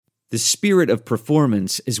The spirit of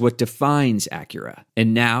performance is what defines Acura.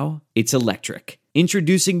 And now, it's electric.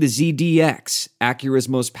 Introducing the ZDX, Acura's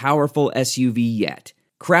most powerful SUV yet.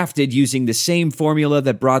 Crafted using the same formula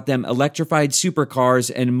that brought them electrified supercars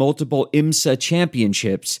and multiple IMSA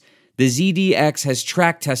championships, the ZDX has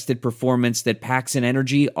track-tested performance that packs an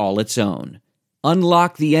energy all its own.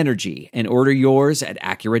 Unlock the energy and order yours at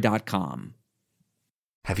Acura.com.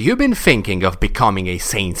 Have you been thinking of becoming a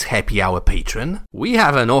Saints Happy Hour patron? We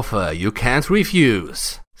have an offer you can't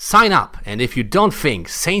refuse. Sign up, and if you don't think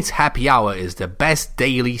Saints Happy Hour is the best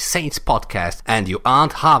daily Saints podcast and you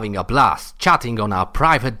aren't having a blast chatting on our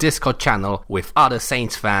private Discord channel with other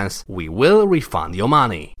Saints fans, we will refund your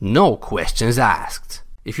money. No questions asked.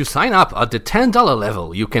 If you sign up at the $10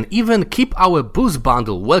 level, you can even keep our Boost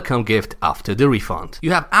Bundle welcome gift after the refund.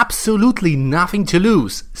 You have absolutely nothing to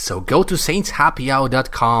lose, so go to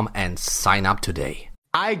saintshappyhour.com and sign up today.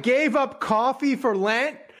 I gave up coffee for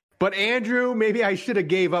Lent, but Andrew, maybe I should have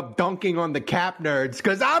gave up dunking on the Cap Nerds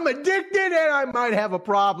because I'm addicted and I might have a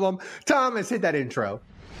problem. Thomas, hit that intro.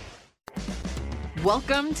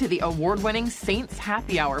 Welcome to the award-winning Saints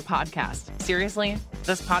Happy Hour podcast. Seriously,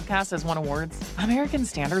 this podcast has won awards. American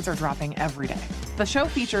standards are dropping every day. The show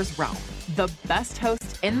features Ralph, the best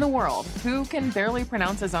host in the world, who can barely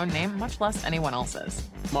pronounce his own name, much less anyone else's.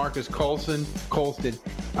 Marcus Marquez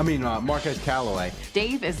Calloway.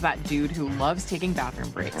 Dave is that dude who loves taking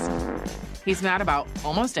bathroom breaks. He's mad about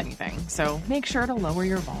almost anything, so make sure to lower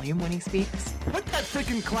your volume when he speaks. Put that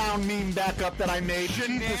freaking clown meme back up that I made.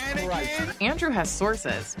 Jesus Christ. Andrew has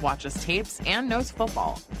sources, watches tapes, and knows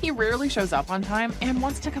football. He rarely shows up on time and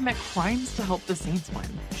wants to commit crimes to help the Saints win.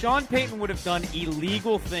 Sean Payton would have done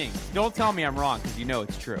illegal things. Don't tell me I'm wrong, because you know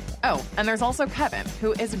it's true. Oh, and there's also Kevin,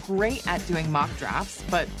 who is great at doing mock drafts,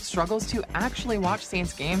 but struggles to actually watch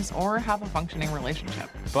Saints games or have a functioning relationship.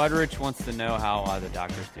 Budrich wants to know how the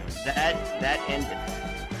doctor's doing. That ended.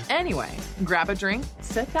 Anyway, grab a drink,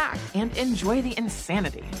 sit back, and enjoy the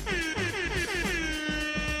insanity.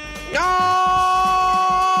 All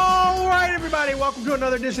right, everybody, welcome to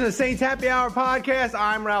another edition of Saints Happy Hour podcast.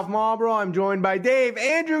 I'm Ralph Marlboro. I'm joined by Dave,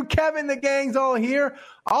 Andrew, Kevin. The gang's all here.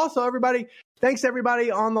 Also, everybody, thanks to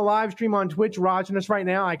everybody on the live stream on Twitch watching us right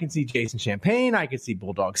now. I can see Jason Champagne. I can see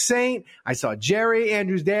Bulldog Saint. I saw Jerry,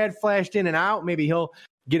 Andrew's dad, flashed in and out. Maybe he'll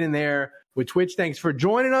get in there with Twitch. Thanks for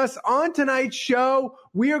joining us. On tonight's show,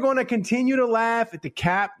 we are going to continue to laugh at the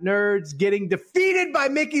Cap Nerds getting defeated by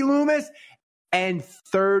Mickey Loomis and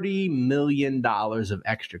 $30 million of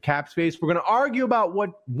extra cap space. We're going to argue about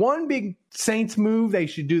what one big Saints move they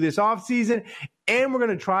should do this offseason, and we're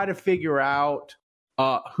going to try to figure out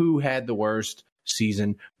who had the worst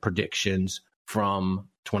season predictions from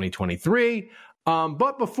 2023.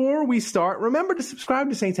 But before we start, remember to subscribe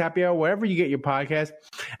to Saints Happy Hour wherever you get your podcast.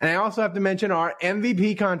 And I also have to mention our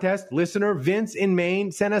MVP contest. Listener Vince in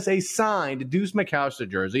Maine sent us a signed Deuce McAllister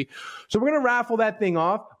jersey. So we're going to raffle that thing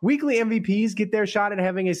off. Weekly MVPs get their shot at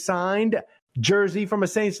having a signed jersey from a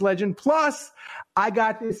Saints legend. Plus, I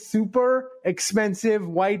got this super expensive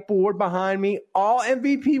whiteboard behind me. All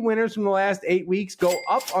MVP winners from the last 8 weeks go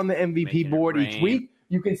up on the MVP board each week.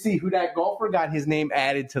 You can see who that golfer got his name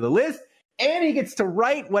added to the list. And he gets to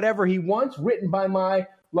write whatever he wants, written by my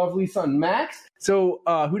lovely son, Max. So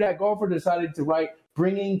who that golfer decided to write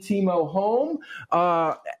Bringing Timo Home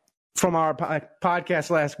from our podcast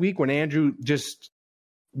last week when Andrew just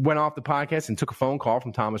went off the podcast and took a phone call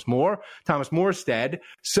from Thomas Morstead.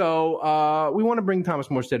 So we want to bring Thomas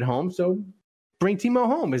Morstead home. So Bring Timo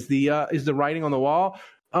Home is the writing on the wall.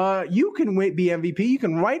 You can be MVP. You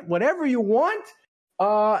can write whatever you want.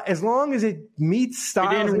 As long as it meets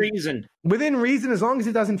style. Within reason, as long as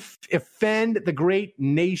it doesn't offend the great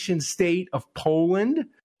nation state of Poland,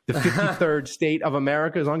 the 53rd state of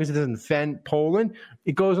America, as long as it doesn't offend Poland,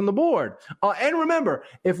 it goes on the board. And remember,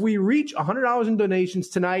 if we reach $100 in donations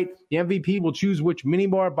tonight, the MVP will choose which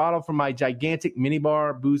minibar bottle from my gigantic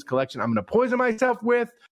minibar booze collection I'm going to poison myself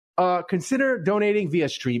with. Consider donating via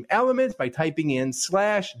Stream Elements by typing in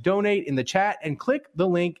 /donate in the chat and click the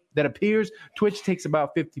link that appears. Twitch takes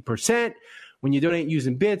about 50% when you donate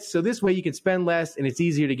using bits. So this way you can spend less and it's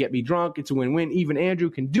easier to get me drunk. It's a win-win. Even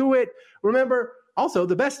Andrew can do it. Remember, also,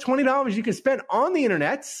 the best $20 you can spend on the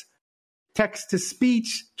internets, text to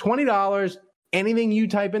speech, $20. Anything you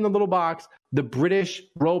type in the little box, the British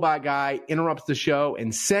robot guy interrupts the show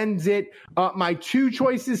and sends it. My two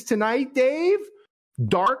choices tonight, Dave: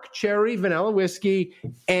 dark cherry vanilla whiskey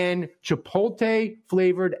and chipotle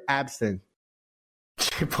flavored absinthe.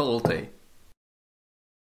 Chipotle.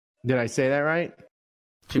 Did I say that right?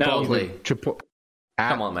 Chipotle. No.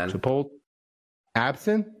 Come on, man. Chipotle.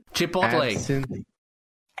 Absinthe? Chipotle. Absinthe.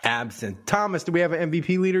 Absent. Thomas, do we have an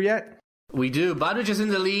MVP leader yet? We do. Badrich is in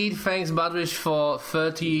the lead. Thanks, Badrich, for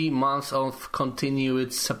 30 months of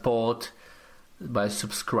continued support by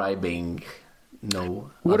subscribing.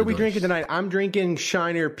 What are we drinking tonight? I'm drinking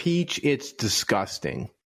Shiner Peach. It's disgusting.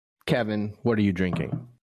 Kevin, what are you drinking?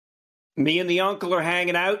 Me and the uncle are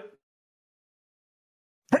hanging out.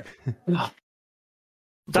 Bless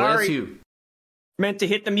Sorry. you. Meant to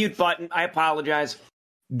hit the mute button. I apologize.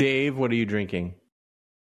 Dave, what are you drinking?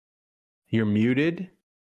 You're muted.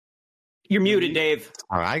 You're muted, Dave.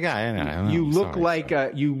 Oh, I know. You look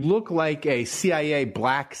Sorry. you look like a CIA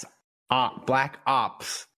black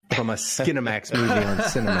ops from a Skinamax movie on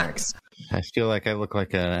Cinemax. I feel like I look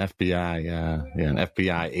like an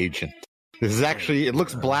FBI agent. This is actually, it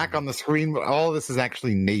looks black on the screen, but all of this is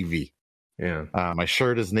actually navy. Yeah. My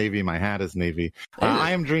shirt is navy. My hat is navy.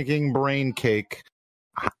 I am drinking Brain Cake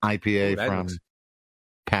IPA from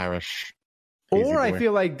Parish. Or I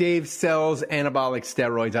feel like Dave sells anabolic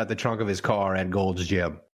steroids out the trunk of his car at Gold's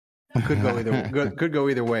Gym. Could go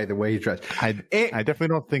either way. The way he dressed. I definitely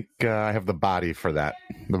don't think I have the body for that.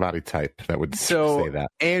 The body type that would say that.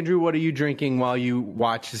 Andrew, what are you drinking while you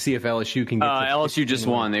watch to see if LSU can get? LSU just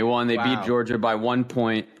won. They won. They beat Georgia by 1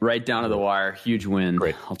 point, right down to the wire. Huge win.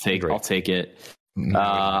 Great. I'll take it.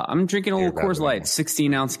 I'm drinking a little Coors Light,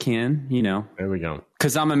 16-ounce can. There we go.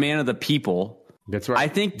 Because I'm a man of the people. That's right. I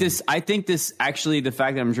think this actually, the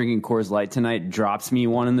fact that I'm drinking Coors Light tonight drops me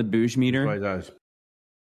one in the bouge meter. It does.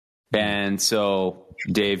 And so,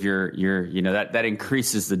 Dave, you're that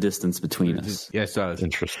increases the distance between us. Yes, it does.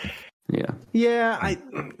 Interesting. Yeah.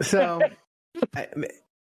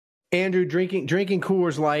 Andrew drinking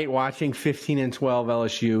Coors Light, watching 15 and 12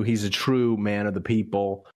 LSU. He's a true man of the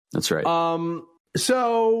people. That's right.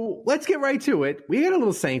 So let's get right to it. We got a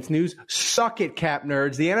little Saints news. Suck it, cap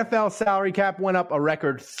nerds. The NFL salary cap went up a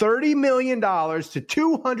record $30 million to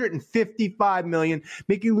 $255 million.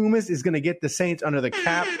 Mickey Loomis is going to get the Saints under the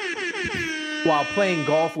cap while playing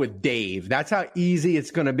golf with Dave. That's how easy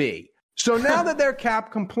it's going to be. So now that they're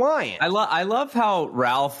cap compliant. I love how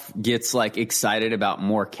Ralph gets excited about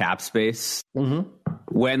more cap space when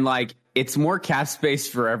it's more cap space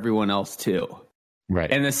for everyone else too. Right.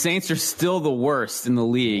 And the Saints are still the worst in the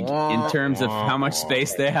league in terms of how much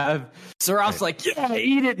space they have. So Ralph's yeah,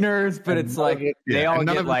 eat it, nerds. But it's they all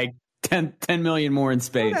get 10 million more in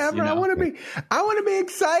space. Whatever. I want to be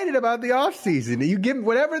excited about the offseason. You give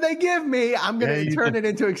whatever they give me, I'm going to turn it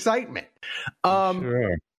into excitement.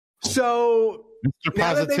 Sure. So Mr.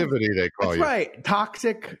 Positivity, they call you. That's right.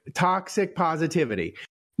 Toxic positivity.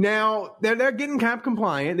 Now they're getting cap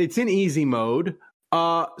compliant. It's in easy mode.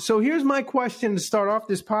 So here's my question to start off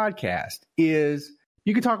this podcast is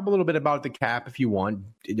you can talk a little bit about the cap if you want.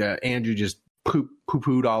 Andrew just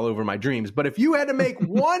poo-pooed all over my dreams. But if you had to make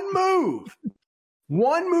one move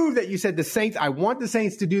that you said I want the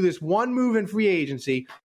Saints to do this one move in free agency,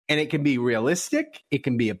 and it can be realistic, it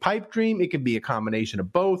can be a pipe dream, it can be a combination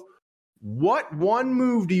of both. What one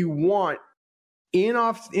move do you want in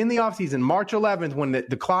the offseason, March 11th, when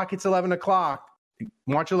the clock hits 11 o'clock,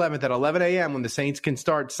 March 11th at 11 a.m. when the Saints can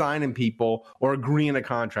start signing people or agreeing to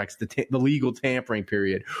contracts, the legal tampering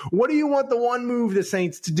period. What do you want the one move the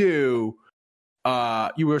Saints to do?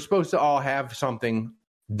 You were supposed to all have something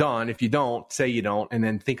done. If you don't, say you don't, and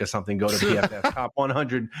then think of something. Go to PFF top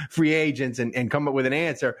 100 free agents and come up with an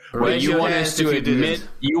answer. Well, you want us to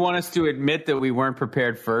admit that we weren't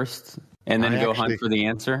prepared first and then hunt for the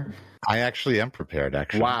answer? I actually am prepared,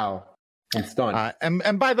 actually. Wow. It's done.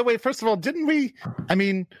 And by the way, first of all, didn't we? I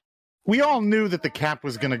mean, we all knew that the cap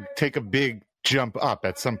was going to take a big jump up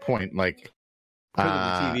at some point, because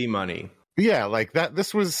of the TV money. Yeah, that.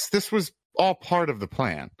 This was all part of the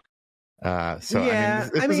plan. This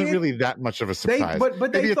isn't really that much of a surprise. But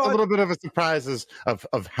maybe it's a little bit of a surprise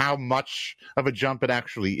of how much of a jump it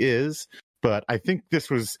actually is. But I think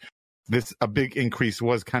a big increase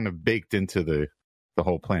was kind of baked into the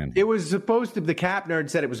whole plan. It was supposed to. The cap nerd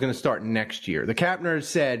said it was going to start next year. The cap nerd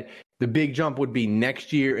said the big jump would be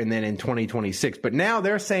next year and then in 2026. But now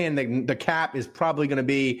they're saying that the cap is probably going to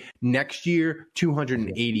be next year,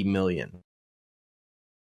 $280 million.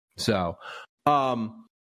 So, what's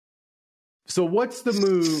the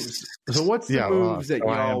moves? So what's the moves that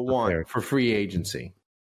y'all want for free agency?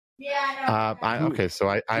 Yeah. I am prepared.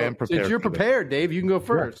 Since you're prepared, Dave, you can go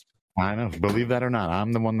first. Yeah, I know. Believe that or not,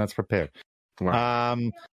 I'm the one that's prepared. Wow.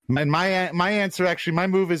 And my answer, actually, my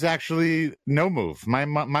move is actually no move. My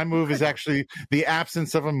move is actually the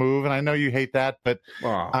absence of a move, and I know you hate that, but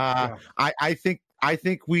I think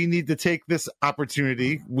we need to take this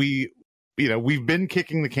opportunity. We've been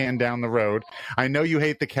kicking the can down the road. I know you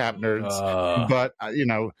hate the cap nerds, but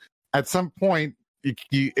at some point,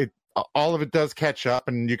 all of it does catch up,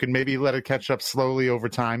 and you can maybe let it catch up slowly over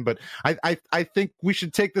time. But I think we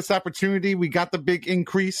should take this opportunity. We got the big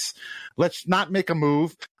increase. Let's not make a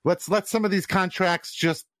move. Let's let some of these contracts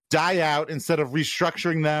just die out instead of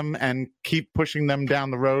restructuring them and keep pushing them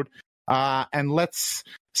down the road. And let's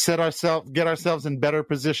get ourselves in better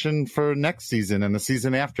position for next season and the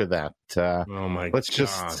season after that. Let's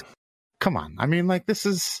just come on. I mean, like, this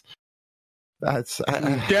is.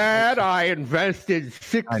 Dad, I invested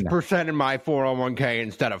 6% in my 401k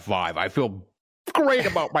instead of 5%. I feel great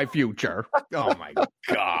about my future. Oh my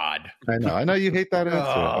God. I know you hate that answer.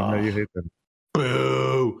 I know you hate that.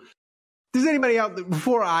 Boo. Does anybody else,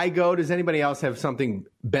 before I go, does anybody else have something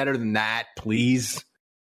better than that, please?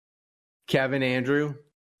 Kevin, Andrew?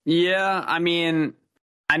 Yeah, I mean,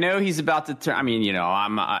 I know he's about to turn. I mean,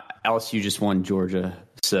 LSU just won Georgia.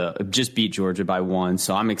 So just beat Georgia by 1.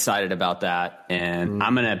 So I'm excited about that. And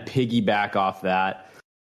I'm going to piggyback off that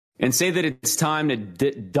and say that it's time to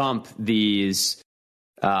dump these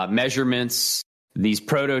measurements, these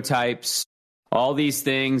prototypes, all these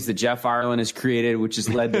things that Jeff Ireland has created, which has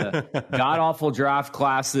led to god-awful draft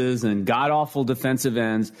classes and god-awful defensive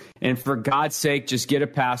ends. And for God's sake, just get a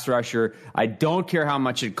pass rusher. I don't care how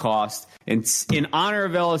much it costs. And in honor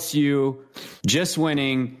of LSU just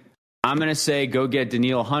winning, I'm going to say go get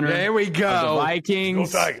Danielle Hunter. There we go. Of the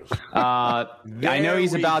Vikings. Go Tigers. I know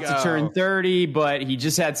he's about to turn 30, but he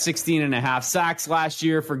just had 16.5 sacks last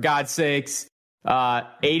year, for God's sakes.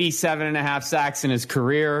 87.5 sacks in his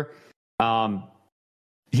career.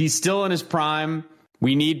 He's still in his prime.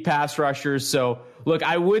 We need pass rushers. So, look,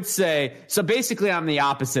 I would say, so basically I'm the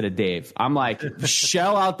opposite of Dave. I'm like,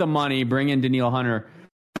 shell out the money, bring in Danielle Hunter.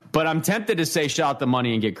 But I'm tempted to say shell out the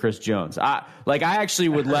money and get Chris Jones. I actually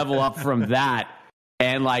would level up from that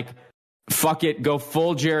and, like, fuck it, go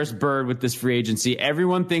full Jairus Byrd with this free agency.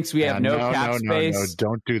 Everyone thinks we have no cap space. No,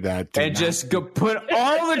 don't do that. Just go put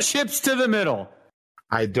all the chips to the middle.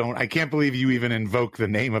 I can't believe you even invoke the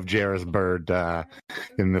name of Jairus Byrd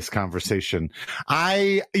in this conversation.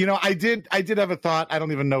 I did have a thought. I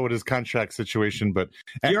don't even know what his contract situation, but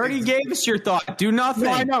you already gave us your thought. Do nothing.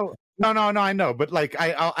 No, I know. No, I know. But like,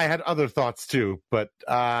 I had other thoughts too. But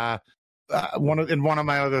one of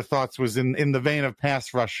my other thoughts was in the vein of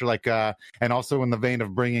pass rush, like, and also in the vein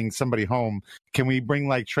of bringing somebody home. Can we bring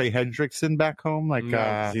like Trey Hendrickson back home? Like,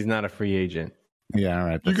 no, he's not a free agent. Yeah, all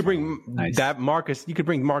right. You could bring that Marcus. You could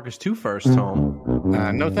bring Marcus 2 first home.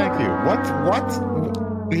 No, thank you.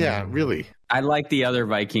 What? Yeah, really. I like the other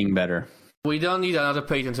Viking better. We don't need another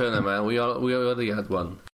Peyton Turner, man. We already had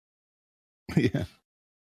one. Yeah.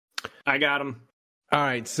 I got him. All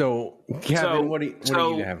right. So, Kevin, what do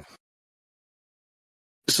you have?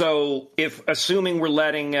 So, assuming we're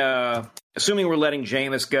letting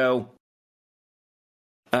Jameis go,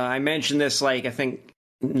 I mentioned this, like, I think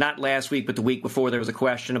not last week, but the week before, there was a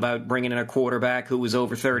question about bringing in a quarterback who was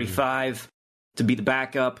over 35 to be the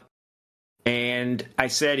backup. And I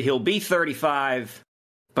said he'll be 35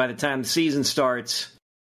 by the time the season starts.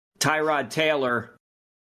 Tyrod Taylor,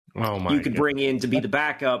 you could bring in to be the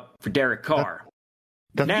backup for Derek Carr.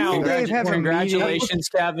 Now, congratulations,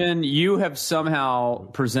 Kevin. You have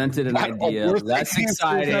somehow presented an idea. That's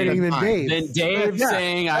exciting. Than Dave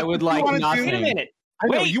saying, I would like nothing. Wait a minute.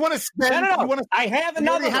 Wait, you want to spend? No. I have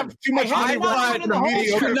another. Have too much money.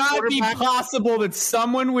 It could not be possible that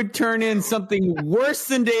someone would turn in something worse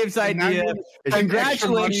than Dave's idea.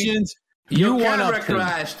 Congratulations, you camera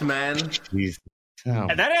crashed, man.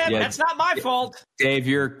 That's not my fault. Dave,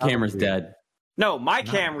 your camera's dead. No, my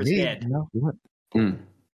camera's dead. No, what?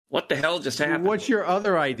 What the hell just happened? What's your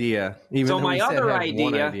other idea? So my other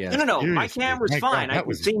idea. No. My camera's fine. I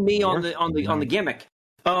can see me on the gimmick.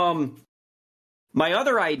 My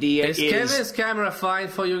other idea is Kevin's camera fine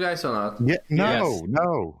for you guys or not? Yeah,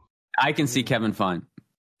 no. I can see Kevin fine.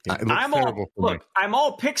 I'm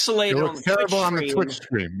all pixelated on the terrible Twitch on the screen, Twitch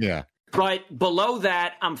stream. Yeah, but below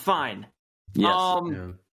that, I'm fine. Yes.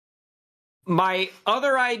 My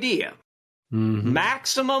other idea,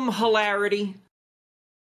 maximum hilarity.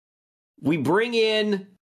 We bring in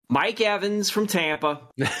Mike Evans from Tampa.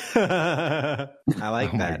 I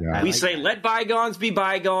like that. We say, let bygones be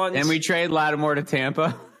bygones. And we trade Lattimore to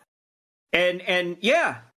Tampa. And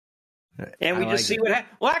yeah. And we just see what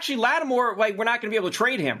happens. Well, actually, Lattimore, like, we're not going to be able to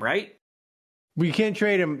trade him, right? We can't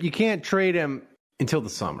trade him. You can't trade him until the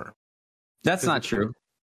summer. That's not true.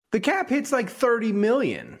 The cap hits like $30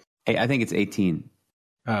 million. Hey, I think it's 18.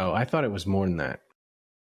 Oh, I thought it was more than that.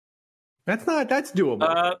 That's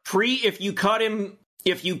doable. If you cut him,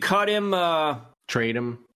 trade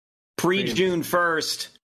him pre-June 1st,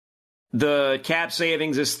 the cap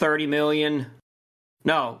savings is $30 million.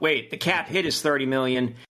 No, wait. The cap hit is $30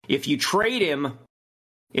 million. If you trade him,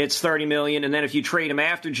 it's $30 million, and then if you trade him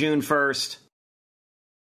after June 1st,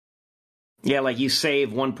 like you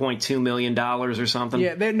save $1.2 million or something.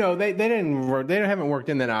 Yeah, they didn't work. They haven't worked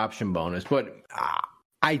in that option bonus, but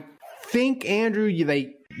I think Andrew,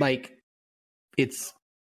 it's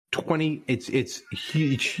 20. It's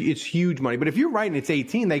huge. It's huge money. But if you're right and it's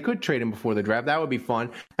 18, they could trade him before the draft. That would be fun.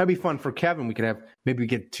 That'd be fun for Kevin. We could have we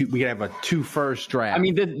could have a 2 first draft. I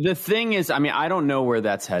mean, the thing is, I don't know where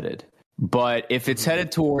that's headed. But if it's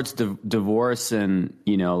headed towards divorce and,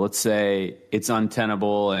 let's say it's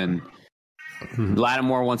untenable and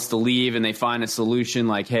Lattimore wants to leave and they find a solution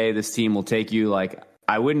like, hey, this team will take you,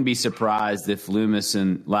 I wouldn't be surprised if Loomis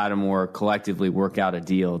and Lattimore collectively work out a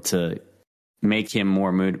deal to make him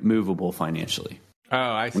more movable financially. Oh,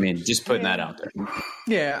 I see. I mean, just putting that out there.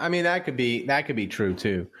 Yeah, I mean, that could be true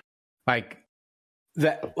too. If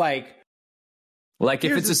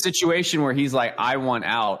it's a situation where he's like, I want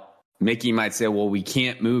out, Mickey might say, well, we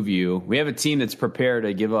can't move you. We have a team that's prepared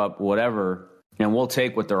to give up whatever, and we'll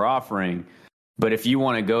take what they're offering. But if you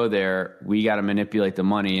want to go there, we got to manipulate the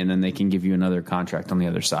money, and then they can give you another contract on the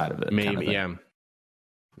other side of it. Maybe,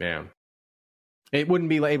 yeah. It wouldn't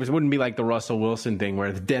be like the Russell Wilson thing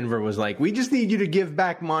where Denver was like, we just need you to give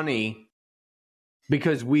back money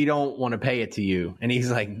because we don't want to pay it to you. And he's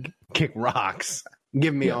like, kick rocks.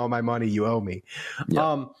 Give me all my money you owe me.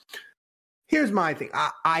 Yeah. Here's my thing.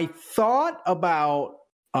 I thought about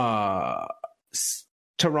Tyron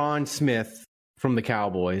Smith from the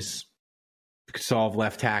Cowboys. Solve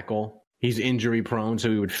left tackle. He's injury prone,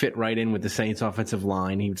 so he would fit right in with the Saints offensive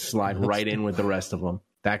line. He would slide right in with the rest of them.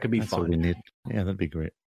 That could be fun. What we need. Yeah, that'd be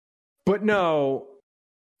great. But no,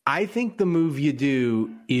 I think the move you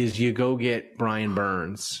do is you go get Brian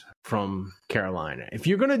Burns from Carolina. If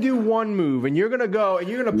you're going to do one move and you're going to go and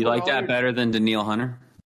you're going to You like that better than Danielle Hunter?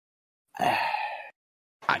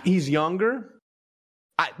 He's younger.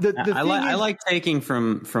 I like taking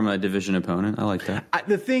from a division opponent. I like that.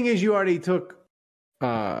 The thing is, you already took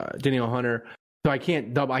Danielle Hunter, so I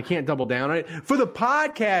can't double down on it. For the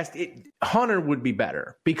podcast, Hunter would be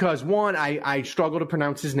better because one, I struggle to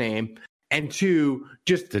pronounce his name, and two,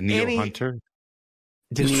 just Danielle Hunter.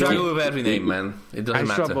 You struggle with every name, man. It doesn't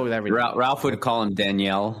matter. I struggle with every name. Ralph would call him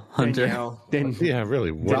Danielle Hunter. Yeah,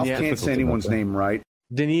 really. Ralph can't say anyone's name right.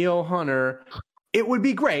 Danielle Hunter. It would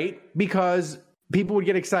be great because people would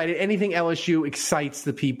get excited. Anything LSU excites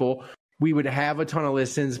the people. We would have a ton of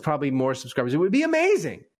listens, probably more subscribers. It would be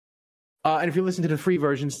amazing. And if you listen to the free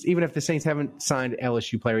versions, even if the Saints haven't signed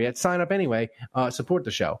LSU player yet, sign up anyway. Support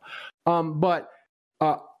the show. But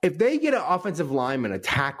if they get an offensive lineman, a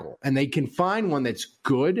tackle, and they can find one that's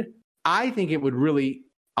good, I think it would really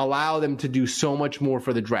allow them to do so much more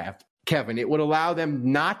for the draft. Kevin, it would allow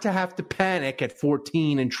them not to have to panic at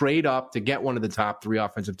 14 and trade up to get one of the top 3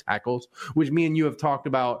 offensive tackles, which me and you have talked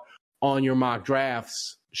about on your mock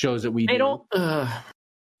drafts shows that we they do. Don't.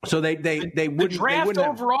 So they wouldn't. The draft they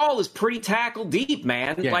overall is pretty tackle deep,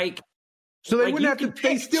 man. Yeah. So they wouldn't have to.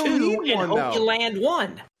 They still need one, though. You land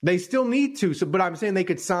one. They still need to. So, but I'm saying they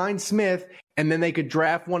could sign Smith, and then they could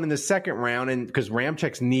draft one in the second round, and because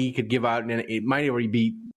Ramchek's knee could give out, and it might already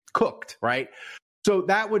be cooked, right? So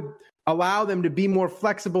that would allow them to be more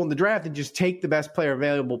flexible in the draft and just take the best player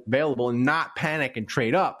available and not panic and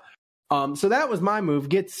trade up. So that was my move.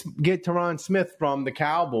 Get Tyron Smith from the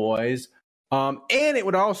Cowboys. And it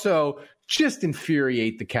would also just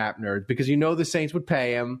infuriate the cap nerds because the Saints would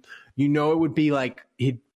pay him. It would be like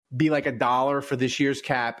he'd be like $1 for this year's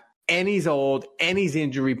cap. And he's old and he's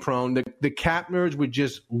injury prone. The cap nerds would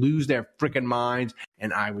just lose their freaking minds,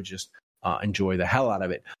 and I would just enjoy the hell out of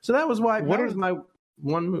it. So that was why. What was my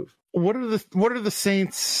one move? What are the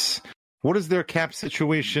Saints? What is their cap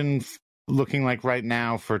situation looking like right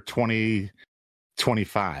now for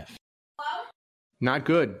 2025? Not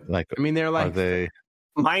good. They're like are they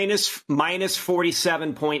minus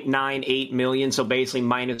 47.98 million, so basically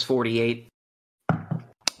minus 48.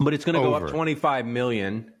 But it's going to go up 25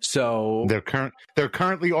 million. So they're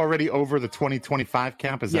currently already over the 2025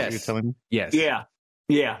 cap. Is that what you're telling me? Yes. Yeah.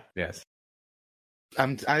 Yes.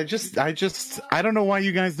 I don't know why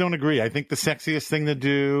you guys don't agree. I think the sexiest thing to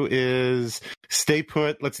do is stay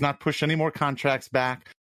put. Let's not push any more contracts back.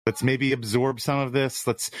 Let's maybe absorb some of this.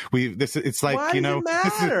 It's like, why does it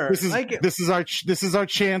matter? This is our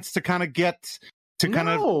chance to kind of to kind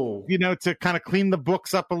of clean the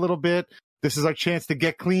books up a little bit. This is our chance to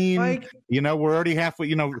get clean. We're already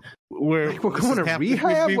halfway. We're going to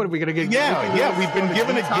rehab. What are we going to get? Yeah. We've been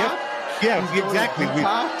given a gift. Yeah, exactly.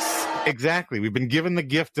 Exactly. We've been given the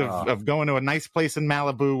gift of going to a nice place in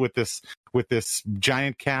Malibu with this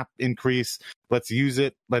giant cap increase. Let's use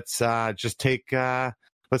it. Let's just take our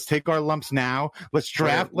lumps now. Let's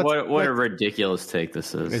draft. What a ridiculous take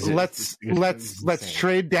this is. Let's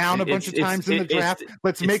trade down a bunch of times in the draft.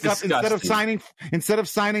 Let's make up instead of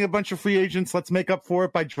signing a bunch of free agents. Let's make up for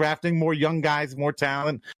it by drafting more young guys, more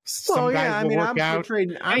talent. Some guys will work out.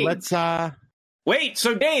 Wait,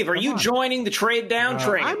 so Dave, are you joining the trade down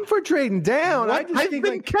train? I'm for trading down.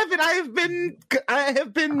 Kevin, I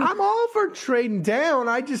have been. I'm all for trading down.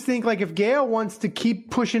 I just think like if Gale wants to keep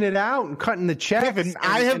pushing it out and cutting the checks, Kevin,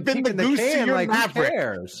 I have been the goose to your Maverick.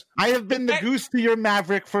 I have been the goose to your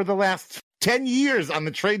Maverick for the last 10 years on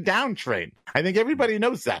the trade down train. I think everybody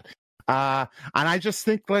knows that. And I just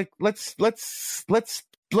think like let's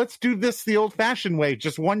do this the old fashioned way,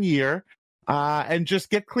 just 1 year. And just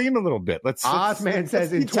get clean a little bit. Ozman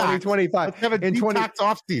says in 2025. Let's have a detox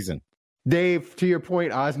off season. Dave, to your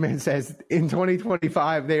point, Ozman says in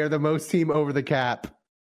 2025 they are the most team over the cap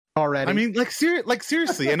already. I mean,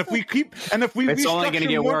 seriously. And if we it's only going to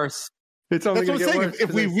get worse. It's only going to get worse.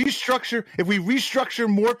 If we restructure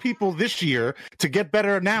more people this year to get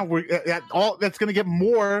better now, that's going to get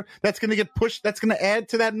more. That's going to get pushed. That's going to add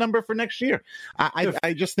to that number for next year.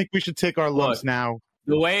 I just think we should take our lumps now.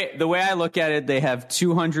 The way I look at it, they have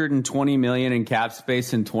 $220 million in cap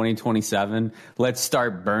space in 2027. Let's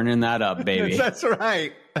start burning that up, baby. That's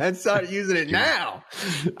right. Let's start using it now.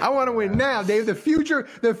 I want to win now, Dave. The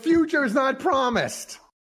future is not promised.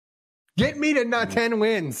 Get me to 10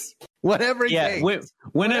 wins. Whatever it takes.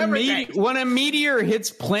 When a meteor hits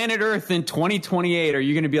planet Earth in 2028, are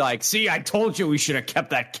you going to be like, see, I told you we should have kept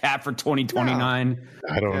that cap for 2029?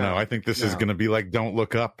 I don't know. I think this is going to be like Don't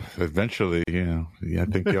Look Up eventually. I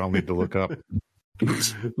think you all need to look up.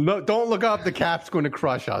 No, don't look up. The cap's going to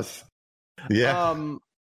crush us. Yeah.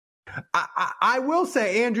 I will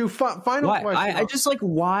say, Andrew, final question. I just like,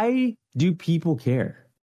 why do people care?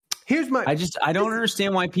 I don't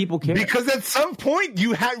understand why people care. Because at some point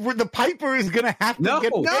the Piper is going to have to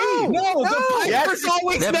get paid. No, the Piper's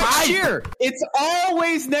always next year. It's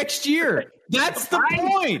always next year. That's the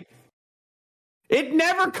point. It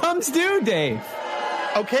never comes due, Dave.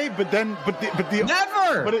 Okay, but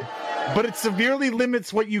never. But it severely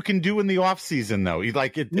limits what you can do in the offseason, though.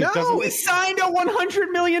 It doesn't. We signed a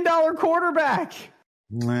 $100 million quarterback.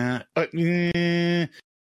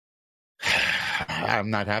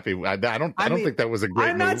 I'm not happy. I don't think that was a great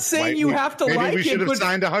I'm not move. saying you have to like it. Maybe we should have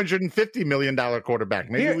signed a $150 million quarterback.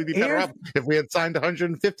 Maybe we'd be better off if we had signed a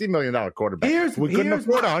 $150 million quarterback. We couldn't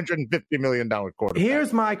afford a $150 million quarterback.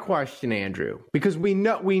 Here's my question, Andrew, because we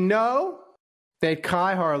know that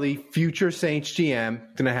Kai Harley, future Saints GM,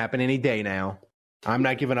 going to happen any day now. I'm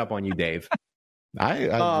not giving up on you, Dave.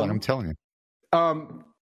 I'm telling you.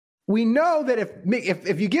 We know that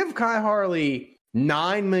if you give Kai Harley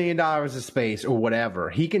 $9 million of space or whatever,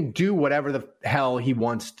 he can do whatever the hell he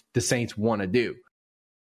wants the Saints want to do.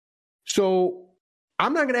 So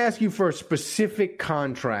I'm not going to ask you for specific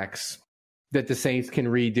contracts that the Saints can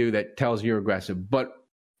redo that tells you're aggressive. But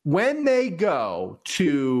when they go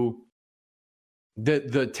to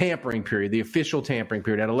the tampering period, the official tampering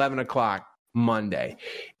period at 11 o'clock Monday,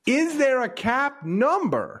 is there a cap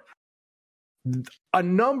number, a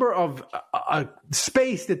number of a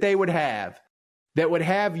space that they would have that would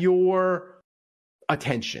have your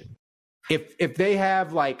attention? If they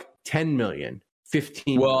have like 10 million,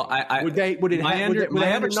 15 well, million, would they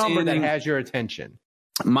have a number that has your attention?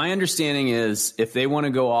 My understanding is if they want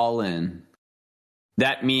to go all in,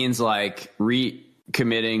 that means like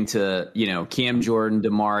recommitting to, Cam Jordan,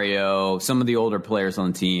 DeMario, some of the older players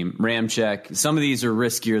on the team, Ramczyk. Some of these are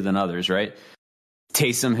riskier than others, right?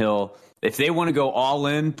 Taysom Hill. If they want to go all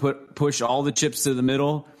in, push all the chips to the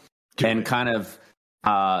middle and kind of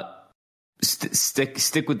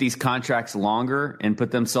stick with these contracts longer and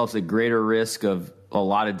put themselves at greater risk of a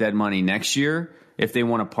lot of dead money next year, if they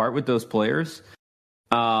want to part with those players,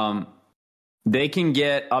 they can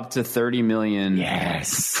get up to 30 million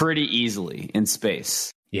pretty easily in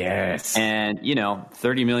space. Yes. And,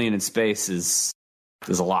 30 million in space is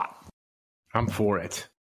a lot. I'm for it.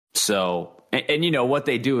 So, and what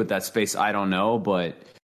they do with that space, I don't know, but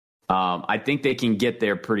I think they can get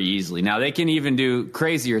there pretty easily. Now, they can even do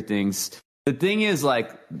crazier things. The thing is,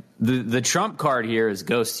 like, the trump card here is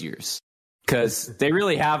ghost years, because they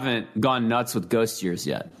really haven't gone nuts with ghost years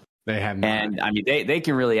yet. They have not. And, I mean, they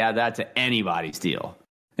can really add that to anybody's deal.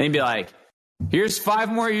 They'd be like, here's 5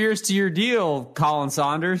 more years to your deal, Colin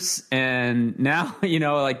Saunders. And now,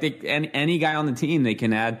 any guy on the team, they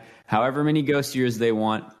can add however many ghost years they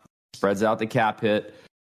want, spreads out the cap hit.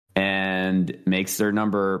 And and makes their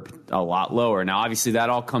number a lot lower. Now, obviously, that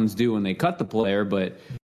all comes due when they cut the player, but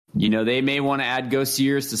they may want to add ghost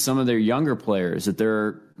years to some of their younger players that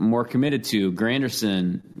they're more committed to.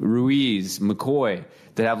 Granderson, Ruiz, McCoy,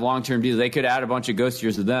 that have long-term deals. They could add a bunch of ghost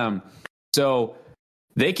years to them. So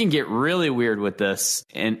they can get really weird with this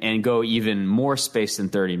and go even more space than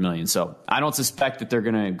 $30 million. So I don't suspect that they're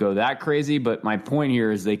going to go that crazy, but my point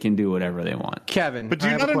here is they can do whatever they want. Kevin, but do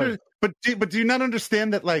you not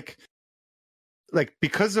understand that like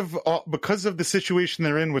because of the situation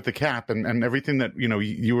they're in with the cap and everything that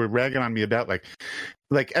you were ragging on me about,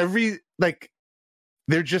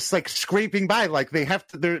 they're just like scraping by, like they have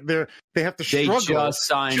to struggle. They just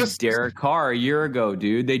signed Derek Carr a year ago,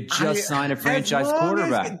 dude. They just signed a franchise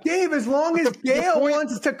quarterback. Dave, as long as Gale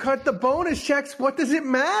wants to cut the bonus checks, what does it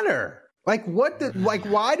matter? Like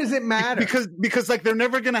why does it matter? Because like they're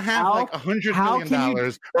never going to have like $100 million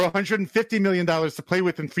or $150 million to play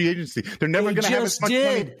with in free agency. They're never going to have as much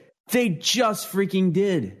money. They just freaking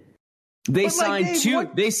did. They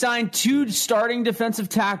signed two starting defensive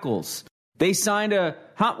tackles. They signed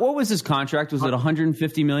what was his contract? Was it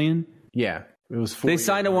 $150 million? Yeah, it was. They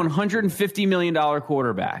signed a $150 million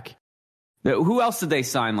quarterback. Who else did they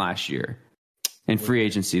sign last year? In free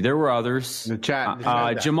agency, there were others. The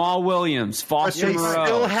chat, Jamal Williams, Foster Moreau. They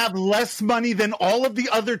still have less money than all of the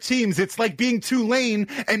other teams. It's like being Tulane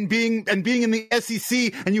and being in the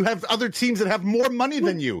SEC, and you have other teams that have more money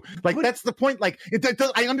than you. Like that's the point. Like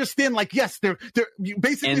I understand. Like yes, they're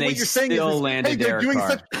basically what you're saying is they're doing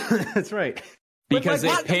such. That's right. Because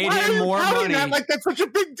they paid him more money. Like that's such a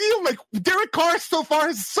big deal. Like Derek Carr so far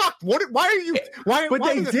has sucked. Why are you? Why? But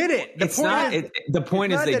they did it. The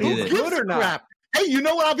point is they did it. Good or not? Hey, you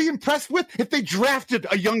know what I'll be impressed with? If they drafted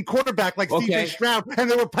a young quarterback like C.J. Stroud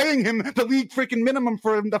and they were paying him the league freaking minimum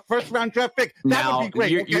for the first-round draft pick. That would be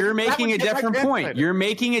great. You're making a different point. You're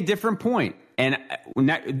making a different point. And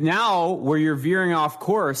now where you're veering off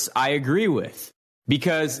course, I agree with.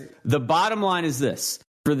 Because the bottom line is this.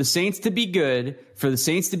 For the Saints to be good, for the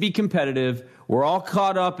Saints to be competitive, we're all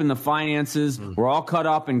caught up in the finances. We're all caught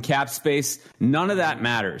up in cap space. None of that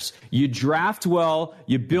matters. You draft well,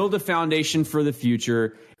 you build a foundation for the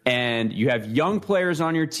future, and you have young players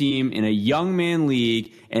on your team in a young man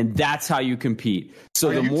league, and that's how you compete.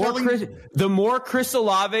 So the more Chris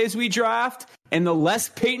Olaves we draft and the less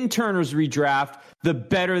Peyton Turners we draft, the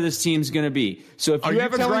better this team's going to be. So if you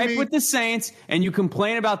have a gripe with the Saints and you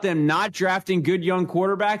complain about them not drafting good young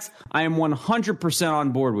quarterbacks, I am 100%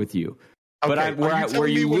 on board with you. Okay. But where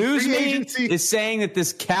you lose me is saying that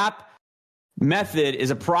this cap method is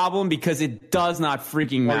a problem because it does not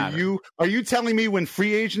freaking matter. Are you telling me when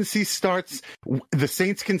free agency starts, the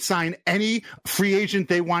Saints can sign any free agent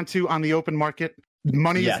they want to on the open market?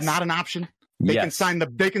 Money is not an option. They can sign the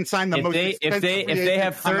most expensive if they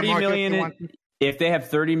have $30 million. If they have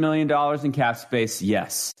 $30 million in cap space,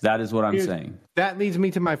 yes, that is what I'm saying. That leads me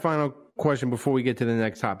to my final question before we get to the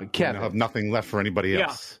next topic. Kevin, I have nothing left for anybody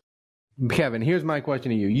else. Kevin, here's my question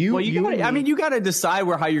to you. You got to decide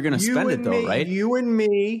how you're going to spend it, though, right? You and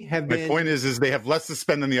me have been. My point is they have less to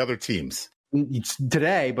spend than the other teams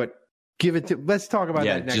today, but let's talk about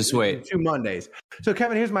that next. Just wait. 2 Mondays. So,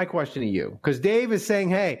 Kevin, here's my question to you, because Dave is saying,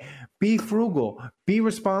 "Hey, be frugal, be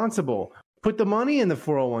responsible." Put the money in the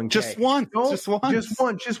 401k. Just once.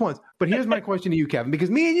 But here's my question to you, Kevin, because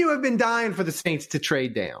me and you have been dying for the Saints to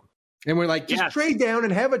trade down. And we're like, just trade down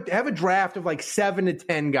and have a draft of like 7 to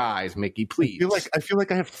 10 guys, Mickey, please. I feel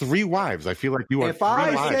like I have 3 wives. I feel like you are. If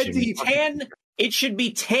I said to you, 10, it should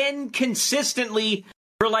be 10 consistently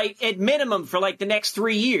for at minimum for the next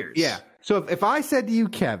 3 years. Yeah. So if I said to you,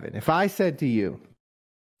 Kevin,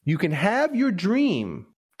 you can have your dream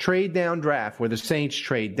trade down draft where the Saints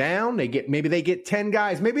trade down, maybe they get 10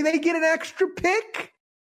 guys, maybe they get an extra pick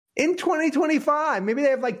in 2025, maybe they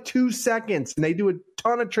have 2 seconds and they do a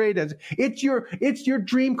ton of trade. It's your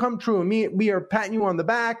dream come true, and we are patting you on the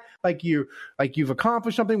back you've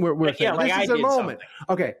accomplished something. We're saying this is a moment.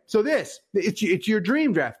 Something. Okay, so it's your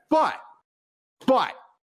dream draft, but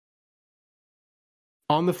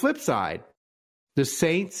on the flip side, the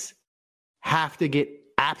Saints have to get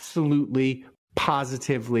absolutely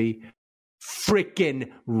positively freaking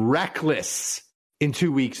reckless in 2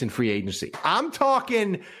 weeks in free agency. I'm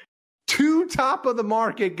talking 2 top of the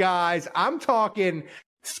market guys. I'm talking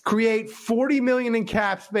create $40 million in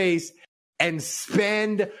cap space and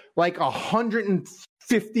spend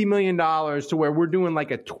 $150 million to where we're doing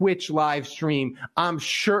a Twitch live stream. I'm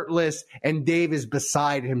shirtless and Dave is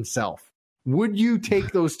beside himself. Would you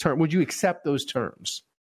take those terms? Would you accept those terms?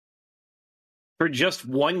 For just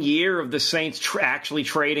 1 year of the Saints actually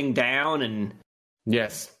trading down? And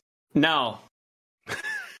yes. No.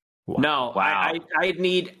 No, Wow. I'd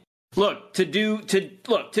need to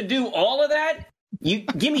do all of that. You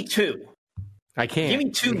give me 2. I can't. Give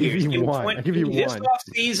me 2 I'll years. give you one. I'll give you this one. off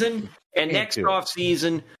season and next do it. off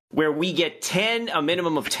season where we get a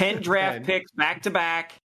minimum of 10 draft picks back to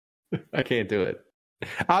back. I can't do it.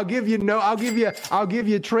 I'll give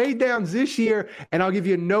you trade downs this year, and I'll give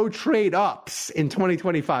you no trade ups in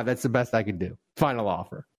 2025. That's the best I could do. Final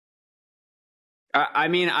offer. I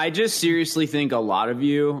mean, I just seriously think a lot of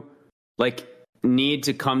you need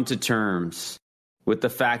to come to terms with the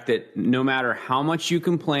fact that no matter how much you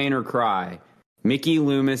complain or cry, Mickey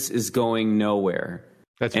Loomis is going nowhere.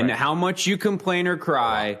 That's and right. how much you complain or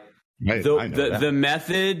cry, the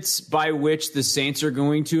methods by which the Saints are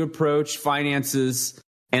going to approach finances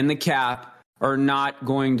and the cap are not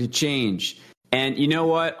going to change. And you know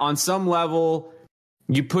what? On some level,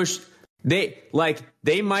 you push. They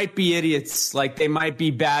might be idiots. They might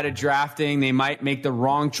be bad at drafting. They might make the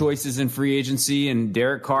wrong choices in free agency. And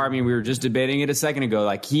Derek Carr, I mean, we were just debating it a second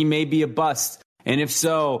ago. He may be a bust. And if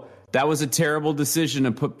so, that was a terrible decision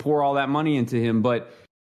to pour all that money into him. But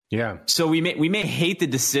yeah, so we may hate the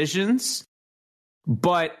decisions,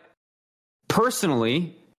 but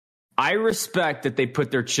personally, I respect that they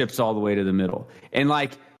put their chips all the way to the middle. And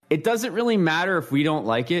it doesn't really matter if we don't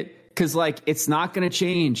like it. Because, it's not going to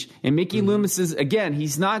change. And Mickey Loomis is, again,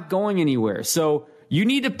 he's not going anywhere. So you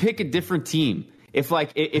need to pick a different team. If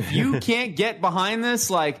you can't get behind this,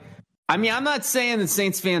 I'm not saying that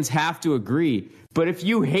Saints fans have to agree. But if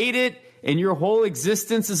you hate it and your whole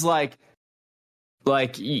existence is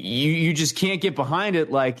you just can't get behind it,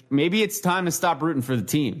 maybe it's time to stop rooting for the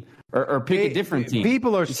team. Or pick a different team.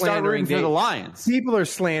 People are slandering for the Lions. People are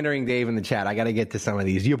slandering Dave in the chat. I got to get to some of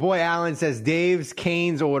these. Your boy Alan says Dave's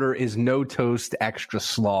Cane's order is no toast, extra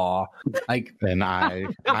slaw. And I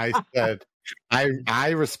said,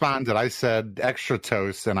 I responded. I said extra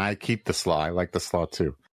toast, and I keep the slaw. I like the slaw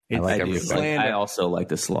too. I also like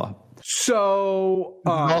the slaw. So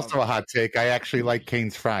also a hot take. I actually like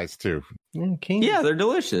Cane's fries too. Cane's, they're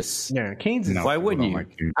delicious. Yeah, Cane's. Why wouldn't you?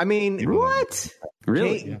 Like I mean, what?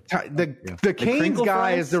 Really? The Cane's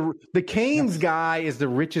guy is the Cane's guy is the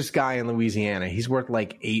richest guy in Louisiana. He's worth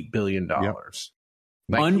 $8 billion. Yep.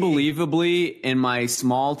 Unbelievably, in my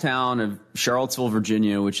small town of Charlottesville,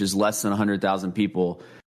 Virginia, which is less than 100,000 people,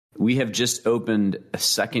 we have just opened a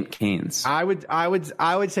second Cane's. I would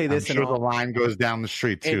say this. I'm sure the line goes down the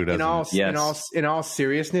street too. In all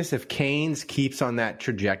seriousness, if Cane's keeps on that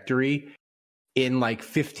trajectory in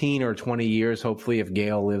 15 or 20 years, hopefully, if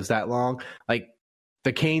Gale lives that long,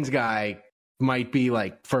 the Cane's guy might be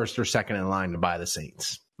first or second in line to buy the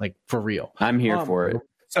Saints, for real. I'm here for it.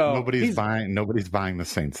 So nobody's buying the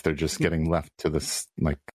Saints. They're just getting left to this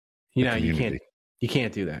you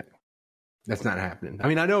can't do that. That's not happening. I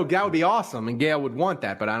mean, I know that would be awesome, and Gale would want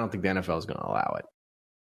that, but I don't think the NFL is going to allow it.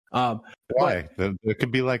 Why? It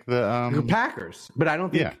could be like the Packers, but I don't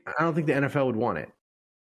think the NFL would want it.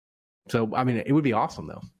 So I mean, it would be awesome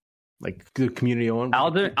though, the community owned.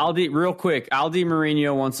 Aldi, real quick. Aldi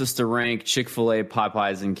Mourinho wants us to rank Chick-fil-A,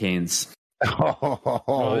 Popeyes, and Cane's.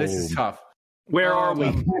 Oh, this is tough. Where are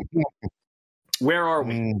we? Where are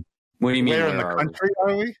we? What do you mean? Where in the country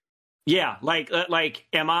are we? Yeah,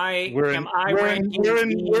 am I? We're in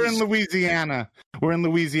Louisiana. We're in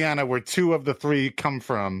Louisiana, where 2 of the 3 come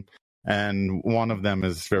from, and one of them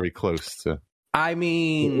is very close to. I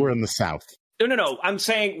mean, we're in the South. No. I'm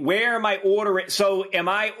saying, where am I ordering? So, am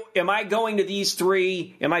I going to these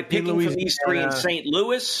 3? Am I picking from these 3 in St.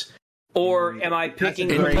 Louis, or am I picking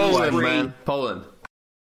from Poland, 3? man? Poland.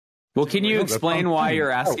 Well, can you explain why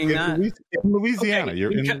you're asking that? In Louisiana,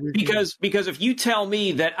 because if you tell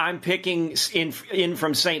me that I'm picking in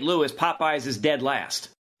from St. Louis, Popeyes is dead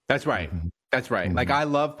last. That's right. That's right. Mm-hmm. I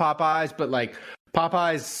love Popeyes, but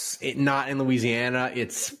Popeyes not in Louisiana.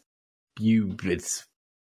 It's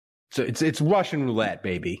Russian roulette,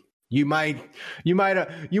 baby. You might have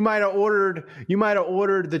ordered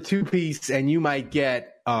the 2-piece, and you might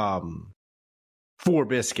get 4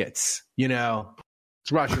 biscuits.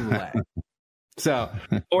 It's Russian roulette. So,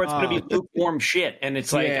 or it's going to be lukewarm shit, and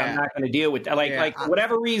it's I'm not going to deal with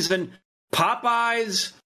whatever reason.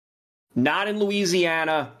 Popeyes, not in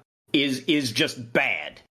Louisiana, is just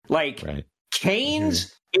bad.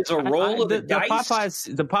 Cane's is a roll of the dice.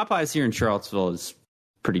 The Popeyes here in Charlottesville is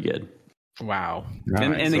pretty good. Wow.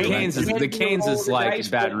 And the Cane's is like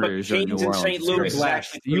Baton Rouge or New Orleans. St. Louis.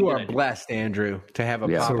 You are blessed, Andrew, to have a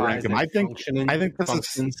Popeyes.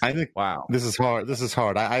 Wow. This is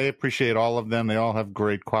hard. I appreciate all of them. They all have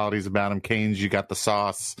great qualities about them. Cane's, you got the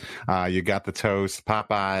sauce, you got the toast.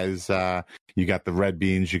 Popeyes, You got the red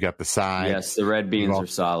beans. You got the side. Yes, the red beans are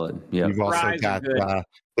solid. Yeah, You've also Fries are got good.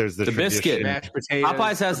 there's the biscuit. Mashed potatoes.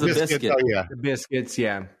 Popeyes has the biscuit. Oh, yeah. The biscuits,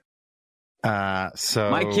 yeah. So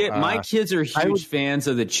My kids are huge fans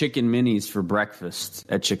of the chicken minis for breakfast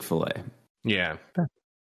at Chick-fil-A. Yeah.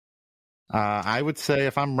 I would say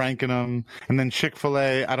if I'm ranking them, and then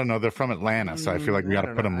Chick-fil-A, I don't know, they're from Atlanta, so I feel like we got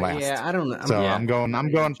to put them last. Yeah, I don't know. So I'm going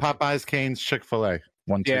Popeyes, Cane's, Chick-fil-A.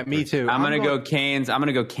 1, 2, Yeah, me 3. too. I'm gonna go Cane's. I'm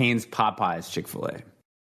gonna go Cane's, Popeyes, Chick-fil-A.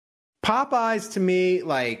 Popeyes to me,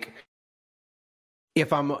 like,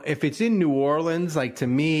 if it's in New Orleans, like, to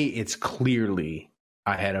me, it's clearly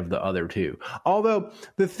ahead of the other two. Although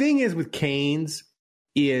the thing is with Cane's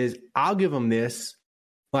is I'll give them this,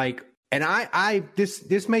 like, and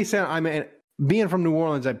this may sound, I mean, being from New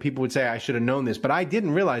Orleans, people would say I should have known this, but I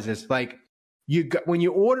didn't realize this. Like, when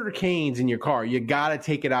you order Cane's in your car, you got to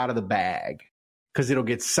take it out of the bag because it'll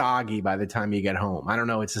get soggy by the time you get home. I don't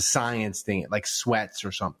know. It's a science thing. It like sweats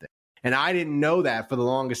or something. And I didn't know that for the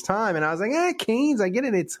longest time. And I was like, Cane's, I get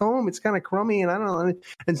it. It's home. It's kind of crummy. And I don't know.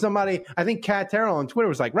 And somebody, I think Kat Terrell on Twitter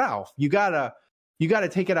was like, Ralph, you gotta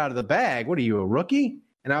take it out of the bag. What are you, a rookie?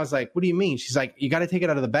 And I was like, what do you mean? She's like, you got to take it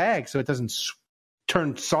out of the bag so it doesn't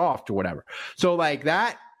turn soft or whatever. So like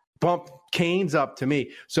that bumped Cane's up to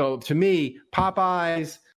me. So to me,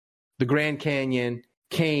 Popeyes, the Grand Canyon,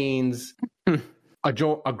 Cane's,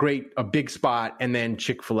 a big spot, and then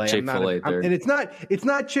Chick-fil-A. Chick-fil-A third. And it's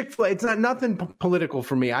not Chick-fil-A. It's not nothing political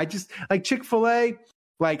for me. I just like Chick-fil-A.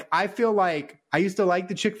 Like, I feel like I used to like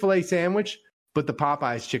the Chick-fil-A sandwich, but the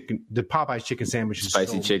Popeyes chicken sandwich is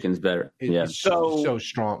spicy chicken's better. Yeah, so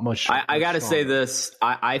strong. Much. I got to say this.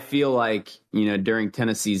 I feel like, during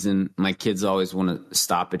tennis season, my kids always want to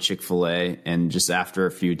stop at Chick-fil-A, and just after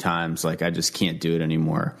a few times, like, I just can't do it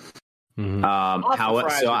anymore. Mm-hmm.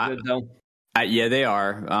 Yeah, they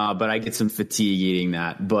are, but I get some fatigue eating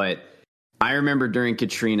that. But I remember during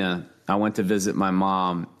Katrina, I went to visit my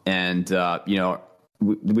mom, and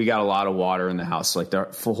we got a lot of water in the house. Like, the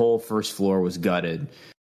whole first floor was gutted,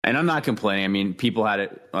 and I'm not complaining. I mean, people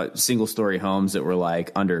had single-story homes that were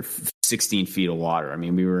like under 16 feet of water. I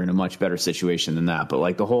mean, we were in a much better situation than that. But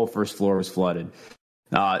like, the whole first floor was flooded.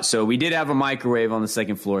 So we did have a microwave on the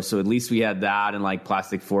second floor, so at least we had that and like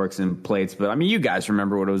plastic forks and plates. But I mean, you guys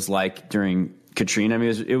remember what it was like during Katrina. I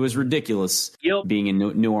mean, it was ridiculous being in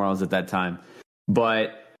New Orleans at that time.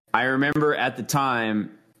 But I remember at the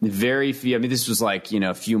time, very few. I mean, this was like,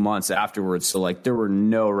 a few months afterwards. So like, there were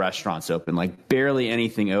no restaurants open, like barely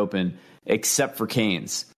anything open except for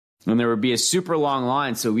Cane's. And there would be a super long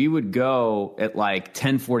line. So we would go at like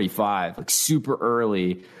 10:45, like super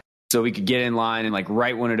early, so we could get in line, and like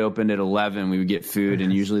right when it opened at 11, we would get food,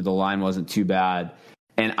 and usually the line wasn't too bad.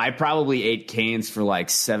 And I probably ate Cane's for like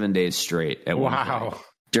 7 days straight at one point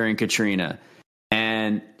during Katrina.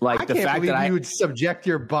 And like, the fact that you would subject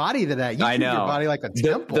your body to that, you treat your body like a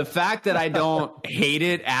temple. The fact that I don't hate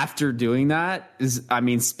it after doing that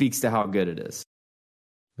speaks to how good it is.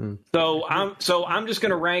 So I'm just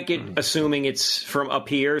going to rank it, assuming it's from up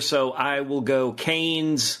here. So I will go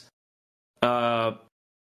Cane's,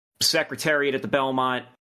 Secretariat at the Belmont,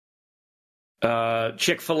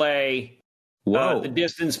 Chick-fil-A, the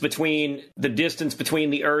distance between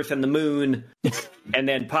the Earth and the Moon, and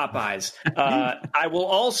then Popeyes. I will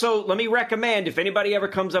also, let me recommend, if anybody ever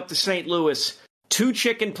comes up to St. Louis, 2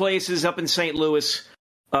 chicken places up in St. Louis.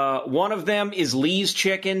 One of them is Lee's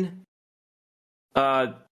Chicken.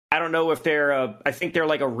 I don't know if I think they're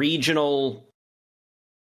like a regional.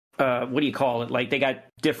 What do you call it? Like, they got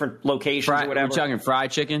different locations or whatever. We're talking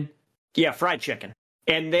fried chicken? Yeah, fried chicken.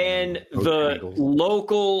 And then the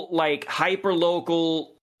local, like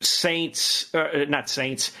hyper-local St.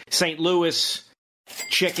 Louis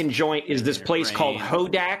chicken joint is this place called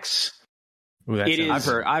Hodak's.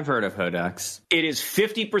 I've heard of Hodak's. It is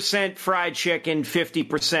 50% fried chicken,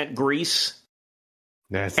 50% grease.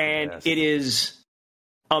 It is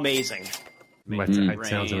amazing. It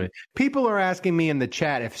sounds amazing. People are asking me in the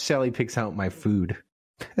chat if Sally picks out my food.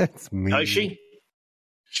 That's me. Does she?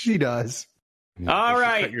 She does. All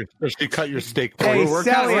right. She cut your steak. Hey,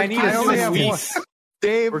 Sally, I only have one.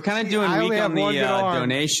 Dave, we're kind of doing weak on the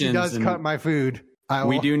donations. She does cut my food.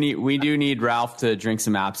 We do need Ralph to drink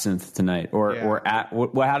some absinthe tonight,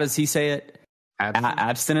 how does he say it?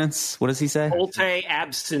 Abstinence. What does he say? Chipotle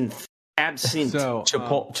absinthe. So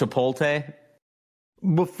Chipotle.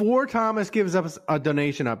 Before Thomas gives us a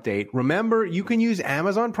donation update, remember you can use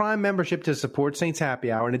Amazon Prime membership to support Saints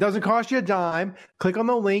Happy Hour, and it doesn't cost you a dime. Click on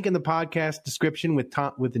the link in the podcast description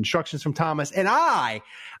with instructions from Thomas. And I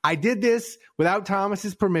did this without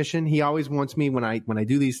Thomas's permission. He always wants me when I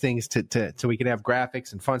do these things to so we can have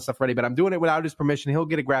graphics and fun stuff ready, but I'm doing it without his permission. He'll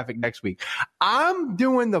get a graphic next week. I'm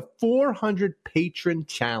doing the 400 patron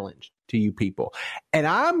challenge to you people, and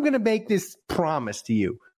I'm going to make this promise to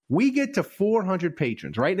you. We get to 400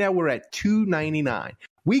 patrons. Right now, we're at 299.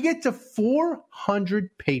 We get to 400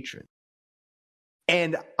 patrons.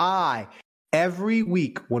 And every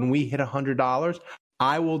week when we hit $100,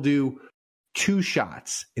 I will do 2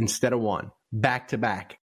 shots instead of 1, back to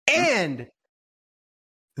back. And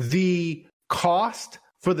the cost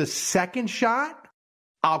for the second shot,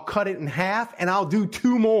 I'll cut it in half and I'll do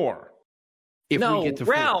 2 more. If we get to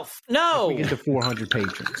Ralph, no. If we get to 400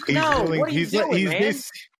 patrons.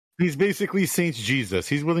 He's basically Saint Jesus.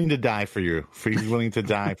 He's willing to die for you. He's willing to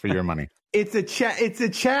die for your money. It's a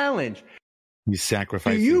challenge. He's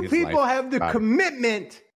sacrificing. You his people life. have the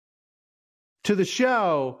commitment to the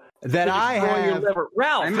show that I have.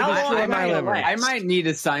 Ralph, I might need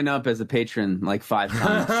to sign up as a patron like 5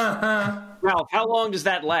 times. Ralph, how long does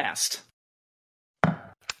that last?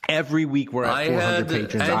 Every week we're at 400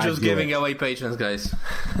 patrons. I'm just giving away patrons, guys.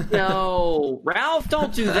 No, Ralph,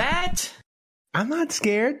 don't do that. I'm not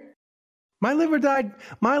scared. My liver died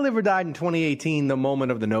in 2018, the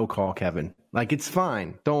moment of the no call, Kevin. Like, it's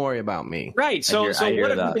fine. Don't worry about me. Right. So what have you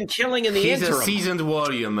been killing in the interim? He's a seasoned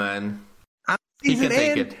warrior, man. He can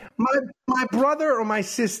take it. My brother or my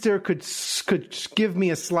sister could give me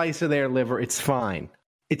a slice of their liver. It's fine.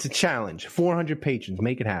 It's a challenge. 400 patrons.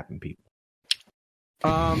 Make it happen, people.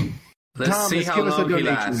 Let's see how long he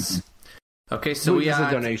lasts. Okay, so we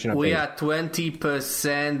are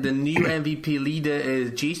 20%. The new MVP leader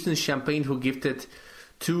is Jason Champagne, who gifted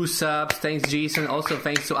 2 subs. Thanks, Jason. Also,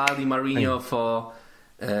 thanks to Aldi Marino for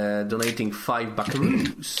donating 5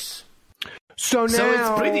 buckaroos. So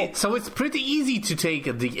it's pretty easy to take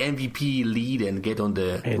the MVP lead and get on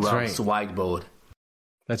the Ralph's whiteboard.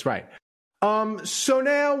 That's right. So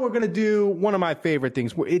now we're going to do one of my favorite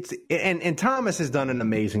things. And Thomas has done an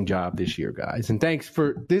amazing job this year, guys. And thanks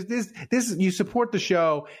for this. You support the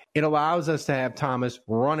show. It allows us to have Thomas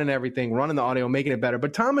running everything, running the audio, making it better.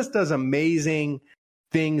 But Thomas does amazing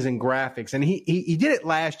things and graphics. And he did it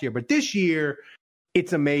last year, but this year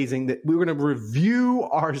it's amazing that we're going to review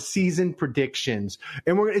our season predictions.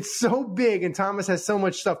 And it's so big and Thomas has so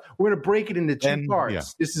much stuff. We're going to break it into 2 parts. Yeah.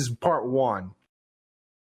 This is part 1.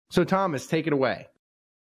 So, Thomas, take it away.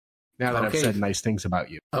 Now that I've said nice things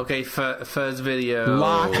about you. Okay, first video.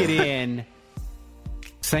 Lock it in.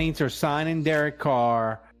 Saints are signing Derek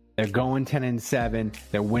Carr. They're going 10-7.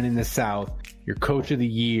 They're winning the South. Your coach of the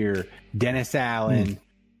year, Dennis Allen.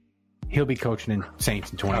 He'll be coaching in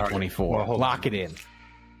Saints in 2024. Right. Well, lock it in.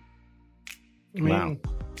 Wow.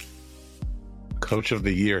 Coach of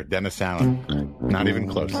the year, Dennis Allen. Not even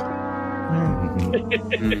close.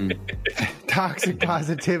 Toxic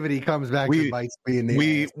positivity comes back to bites me in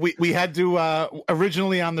the ass. We had to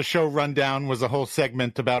originally on the show rundown was a whole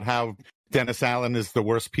segment about how Dennis Allen is the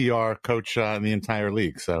worst PR coach in the entire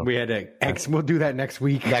league. So we had to we'll do that next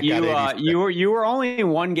week. You were only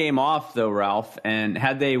 1 game off though, Ralph, and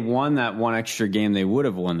had they won that 1 extra game, they would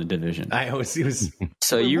have won the division.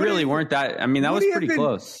 So you really weren't that. I mean, that was pretty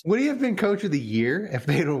close. Would he have been coach of the year if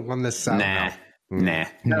they'd have won the South? Nah.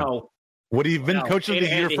 No. Would he have been coach of the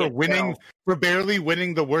year for barely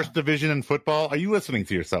winning the worst division in football? Are you listening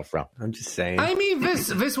to yourself, Ralph? I'm just saying. I mean,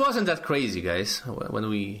 this wasn't that crazy, guys. When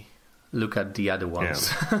we look at the other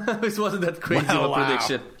ones, this wasn't that crazy of a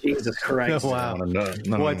prediction. Jesus Christ! Wow. I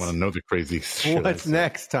want to know the crazy shit. What's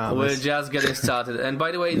next, Thomas? We're just getting started. And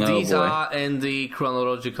by the way, these are in the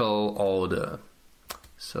chronological order.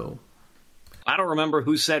 So I don't remember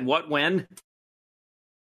who said what when.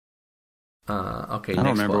 Okay. I don't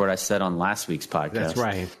remember what I said on last week's podcast. That's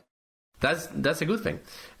right. That's a good thing.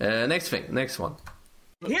 Next one.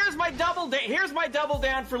 Here's my double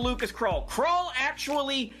down for Lucas Kroll. Kroll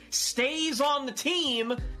actually stays on the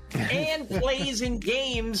team and plays in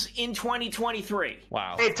games in 2023.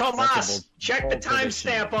 Wow. Hey, Tomas, check the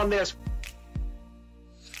timestamp on this.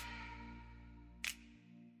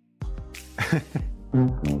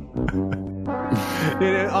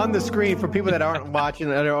 On the screen, for people that aren't watching,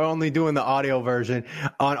 that are only doing the audio version,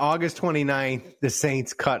 on August 29th, the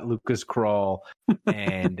Saints cut Lucas Kroll,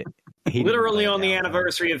 and he literally on the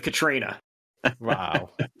anniversary of Katrina.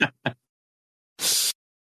 Wow.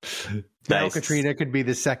 Now Katrina could be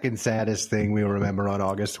the second saddest thing we remember on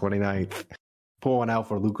August 29th. Pour one out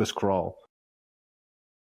for Lucas Kroll.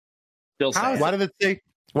 Still sad. Why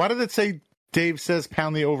did it say Dave says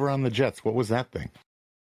pound the over on the Jets? What was that thing?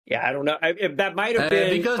 Yeah, I don't know. That might have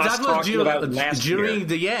been because us that was talking about last during year.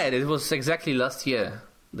 the year. It was exactly last year,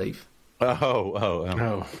 Dave.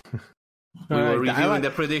 Oh. We were reviewing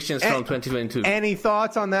the predictions from 2022. Any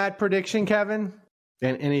thoughts on that prediction, Kevin?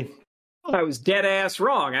 And I was dead ass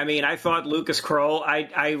wrong. I mean, I thought Lucas Kroll.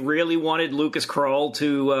 I really wanted Lucas Kroll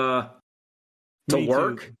to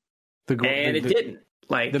work, and it didn't.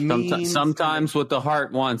 Like sometimes what the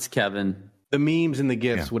heart wants, Kevin. The memes and the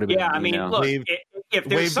gifts would have been. Yeah, I mean, look, if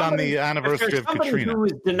there's somebody, on the anniversary of Katrina who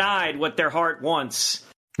is denied what their heart wants,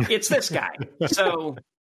 it's this guy. So,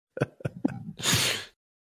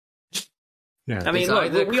 yeah. I mean,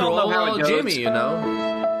 look, we all know how it goes. Jimmy, you know.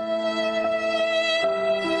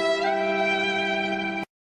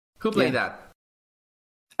 Who played that?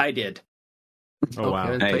 I did. Oh wow!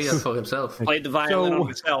 Kevin played that for himself. Played the violin on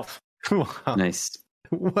himself. Wow. Nice.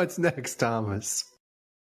 What's next, Thomas?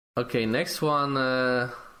 Okay, next one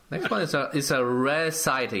is a rare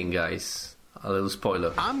sighting, guys. A little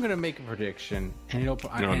spoiler. I'm gonna make a prediction, and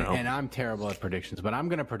and I'm terrible at predictions, but I'm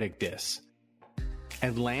gonna predict this: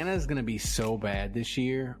 Atlanta is gonna be so bad this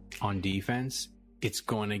year on defense, it's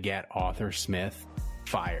going to get Arthur Smith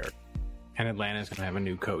fired, and Atlanta is gonna have a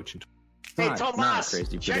new coach. Hey, Tomas,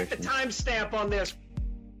 check the timestamp on this.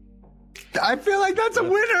 I feel like that's a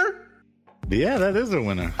winner. Yeah, that is a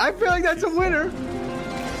winner. I feel like that's a winner.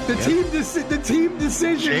 The team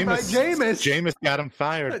decision by Jameis. Jameis got him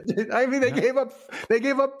fired. I mean, they gave up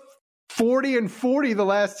 40 and 40 the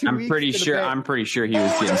last 2 weeks. I'm pretty sure he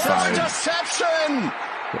was getting fired. Interception.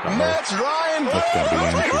 Matt Ryan.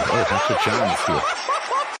 That's what John's here.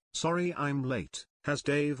 Sorry, I'm late. Has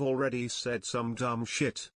Dave already said some dumb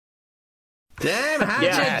shit? Damn,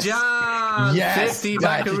 Hatchet John! Yes, 50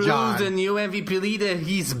 buckaroos, the new MVP leader,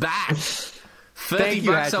 he's back. 30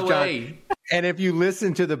 bucks away. And if you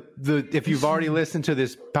listen to if you've already listened to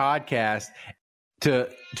this podcast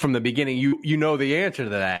from the beginning, you know the answer to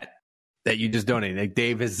that you just donated. Like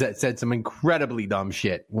Dave has said some incredibly dumb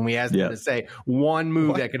shit. When we asked him to say one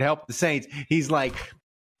move that could help the Saints, he's like,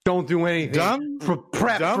 "Don't do anything. Dumb? For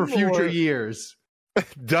prep for future years."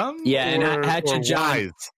 Dumb? Yeah, and Hatchet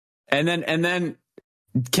John. And then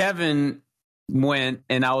Kevin went,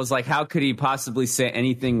 and I was like, how could he possibly say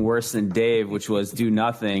anything worse than Dave, which was do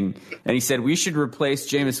nothing? And he said, we should replace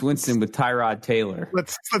Jameis Winston with Tyrod Taylor.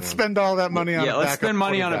 Let's spend all that money on let's spend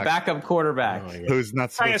money on a backup quarterback. Who's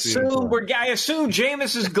not I assume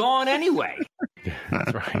Jameis is gone anyway.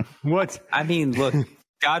 That's right. What? I mean, look,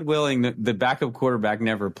 God willing, the backup quarterback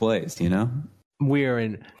never plays, you know?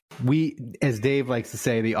 As Dave likes to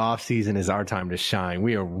say, the off season is our time to shine.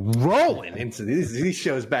 We are rolling into these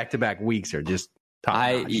shows back-to-back weeks are just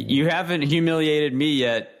top-notch. You haven't humiliated me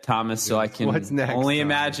yet, Thomas, so I can only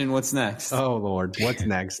imagine what's next. Oh, Lord. What's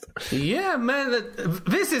next? Yeah, man.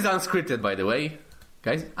 This is unscripted, by the way.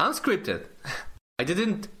 Guys, unscripted. I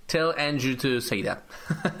didn't tell Andrew to say that.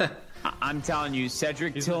 I'm telling you,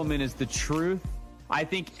 Cedric Tillman is the truth. I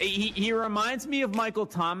think he reminds me of Michael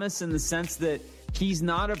Thomas in the sense that he's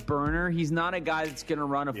not a burner. He's not a guy that's going to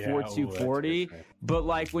run a 4.240. But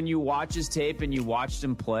like when you watch his tape and you watched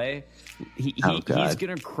him play, he's going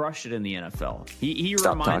to crush it in the NFL. He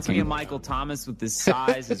reminds me of Michael Thomas with his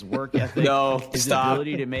size, his work ethic, his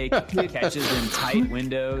ability to make catches in tight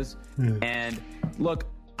windows. And look,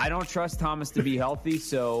 I don't trust Thomas to be healthy,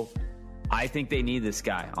 so I think they need this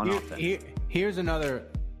guy on offense. Here's another.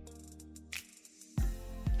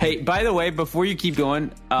 Hey, by the way, before you keep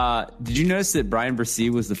going, did you notice that Brian Bresee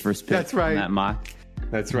was the first pick That's right. in that mock?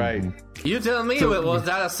 That's right. You tell me, was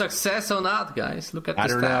that a success or not, guys? Look at the stats. I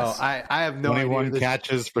don't know. I have no idea. 21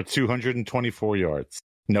 catches for 224 yards.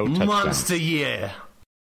 No touchdowns. Monster year.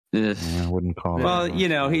 Yeah, I wouldn't call it. Well, you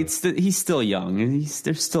know, he's still young. And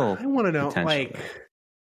there's still I want to know, potential. like...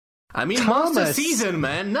 I mean, Thomas. monster season,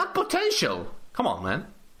 man, not potential. Come on, man.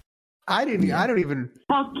 I don't even.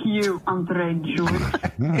 Fuck you, Andre George.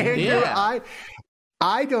 Yeah.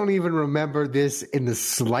 I don't even remember this in the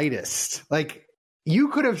slightest. Like you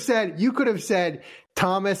could have said,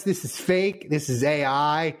 Thomas, this is fake. This is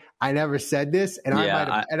AI. I never said this, and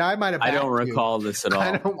I might have. I don't recall this at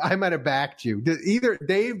all. I might have backed you. Either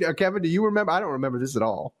Dave or Kevin, do you remember? I don't remember this at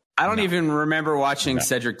all. I don't even remember watching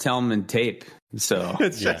Cedric Tillman tape. So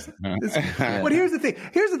it's just. But here's the thing.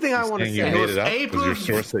 Here's the thing I want to say. It was April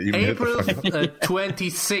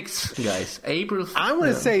 26th, guys. April. I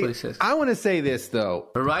want to say this though.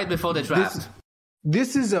 Right before the draft.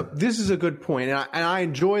 This is a good point, and I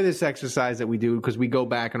enjoy this exercise that we do because we go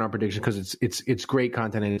back in our prediction because it's great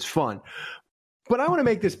content and it's fun. But I want to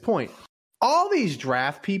make this point: all these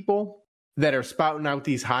draft people that are spouting out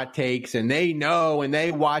these hot takes, and they know and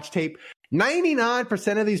they watch tape.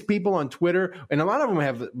 99% of these people on Twitter, and a lot of them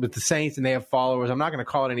have with the Saints, and they have followers. I'm not going to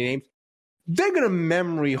call it any names. They're going to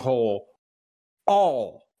memory hole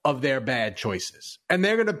all of their bad choices, and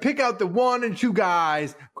they're going to pick out the 1 and 2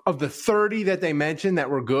 guys of the 30 that they mentioned that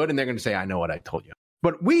were good, and they're going to say, "I know what I told you."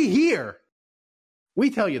 But we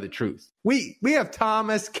tell you the truth. We have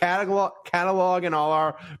Thomas cataloging all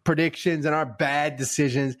our predictions and our bad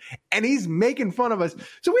decisions, and he's making fun of us.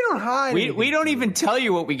 So we don't hide. We don't even tell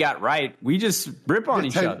you what we got right. We just rip on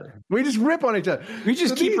each other. We just rip on each other. We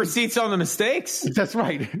just keep receipts on the mistakes. That's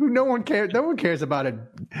right. No one cares. No one cares about it.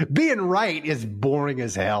 Being right is boring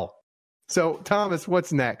as hell. So, Thomas,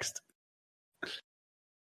 what's next?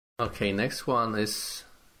 Okay, next one is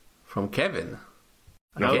from Kevin.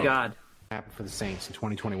 Oh, God. Happened for the Saints in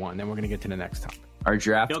 2021. Then we're going to get to the next topic. Our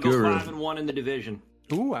draft He'll guru. go 5-1 in the division.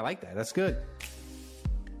 Ooh, I like that. That's good.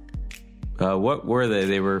 What were they?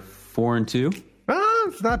 They were 4-2. Oh,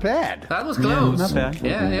 it's not bad. That was close. Not bad.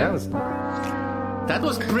 Yeah. That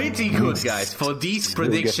was pretty good, guys, for these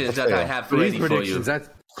predictions that I have ready for you.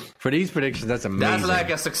 For these predictions, that's amazing. That's like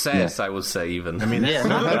a success, I would say, even. I mean, that's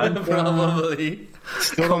probably.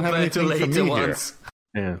 Still don't have anything compared to from me later here. ones.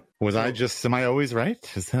 Yeah. Am I always right?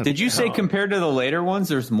 Did you say compared to the later ones,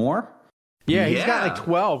 there's more? Yeah, he's got like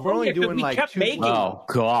 12. We're only doing like 2. Oh,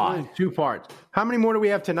 God. 2 parts. How many more do we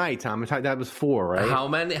have tonight, Thomas? That was 4, right? How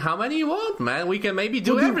many you want, man? We can maybe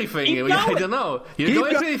do everything. I don't know. You're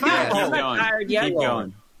going pretty fast. I'm not tired yet. Keep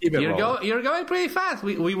going. You're going pretty fast.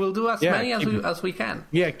 We will do as many as we can.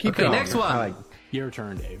 Yeah, keep going. Next one. Your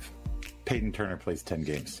turn, Dave. Peyton Turner plays 10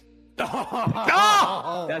 games.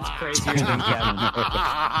 Oh! That's crazier than Kevin.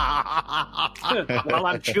 While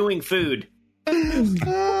I'm chewing food. He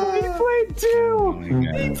played 2.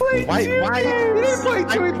 He played 2. Why? He didn't play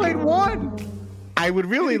 2. He played 1. I would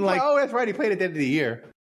really like. Oh, that's right. He played at the end of the year.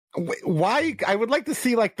 Why? I would like to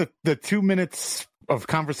see like the 2 minutes of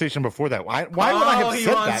conversation before that. Why would I have he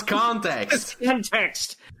said wants that? Context.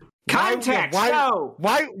 Context.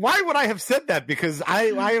 Why would I have said that? Because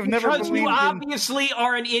I have never Because believed you in... obviously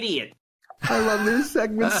are an idiot. I love this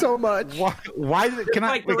segment so much. Why can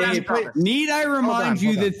I? Need I remind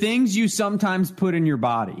you the things you sometimes put in your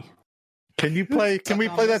body? Can we play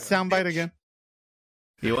that soundbite again?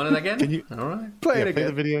 You want it again? Can you? All right. Play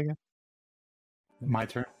the video again. My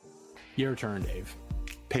turn. Your turn, Dave.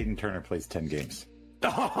 Peyton Turner plays 10 games.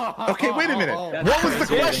 Okay, wait a minute. What was the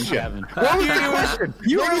question? What was the question?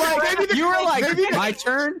 You were like, my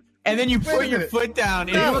turn? And then you put your foot down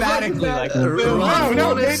emphatically. Ron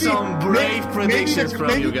wanted some brave predictions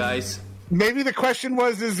from you guys. Maybe the question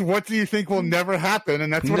was what do you think will never happen?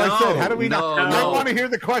 And that's what I said. How do we know? I want to hear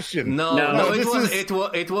the question. No,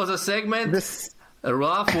 it was a segment.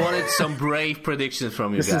 Ralph wanted some brave predictions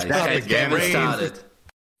from you guys. Get it started.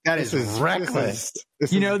 That is reckless.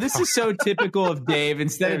 This is so typical of Dave.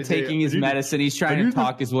 Instead of taking his medicine, he's trying to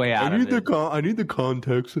talk his way out of it. I need the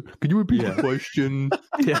context. Can you repeat the question?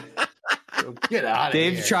 Yeah. Get out of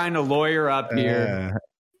Dave's trying to lawyer up here.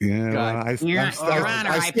 I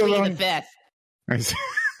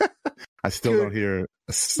still don't hear.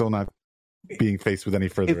 Still not being faced with any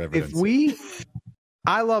further evidence.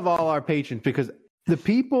 I love all our patrons because the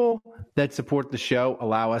people that support the show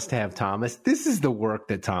allow us to have Thomas. This is the work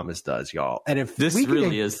that Thomas does, y'all. And if this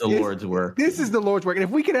really is the Lord's work, this is the Lord's work. And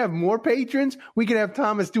if we could have more patrons, we could have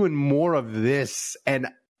Thomas doing more of this. And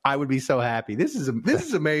I would be so happy. This is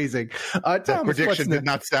amazing. Thomas, that prediction did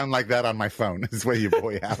not sound like that on my phone. Is what your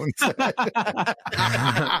boy Alan said.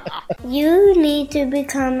 You need to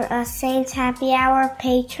become a Saints Happy Hour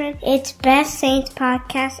patron. It's best Saints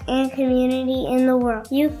podcast and community in the world.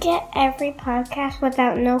 You get every podcast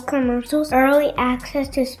without no commercials, early access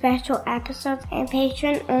to special episodes, and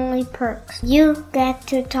patron-only perks. You get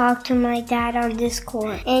to talk to my dad on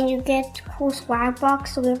Discord, and you get cool swag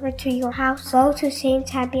box delivered to your house. Go to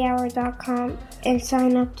saintshappyhour.com and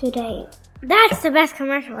sign up today. That's the best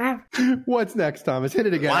commercial ever. What's next, Thomas? Hit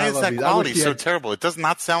it again. Why is that quality so terrible? It does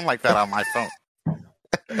not sound like that on my phone.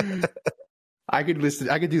 I could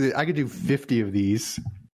do 50 of these.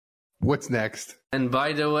 What's next? And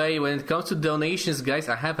by the way, when it comes to donations, guys,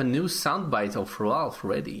 I have a new soundbite of Ralph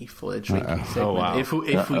ready for the drinking segment. Oh, wow. If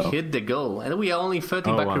we hit the goal, and we are only 30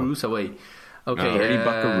 buckaroos away. Okay, 30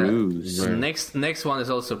 buckaroos. Next one is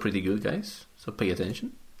also pretty good, guys. So pay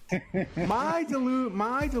attention. My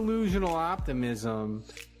delusional optimism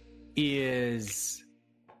is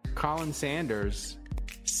Colin Sanders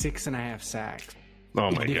 6.5 sacks.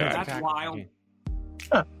 Oh my God, that's wild.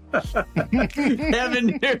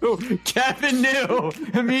 Kevin knew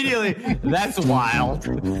immediately. That's wild.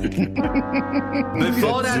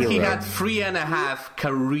 Before that, he 0. had 3.5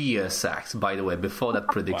 career sacks, by the way, before that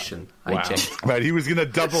prediction. Wow. I checked. Right, he was going to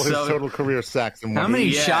double his total career sacks in one. How many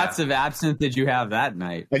Yeah. shots of absinthe did you have that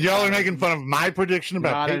night? And y'all are making fun of my prediction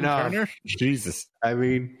about Not Peyton enough. Turner? Jesus. I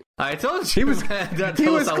mean, I told you he was that he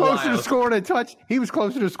was a closer while. to scoring a touch. He was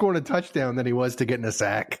closer to scoring a touchdown than he was to getting a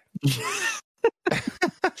sack.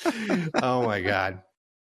 Oh my god.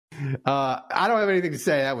 I don't have anything to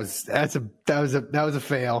say. That was a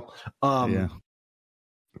fail.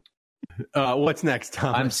 What's next,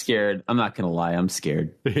 Tom? I'm scared. I'm not gonna lie. I'm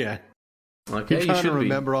scared. Yeah. Okay, You're you trying should to be.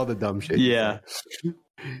 remember all the dumb shit. Yeah.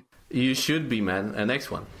 You should be, man.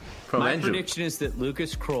 Next one from My Andrew. prediction is that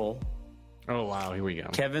Lucas Kroll, Oh, wow. Here we go.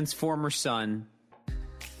 Kevin's former son,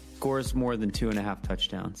 scores more than 2.5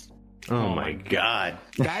 touchdowns. Oh my god.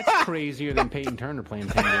 That's crazier than Peyton Turner playing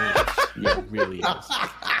 10 games. Yeah, it really is.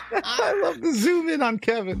 I love the zoom in on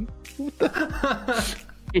Kevin.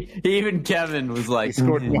 Even Kevin was like, He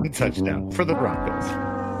scored one touchdown for the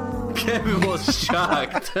Broncos. Kevin was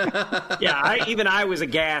shocked. Yeah, even I was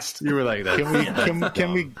aghast. You were like that.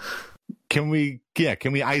 Can we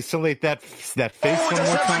isolate that face one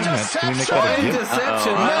more time? Can we make that a gift?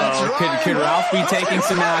 Interception. Could Ralph be taking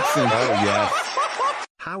some action? Oh yes.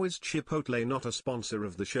 How is Chipotle not a sponsor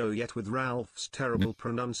of the show yet with Ralph's terrible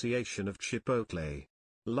pronunciation of Chipotle?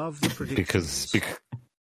 Love the predictions. Because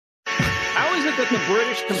How is it that the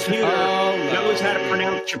British computer knows how to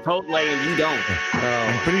pronounce Chipotle and you don't?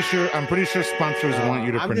 I'm pretty sure sponsors want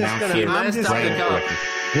you to pronounce it right. Correctly.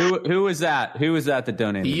 Who was that? Who was that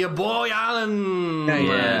donated? Your boy Alan.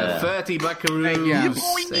 Yeah. 30 buckaroos. Thank you, Alan.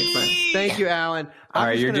 Thanks, man. Thank you, Alan. All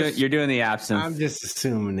right, you're doing the absinthe. I'm just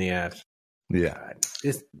assuming the absinthe. Yeah.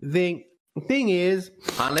 This thing is,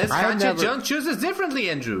 Unless I have Hatchet never- John chooses differently,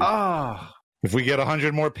 Andrew. If we get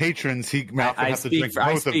 100 more patrons, Ralph will have to drink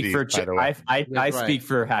both of these. By the way, I speak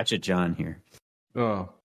for Hatchet John here. I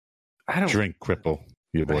don't drink cripple.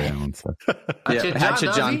 Your boy Alan said.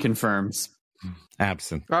 Hatchet John confirms.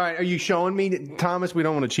 Absent. All right, are you showing me, Thomas? We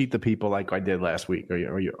don't want to cheat the people like I did last week.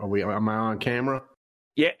 Am I on camera?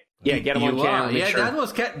 Yeah, get him on You camera. are. make Yeah, sure.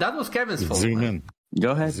 that was Kevin's fault. Zoom in.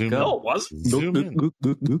 Go ahead. Zoom go. No, it wasn't. Zoom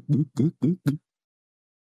in.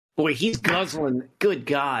 Boy, he's guzzling. Good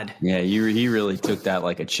God. Yeah, he really took that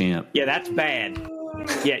like a champ. Yeah, that's bad.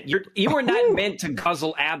 Yeah, you were not meant to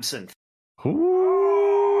guzzle absinthe.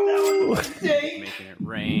 Making it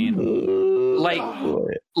rain.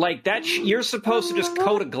 Like that. You're supposed to just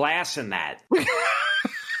coat a glass in that.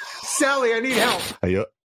 Sally, I need help.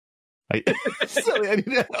 Sally, I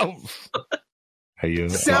need help.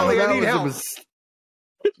 Sally, I need help.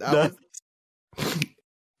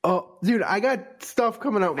 Oh, dude, I got stuff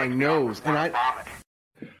coming out my nose, and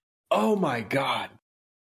oh my god.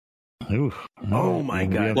 Ooh. Oh my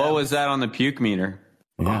god. What was that on the puke meter?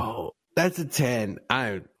 Yeah. Oh, that's a 10.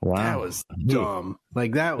 Wow. That was dumb.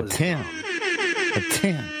 Like that was a 10. A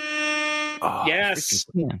 10. Oh, Yes.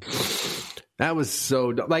 that was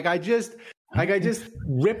so dumb. Like I just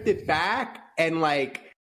ripped it back, and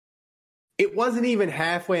like it wasn't even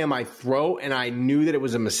halfway in my throat, and I knew that it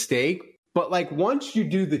was a mistake. But like once you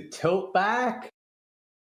do the tilt back,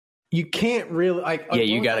 you can't really like. Yeah,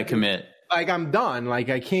 you got to commit. Like I'm done. Like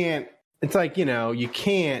I can't. It's like you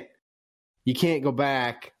can't go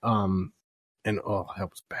back. And that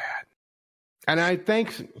was bad. And I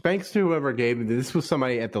thanks to whoever gave me this. Was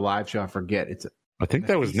somebody at the live show. I forget. I think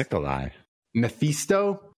that was Nikolai.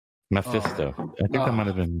 Mephisto. I think that might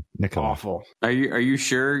have been Nikolai. Awful. Are you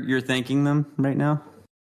sure you're thanking them right now?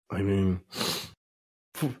 I mean,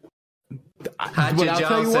 Hatchet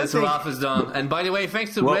John says Ralph is done. And by the way,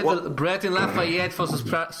 thanks to Brett in Lafayette for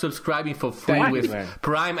subscribing for free with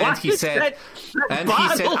Prime. And he said,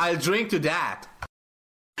 I'll drink to that.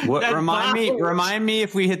 What? Remind me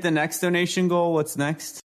if we hit the next donation goal. What's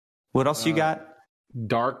next? What else you got?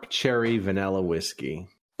 Dark cherry vanilla whiskey.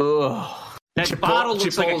 Ugh. That bottle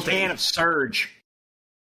looks like a can of Surge.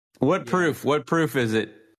 What proof? What proof is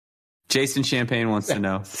it? Jason Champagne wants to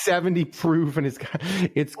know. 70 proof, and it's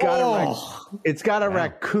got a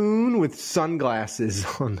raccoon with sunglasses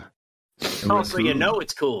on. Oh, so you know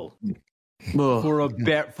it's cool. For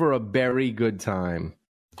a very good time.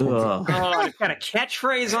 Oh, it's got a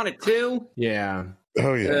catchphrase on it too. Yeah.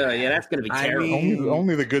 Oh yeah. Yeah, that's gonna be terrible.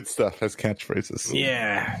 Only the good stuff has catchphrases.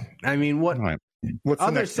 Yeah. I mean, what? All right. What's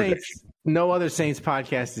other the next Saints? prediction? No other Saints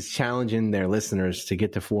podcast is challenging their listeners to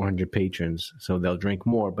get to 400 patrons, so they'll drink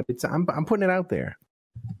more. But I'm putting it out there.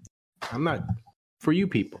 I'm not for you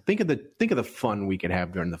people. Think of the fun we could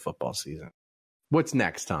have during the football season. What's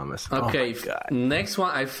next, Thomas? Okay, next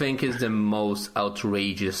one I think is the most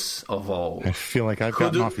outrageous of all. I feel like I've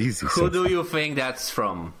gotten off easy. Who do you think that's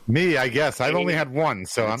from? Me, I guess. I've only had one,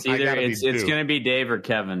 so I gotta be two. It's going to be Dave or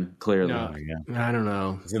Kevin, clearly. No, I don't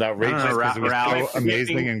know. Is it outrageous because it was so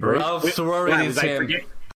amazing and great? Ralph's worried his hand.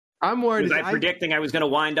 I'm worried. Was I predicting I was going to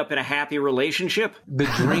wind up in a happy relationship? The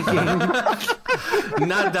drinking.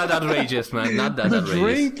 Not that outrageous, man. Not that outrageous.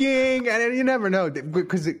 Drinking. And you never know.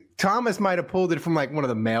 Because Thomas might have pulled it from like one of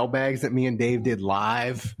the mailbags that me and Dave did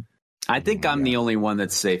live. I think I'm the only one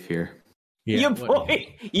that's safe here. Yeah,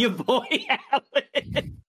 your boy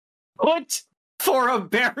Alan put for a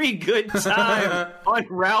very good time on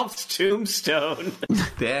Ralph's tombstone.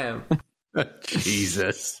 Damn.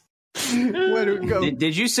 Jesus.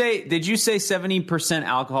 Did you say 70%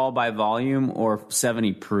 alcohol by volume or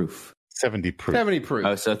 70 proof? 70 proof. 70 proof.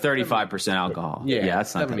 Oh, so 35% alcohol. Yeah,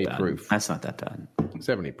 that's not 70 that bad. proof. That's not that bad.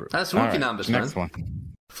 70 proof. That's rookie numbers, man. Next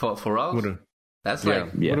one. For Ralph? That's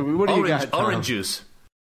like What do you got, orange juice.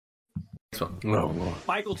 Next one. Oh,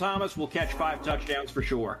 Michael Thomas will catch 5 touchdowns for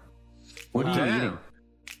sure. What are you eating?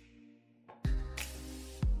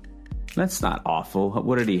 That's not awful.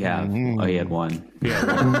 What did he have? Oh, he had one.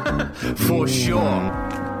 For sure.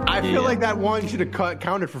 I feel like that one should have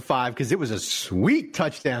counted for 5 because it was a sweet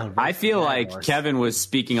touchdown. I feel like Kevin was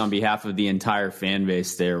speaking on behalf of the entire fan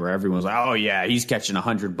base there, where everyone's like, "Oh yeah, he's catching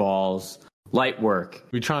 100 balls, light work.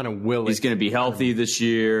 We're trying to will it. He's going to be healthy this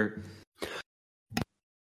year."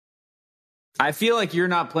 I feel like you're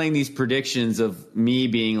not playing these predictions of me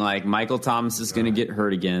being like, Michael Thomas is going to get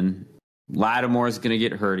hurt again. Lattimore is going to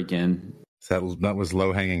get hurt again. That was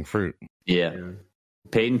low-hanging fruit. Yeah.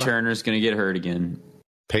 Peyton Turner is going to get hurt again.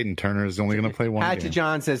 Peyton Turner is only going to play one Hatchet game.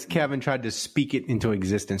 John says Kevin tried to speak it into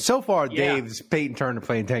existence. So far, Dave's Peyton Turner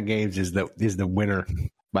playing 10 games is the winner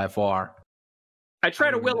by far. I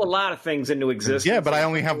try to will a lot of things into existence. Yeah, but I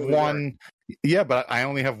only have one. Yeah, but I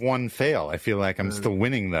only have one fail. I feel like I'm still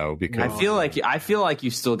winning though because I feel like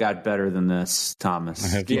you still got better than this,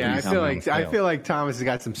 Thomas. I feel like Thomas has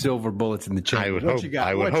got some silver bullets in the chamber.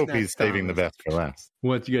 I would hope he's saving the best for last.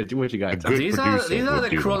 What you got? These are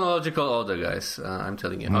the chronological order, guys. I'm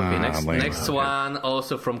telling you. Okay, next one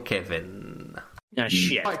also from Kevin.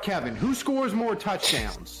 Shit. All right, Kevin, who scores more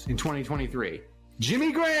touchdowns in 2023?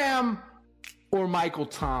 Jimmy Graham or Michael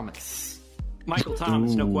Thomas? Michael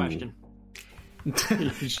Thomas, no question. You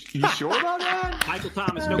sure about that? Michael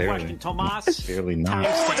Thomas, no question. Tomas. Barely not.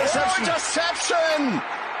 Interception!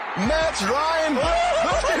 Matt Ryan!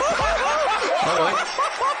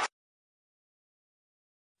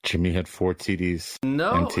 Jimmy had 4 TDs.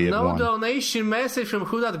 No one. donation message from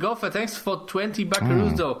Who That Goffer. Thanks for 20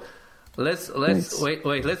 buckaroos though. Let's wait.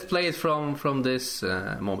 Let's play it from this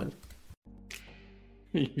moment.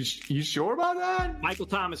 You sure about that? Michael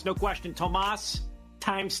Thomas, no question. Tomas,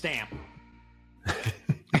 timestamp.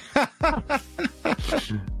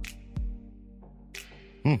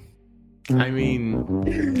 I mean,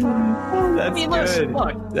 that's good.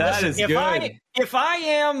 Look, that is good. If I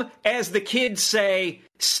am, as the kids say,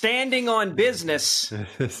 standing on business,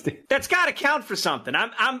 that's got to count for something.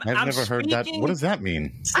 I've never heard that. What does that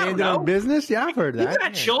mean? Standing on business? Yeah, I've heard that. You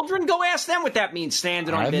got children? Go ask them what that means.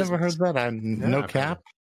 Standing on business. I've never heard that. No cap.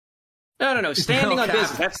 No. Standing on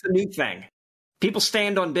business. That's the new thing. People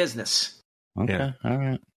stand on business. Okay. All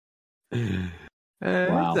right.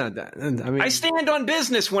 Wow. I stand on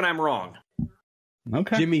business when I'm wrong.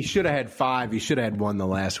 Okay. Jimmy should have had 5. He should have had one the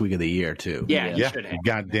last week of the year too. Yeah, he should have.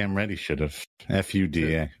 Goddamn right, he should have.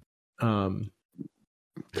 FUDA.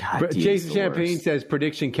 Jason Champagne says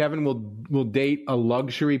prediction: Kevin will date a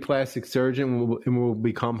luxury plastic surgeon and will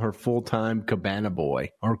become her full-time cabana boy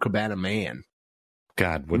or cabana man.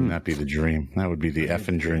 God, wouldn't that be the dream? That would be the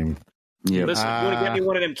effing dream. Yeah. Listen, you want to get me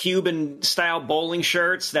one of them Cuban-style bowling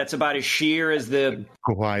shirts that's about as sheer as the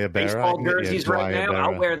Guayabera baseball jerseys right now?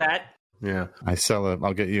 I'll wear that. Yeah,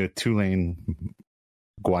 I'll get you a Tulane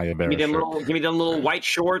Guayabera. Give me them little white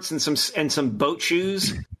shorts and some boat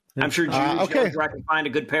shoes. I'm sure Jude knows where I can find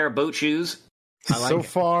a good pair of boat shoes. So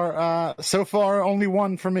far, only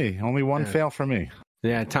one for me. Only one fail for me.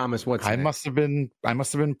 Yeah, Thomas, I must have been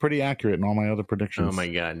pretty accurate in all my other predictions. Oh my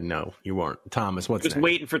God, no, you weren't. Thomas, what's just next?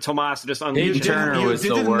 waiting for Tomas to just unleash. You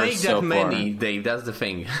didn't make that many, Dave. That's the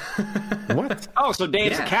thing. What? Oh, so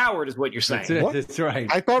Dave's a coward, is what you're saying? That's right.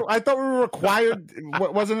 I thought we were required.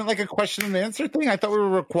 Wasn't it like a question and answer thing? I thought we were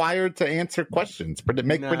required to answer questions,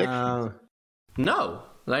 make predictions. No,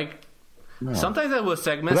 sometimes there were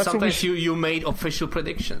segments. Sometimes you made official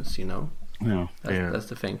predictions. You know. Yeah, that's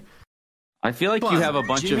the thing. I feel like you have a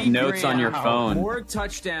bunch of notes on your phone. More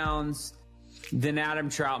touchdowns than Adam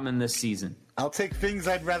Troutman this season. I'll take things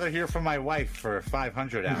I'd rather hear from my wife for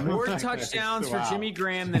 500 hours. More touchdowns for Jimmy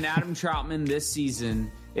Graham than Adam Troutman this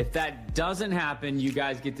season. If that doesn't happen, you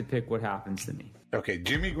guys get to pick what happens to me. Okay,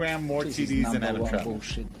 Jimmy Graham, more TDs than Adam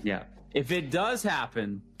Troutman. Yeah. If it does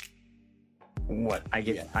happen, what? I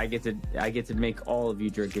get to make all of you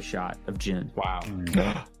drink a shot of gin. Wow.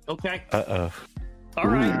 Okay. Uh-oh. All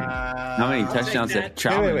right. How many touchdowns did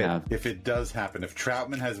Troutman have? If it does happen, if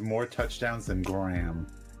Troutman has more touchdowns than Graham.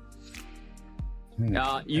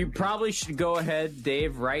 You probably should go ahead,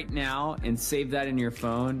 Dave, right now and save that in your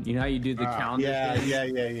phone. You know how you do the calendar thing?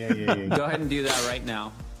 Yeah. Go ahead and do that right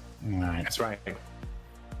now. All right. That's right.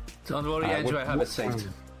 Don't worry, Andrew, I have it saved.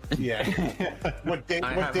 Yeah. What date do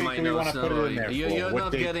we want to put it in there for? You're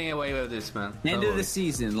not getting away with this, man. End of the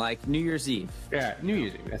season, like New Year's Eve. Yeah, New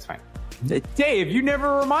Year's Eve. That's fine. Dave, you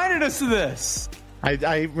never reminded us of this.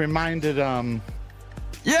 I reminded,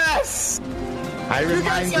 Yes! I reminded... You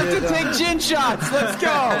guys have to take gin shots. Let's go.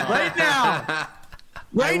 Right now.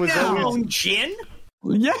 Right now. Gin?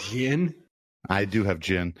 Yeah. Gin? I do have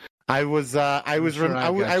gin. I was always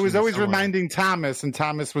reminding Thomas, and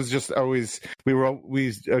Thomas was just always,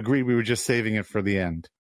 we agreed we were just saving it for the end.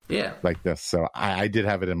 Yeah. Like this. So I did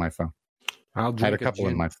have it in my phone. I had a couple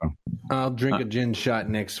in my phone. I'll drink a gin shot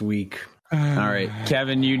next week. All right,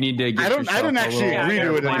 Kevin, you need to get I didn't actually agree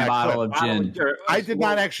to it in that bottle clip. of gin. I did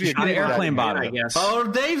not actually agree to that. Airplane bottle, I guess. Oh,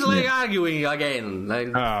 Dave's arguing again.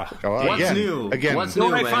 What's new? Again. What's You know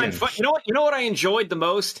new, what I find fun? You know what I enjoyed the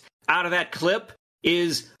most out of that clip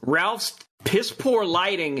is Ralph's piss poor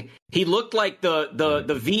lighting. He looked like the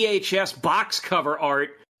VHS box cover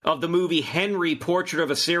art of the movie Henry, Portrait of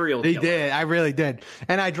a Serial Killer. He did. I really did.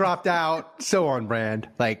 And I dropped out so on brand.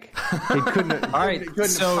 Like, it couldn't. All right.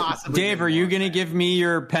 So, Dave, are you going to give me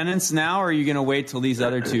your penance now, or are you going to wait till these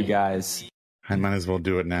other two guys? I might as well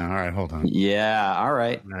do it now. All right, hold on. Yeah. All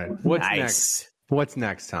right. What's next? What's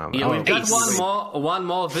next, Tom? Yeah, we've got one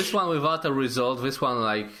more. This one without a result. This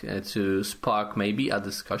one to spark maybe a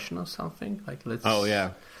discussion or something. Let's. Oh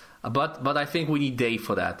yeah. But I think we need Dave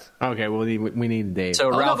for that. Okay, well we need Dave.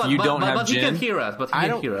 So Ralph, you don't have gin. He can hear us. But he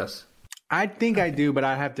can hear us. I think I do, but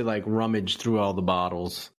I have to rummage through all the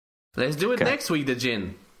bottles. Let's do it next week. The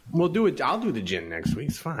gin. We'll do it. I'll do the gin next week.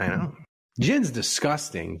 It's fine. Gin's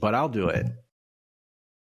disgusting, but I'll do it.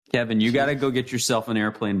 Kevin, you got to go get yourself an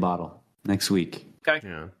airplane bottle next week. Okay.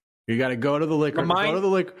 Yeah. You got to go to the liquor. Go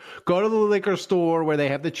to the liquor store where they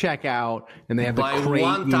have the checkout and they have the crate.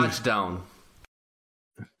 By one touchdown.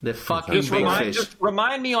 The fucking big fish. Just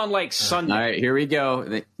remind me on Sunday. All right, here we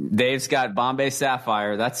go. Dave's got Bombay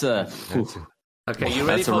Sapphire. Okay, you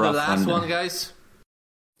ready for the last one, guys?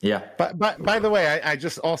 Yeah. By the way, I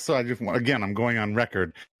just again, I'm going on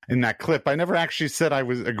record. In that clip, I never actually said I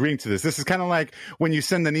was agreeing to this. This is kind of like when you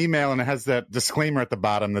send an email and it has that disclaimer at the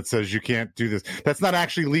bottom that says you can't do this. That's not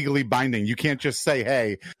actually legally binding. You can't just say,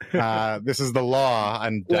 "Hey, this is the law."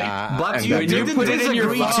 And but you didn't put it in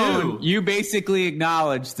your phone. You basically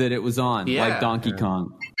acknowledged that it was on, like Donkey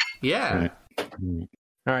Kong. Yeah. All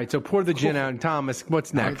right, so pour the gin out. Thomas,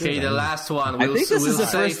 what's next? Okay, the last one. I think this is the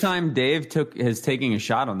first time Dave is taking a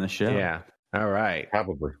shot on this show. Yeah. All right.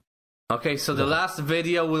 Probably. Okay, so the last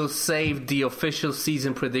video will save the official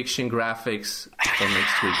season prediction graphics for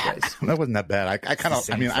next week, guys. That wasn't that bad.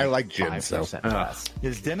 I like gin, so.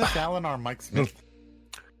 Is Dennis Allen our Mike Smith?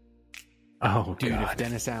 Oh, dude, God. If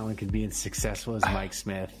Dennis Allen could be as successful as Mike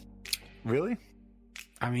Smith. Really?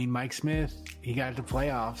 I mean, Mike Smith, he got to the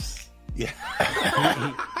playoffs. Yeah.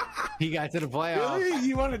 he got to the playoffs.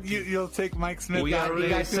 Really? You'll take Mike Smith? We are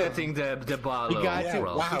really setting the bar low.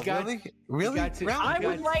 Wow, really? I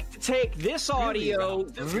would like to take this audio,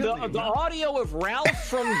 the audio of Ralph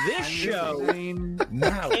from this show, and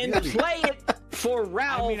play it for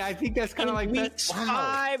Ralph. I mean, I think that's kind of like weeks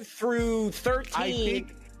 5 through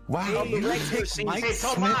 13. Wow, you take Mike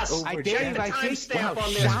Smith over Dave, I think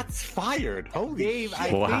shots fired. Holy Dave, I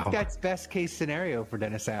think that's best case scenario for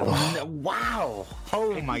Dennis Allen. Wow.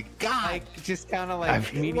 Oh my God. Just kind of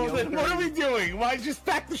like mediocre. Well, what are we doing? Why just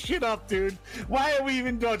back the shit up, dude? Why are we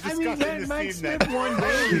even discussing this Mike team Smith won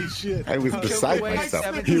Holy shit. I was beside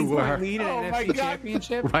myself. You were. Lead in an NFC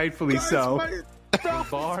championship. Rightfully so. The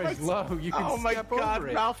bar is low. You can step over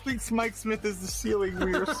it. Ralph thinks Mike Smith is the ceiling.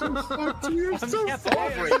 We are so fucked. I'm just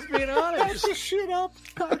being honest. Back the shit up.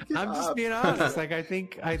 I'm just being honest. I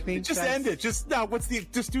think. Just end it. Just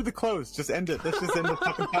do the close. Just end it. Let's just end the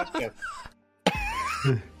fucking podcast.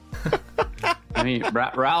 I mean,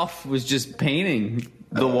 Ralph was just painting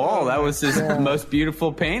the wall. That was his most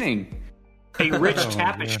beautiful painting. A rich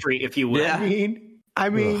tapestry, if you will. Yeah. I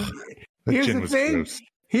mean, here's the thing.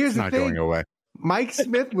 Here's the thing. Going away. Mike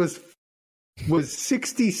Smith was was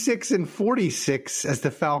 66-46 as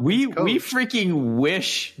the Falcons. We freaking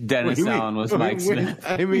wish Dennis Allen was Mike Smith.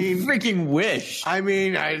 I mean, we freaking wish. I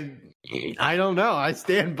mean, I don't know. I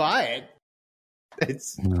stand by it.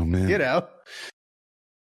 It's man. you'd have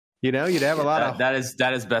a lot of that is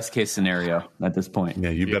best case scenario at this point.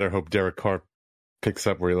 Yeah, you better hope Derek Carr picks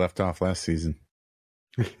up where he left off last season.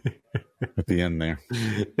 At the end there.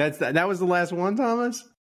 That was the last one, Thomas?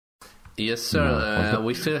 Yes, sir.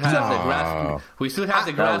 We still have the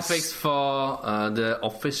graphics for the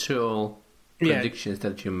official predictions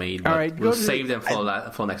that you made. But right, we'll save them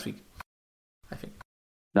for next week. I think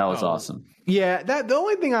that was awesome. Yeah, the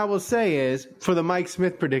only thing I will say is for the Mike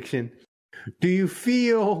Smith prediction, do you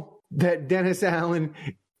feel that Dennis Allen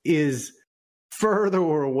is further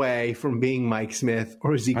away from being Mike Smith,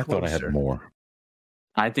 or is he closer? I thought I had more.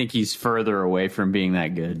 I think he's further away from being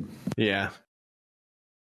that good. Yeah.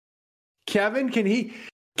 Kevin, can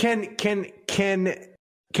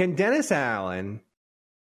Dennis Allen,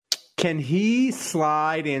 can he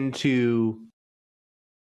slide into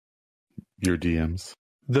your DMs?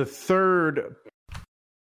 The third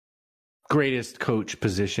greatest coach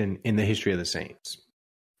position in the history of the Saints,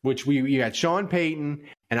 which you got Sean Payton,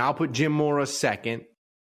 and I'll put Jim Mora second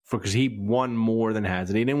because he won more than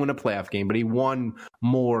Haslett. He didn't win a playoff game, but he won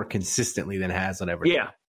more consistently than Haslett ever did.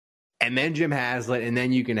 Yeah. And then Jim Haslett, and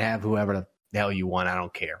then you can have whoever the hell you want. I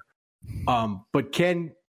don't care. But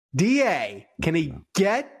can he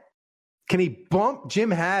bump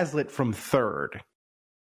Jim Haslett from third?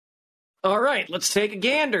 All right, let's take a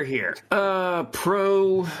gander here.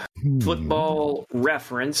 Pro Football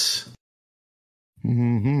Reference.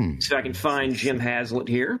 Mm-hmm. So I can find Jim Haslett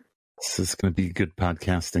here. This is going to be good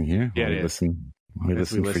podcasting here. Yeah, we listen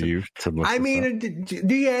for you to look. I mean,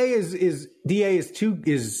 DA is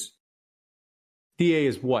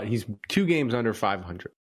what? He's 2 games under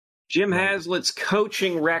 500. Jim Haslett's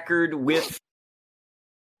coaching record with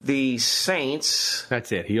the Saints.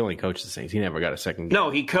 That's it. He only coached the Saints. He never got a second game. No,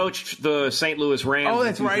 he coached the St. Louis Rams. Oh,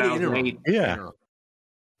 that's right. Yeah.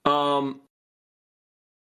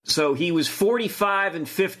 So he was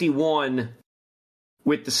 45-51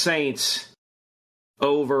 with the Saints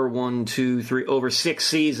over 6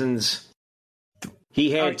 seasons. He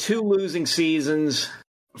had 2 losing seasons.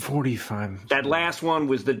 45. That last one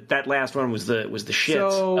was the shit.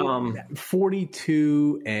 So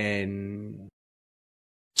 42 and.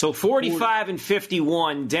 So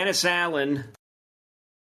 45-51, Dennis Allen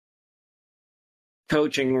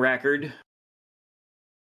coaching record.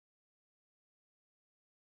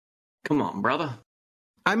 Come on, brother.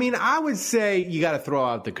 I mean, I would say you got to throw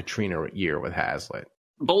out the Katrina year with Haslett.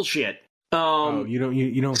 Bullshit.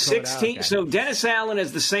 You don't 16. So Dennis Allen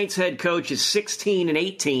as the Saints head coach is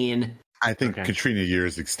 16-18. I think Katrina year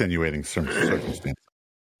is extenuating circumstances.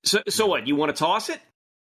 So what? You want to toss it?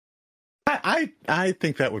 I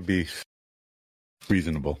think that would be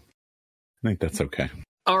reasonable. I think that's okay.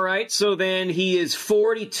 All right. So then he is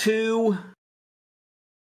 42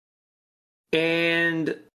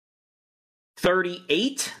 and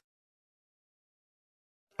 38.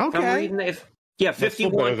 Okay.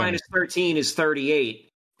 51 minus 13 is 38.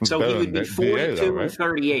 So he would be 42 and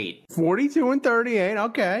 38. 42 and 38.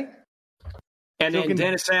 Okay. And then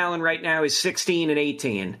Dennis Allen right now is 16 and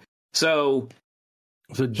 18. So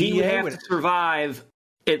he would have to survive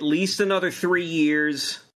at least another 3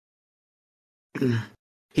 years.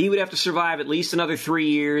 He would have to survive at least another 3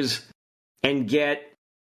 years and get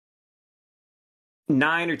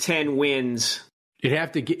 9 or 10 wins. He'd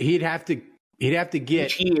have to get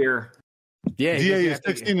each year. Yeah, DA is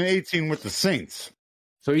 16 and 18 with the Saints.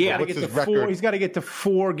 So he's got to get to 4. He's got to get to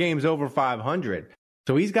 4 games over 500.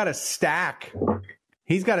 So he's got to stack.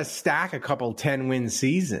 He's got to stack a couple 10-win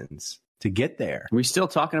seasons to get there. Are we still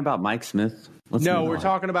talking about Mike Smith? No, we're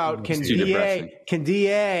talking about can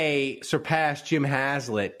DA surpass Jim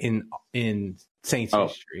Haslett in Saints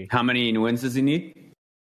history? How many wins does he need?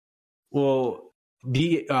 Well,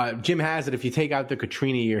 Jim Haslett, if you take out the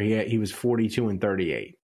Katrina year, he was 42 and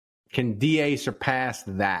 38. Can DA surpass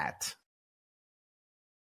that?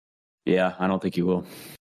 Yeah, I don't think he will.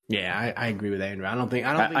 Yeah, I agree with Andrew.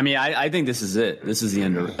 I think this is it. This is the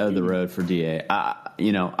end of the road for DA.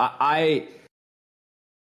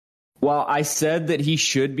 While I said that he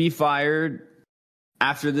should be fired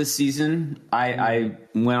after this season, I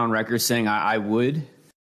went on record saying I would.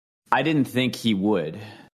 I didn't think he would.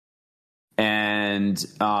 And,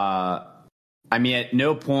 at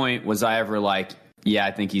no point was I ever like, yeah,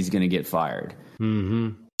 I think he's going to get fired.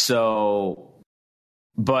 Mm-hmm. So...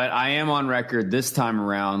 But I am on record this time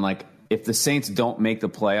around, like, if the Saints don't make the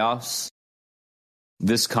playoffs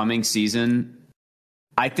this coming season,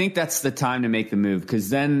 I think that's the time to make the move because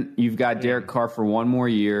then you've got Derek Carr for one more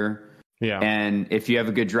year. Yeah. And if you have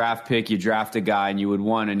a good draft pick, you draft a guy and you would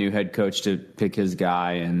want a new head coach to pick his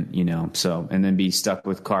guy and, and then be stuck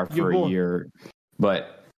with Carr for a year.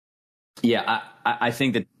 But yeah, I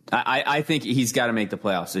think that I think he's got to make the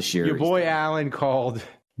playoffs this year. Your boy Allen called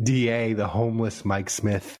DA the homeless Mike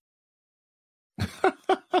Smith.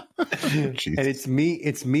 And it's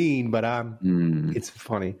mean, but it's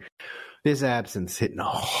funny. This absence hitting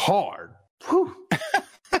hard. Whew.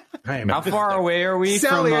 How far away are we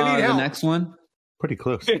Sally, from I need the help. next one? Pretty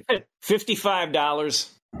close. $55.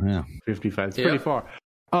 Yeah, 55. It's pretty far.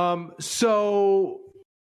 So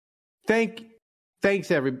thanks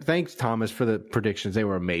Thomas for the predictions. They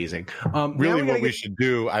were amazing. Really, what we should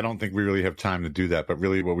do, I don't think we really have time to do that, but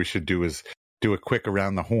really what we should do is do a quick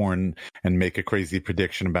around the horn and make a crazy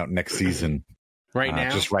prediction about next season. Right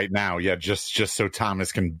now? Just right now. Yeah, just so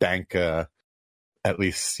Thomas can bank at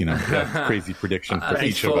least, a crazy prediction for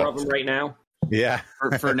each of us. 4 of them right now. Yeah.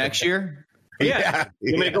 For next year? Yeah.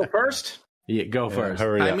 You want me to go first? Yeah, go first.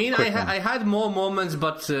 Hurry up. I mean, I had more moments,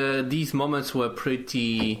 but these moments were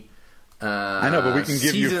pretty... I know, but we can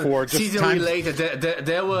give you 4. Season related.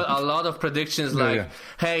 There were a lot of predictions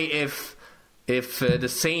hey, if the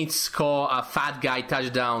Saints score a fat guy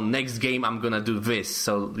touchdown next game, I'm going to do this.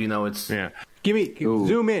 So, it's... Yeah.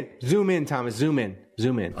 Zoom in, Thomas. Zoom in.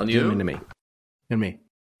 On you? Zoom into me. And me.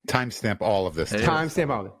 Timestamp all of this. Timestamp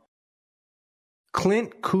all of it.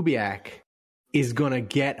 Clint Kubiak is going to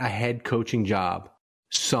get a head coaching job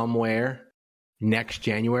somewhere next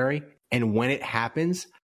January. And when it happens,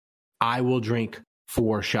 I will drink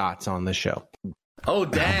 4 shots on the show. Oh,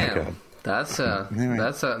 damn. Okay. That's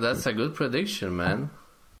a good prediction, man.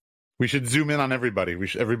 We should zoom in on everybody. When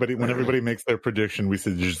everybody makes their prediction, we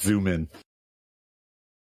should just zoom in.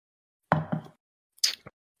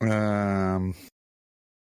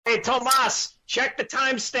 Hey, Tomas, check the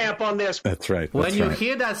timestamp on this. That's right. When you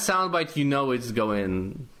hear that soundbite, it's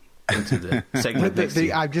going into the segment.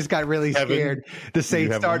 I just got really scared. The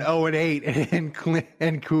Saints start 0-8,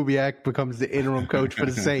 and Kubiak becomes the interim coach for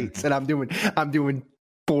the Saints, and I'm doing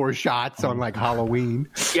 4 shots on like Halloween.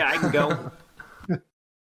 Yeah, I can go.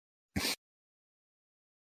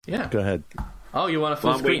 Yeah, go ahead. Oh, you want to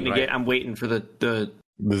full screen? I'm waiting for the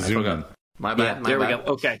zoom in. My bad. There we go.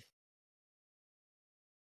 Okay.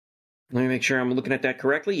 Let me make sure I'm looking at that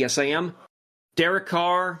correctly. Yes, I am. Derek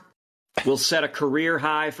Carr will set a career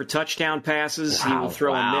high for touchdown passes. He will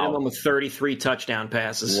throw a minimum of 33 touchdown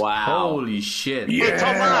passes. Wow. Holy shit. Yeah. Hey,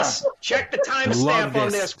 Tomas, check the timestamp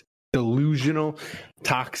on this. Delusional,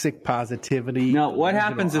 toxic positivity. Now, what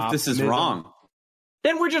happens if this is wrong?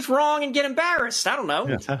 Then we're just wrong and get embarrassed. I don't know.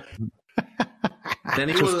 Yeah. Then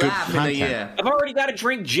he will laugh in a year. I've already got to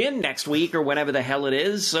drink gin next week or whenever the hell it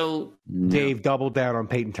is. So, Dave, double down on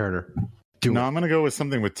Peyton Turner. I'm going to go with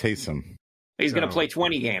something with Taysom. He's going to play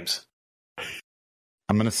 20 games.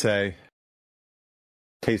 I'm going to say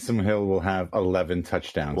Taysom Hill will have 11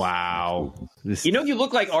 touchdowns. Wow. You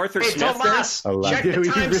look like Arthur Smith. Thomas, check the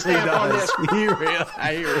timestamp on this. He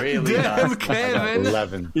really does. Kevin.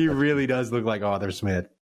 11. He really does look like Arthur Smith.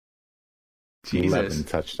 Jesus. 11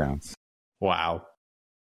 touchdowns. Wow.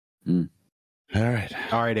 All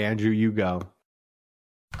right, Andrew, you go.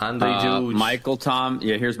 Michael Tom.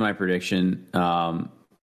 Yeah, here's my prediction.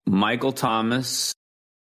 Michael Thomas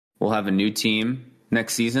will have a new team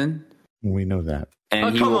next season. We know that,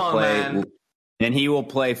 and he will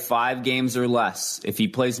play 5 games or less. If he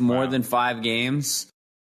plays more than 5 games,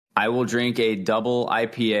 I will drink a double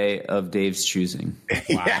IPA of Dave's choosing.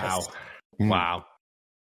 Wow. Wow.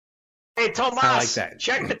 Hey, Tomas, I like that.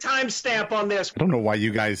 Check the timestamp on this. I don't know why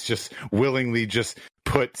you guys just willingly just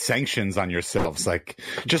put sanctions on yourselves. Like,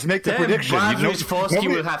 just make the prediction. Forsky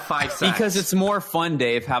will have 5 sacks. Because it's more fun,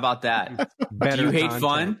 Dave. How about that? Do you hate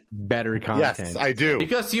fun? Better content. Yes, I do.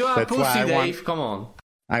 Because you are a pussy, Dave. Come on.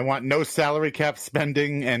 I want no salary cap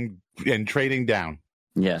spending and trading down.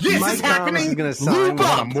 Yes. This Mike is happening. Is going to sign with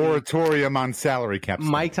a moratorium on salary cap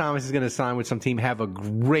spending. Mike Thomas is going to sign with some team, have a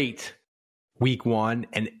great week 1,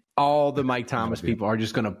 and all the Mike Thomas people are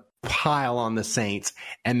just going to pile on the Saints.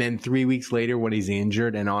 And then 3 weeks later, when he's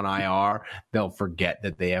injured and on IR, they'll forget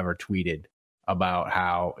that they ever tweeted about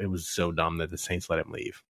how it was so dumb that the Saints let him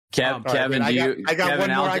leave. Kevin, I got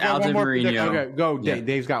one more. Okay, go. Yeah.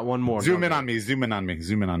 Dave's got one more. Zoom in on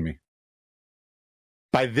me.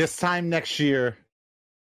 By this time next year,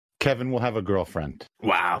 Kevin will have a girlfriend.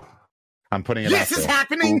 Wow. I'm putting it out there. This is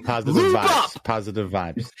happening. Positive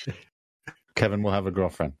vibes. Kevin will have a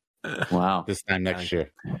girlfriend. Wow. This time next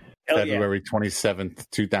year. February 27th,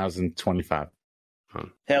 2025.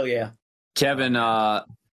 Hell yeah. Kevin,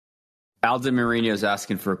 Alden Marino's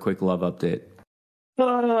asking for a quick love update.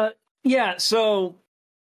 Yeah, so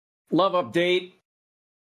love update.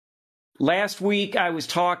 Last week I was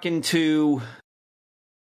talking to...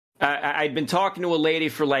 I'd been talking to a lady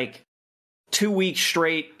for like 2 weeks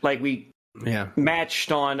straight. Like we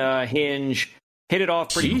matched on Hinge. Hit it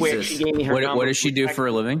off pretty quick. She gave me her number. What does she do for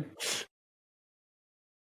a living?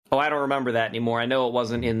 Oh, I don't remember that anymore. I know it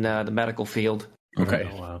wasn't in the medical field. Okay.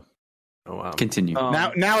 Oh wow. Continue.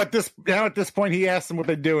 Now at this point, he asks them what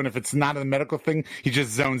they do, and if it's not a medical thing, he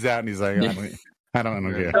just zones out and he's like, I don't know.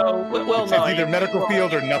 It's either medical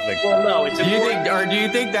field or nothing. Well, no. It's do you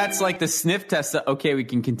think that's like the sniff test? That, okay, we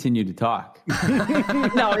can continue to talk.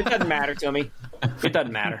 No, it doesn't matter to me. It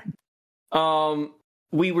doesn't matter.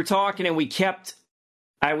 We were talking, and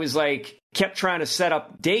I was like, kept trying to set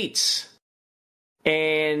up dates.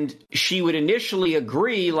 And she would initially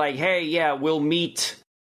agree, like, hey, yeah, we'll meet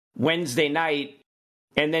Wednesday night.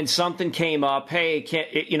 And then something came up. Hey,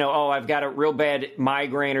 I've got a real bad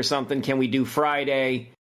migraine or something. Can we do Friday?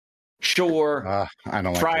 Sure. I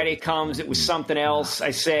don't like Friday comes. It was something else.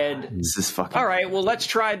 I said, this is fucking all right, well, let's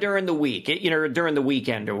try during the week, during the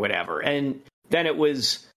weekend or whatever. And then it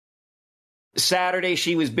was Saturday.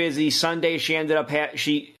 She was busy. Sunday, she ended up,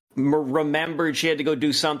 she remembered she had to go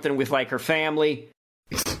do something with like her family.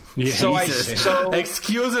 So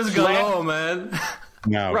excuses galore, man.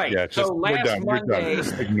 No, right. Yeah, so last Monday,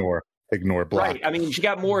 just ignore, block. Right. I mean, she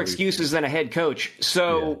got more excuses than a head coach.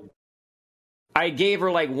 So I gave her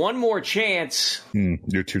like one more chance.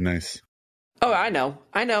 You're too nice. Oh, I know,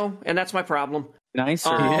 and that's my problem. Nice.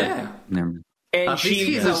 And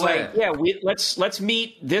she was like, "Yeah, let's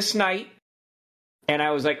meet this night." And I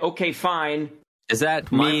was like, "Okay, fine." Is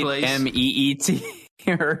that meet MEET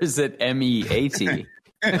or is it MEAT?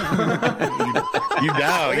 You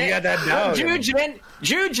got that down.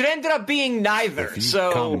 Juge, it ended up being neither.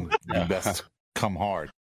 So you best come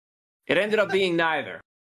hard. It ended up being neither.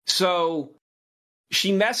 So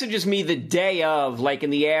she messages me the day of, like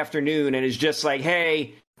in the afternoon, and is just like,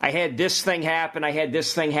 "Hey, I had this thing happen. I had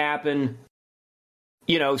this thing happen."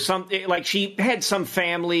 Something like she had some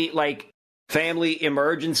family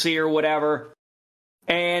emergency or whatever.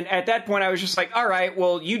 And at that point, I was just like, all right,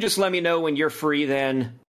 well, you just let me know when you're free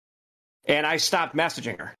then. And I stopped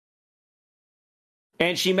messaging her.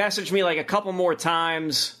 And she messaged me like a couple more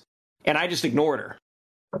times, and I just ignored her.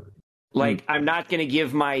 Like, I'm not going to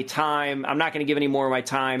give any more of my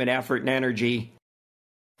time and effort and energy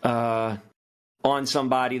on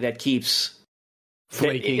somebody that keeps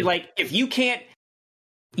flaking. Like, if you can't,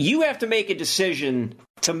 you have to make a decision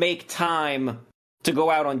to make time to go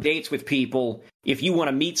out on dates with people if you want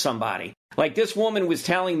to meet somebody. Like, this woman was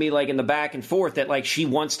telling me, like, in the back and forth that, like, she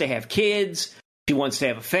wants to have kids, she wants to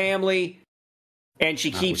have a family, and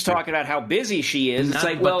she keeps talking about how busy she is. It's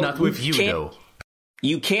like, well, not with you, though.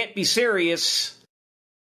 You can't be serious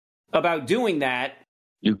about doing that.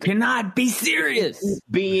 You cannot be serious.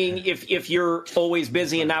 If you're always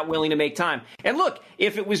busy and not willing to make time. And look,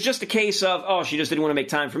 if it was just a case of, oh, she just didn't want to make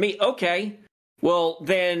time for me, okay. Well,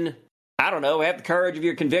 then, I don't know, have the courage of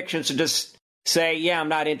your convictions to just say, yeah, I'm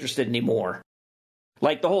not interested anymore.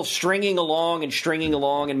 Like the whole stringing along and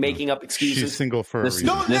making up excuses. She's single for a reason.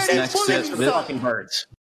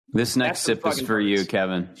 This next sip is for you,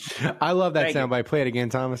 Kevin. I love that soundbite. Play it again,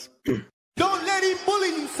 Thomas. Don't let him bully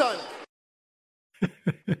you, son.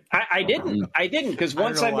 I didn't, because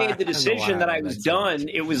once I made the decision that I was done,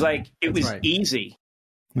 it was like, it was easy.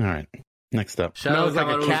 All right. Next up. Smells like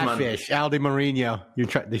a catfish. Aldi Marino.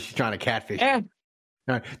 She's trying to catfish. Yeah.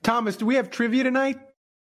 All right. Thomas, do we have trivia tonight?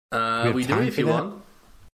 We do if you want.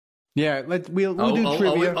 Yeah, we'll do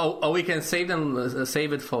trivia. We can save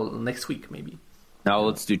it for next week, maybe. No,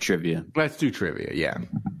 let's do trivia. Let's do trivia. Yeah.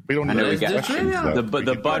 We don't know.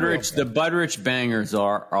 The Budrich bangers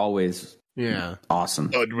are always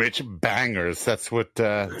awesome. Budrich bangers. That's what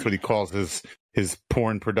he calls his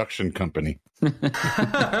porn production company.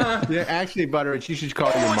 Yeah, actually, Budrich, you should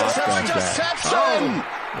call your mom. Matt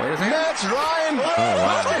Ryan.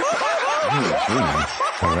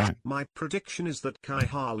 All right. My prediction is that Kai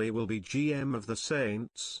Harley will be GM of the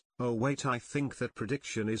Saints. Oh wait, I think that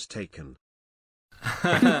prediction is taken.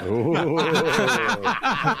 Boy,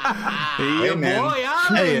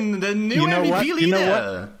 Allen, the new MVP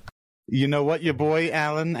leader. You know what, your boy,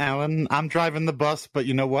 Alan, I'm driving the bus, but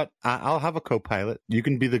you know what? I'll have a co-pilot. You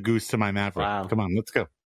can be the goose to my Maverick. Wow. Come on, let's go.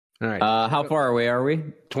 All right. How far away are we?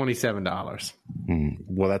 $27.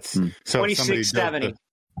 Well, that's so $26.70.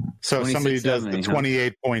 So if somebody does the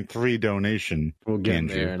 28.3 donation, we'll get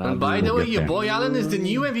there. And by the way, your boy Allen is the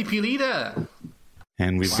new MVP leader.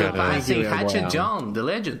 And we've got Hatchet John, the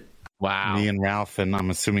legend. Wow. Me and Ralph, and I'm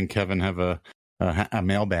assuming Kevin have a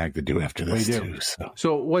mailbag to do after this too.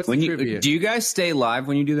 So what's the trivia? Do you guys stay live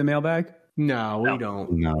when you do the mailbag? No, we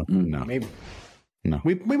don't. No. Maybe. No.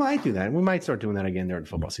 We might do that. We might start doing that again during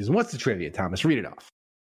football season. What's the trivia, Thomas? Read it off.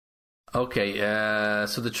 Okay,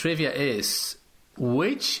 so the trivia is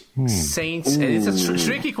which Saints? And it's a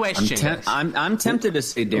tricky question. I'm tempted to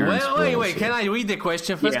say Darren. Wait. Can I read the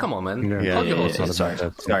question first? Come on, man.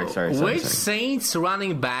 Sorry. Which Saints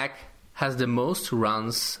running back has the most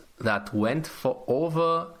runs that went for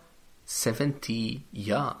over 70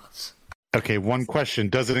 yards? Okay, one question.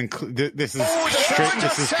 Does it include? This is straight.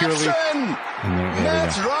 This is purely.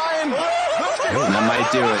 That's Ryan. That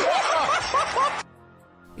might do it.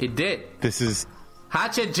 It did. This is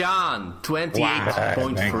Hatchet John,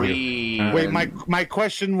 28.3. Wait, my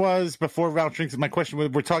question was before Ralph drinks. My question was: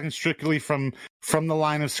 we're talking strictly from the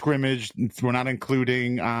line of scrimmage. We're not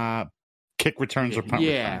including kick returns or punt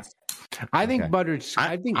returns. I think Butteridge.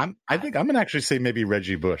 I think I'm gonna actually say maybe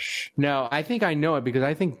Reggie Bush. No, I think I know it because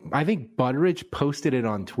I think Butteridge posted it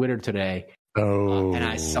on Twitter today. Oh, and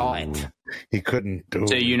I saw it. He couldn't do it.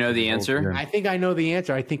 So you know the answer? I think I know the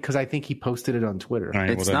answer. I think he posted it on Twitter. Right,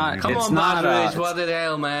 it's not. Come on, Butteridge. What the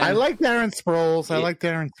hell, man? I like Darren Sproles.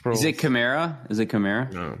 Is it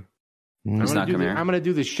Kamara? No. It's not Kamara. I'm going to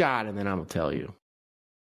do the shot, and then I'm going to tell you.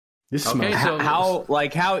 This okay, so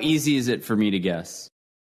how easy is it for me to guess?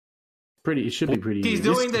 It should be pretty easy. He's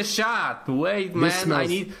doing the shot. Wait, man.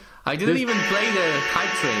 I didn't even play the hype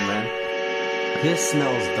train, man. This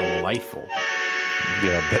smells delightful.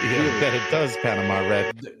 Yeah, bet it does, Panama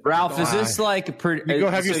Red. Ralph, is this like a pretty? You go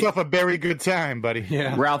have yourself a very good time, buddy.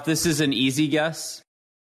 Yeah. Ralph, this is an easy guess.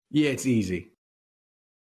 Yeah, it's easy.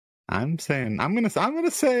 I'm gonna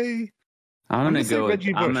say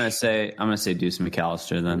Reggie Bush. I'm gonna say Deuce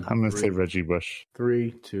McAllister. Then I'm gonna say Reggie Bush.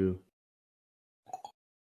 3, 2.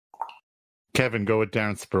 Kevin, go with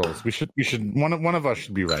Darren Sproles. We should. One of us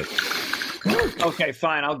should be right. Okay,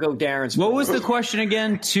 fine. I'll go Darren Sproles. What was the question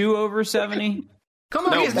again? 2 over 70? Come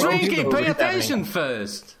on, he's drinking. Pay attention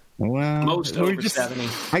first. Well, most over 70.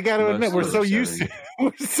 I got to admit, we're so used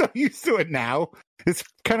to it now. It's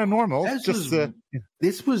kind of normal.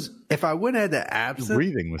 This was if I wouldn't have the absinthe.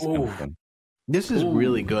 Breathing was kind of fun. This is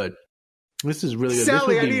really good. This is really good.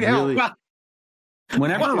 Sally, I need help.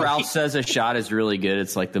 Whenever Ralph says a shot is really good,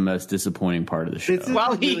 it's like the most disappointing part of the show.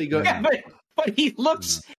 Well, really good. Yeah, but he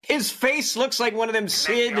looks, his face looks like one of them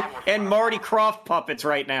Sid and Marty Krofft puppets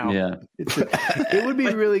right now. Yeah. It would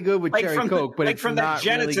be really good with Cherry Coke, but it's from not that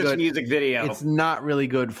Genesis really good. music video. It's not really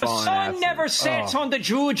good The fun. sun never sets on the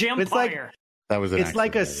Jewish Empire. It's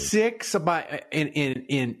like a 6 by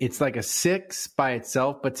it's like a 6 by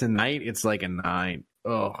itself, but tonight it's like a 9.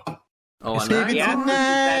 Oh, a night? Yeah, that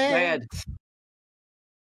bad.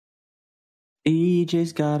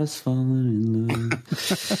 EJ's got us falling in love.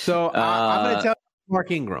 So I'm going to tell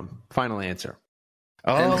Mark Ingram. Final answer.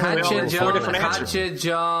 And Hatchet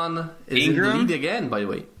John is Ingram? in the lead again, by the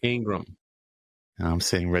way. Ingram. I'm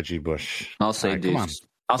saying Reggie Bush. I'll say Deuce.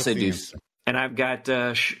 I'll say Deuce. And I've got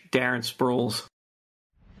Darren Sproles.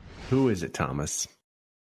 Who is it, Thomas?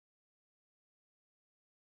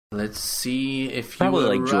 Let's see if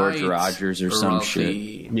probably you like right, George Rogers or some shit.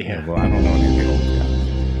 Yeah, well, I don't know any of the old guys.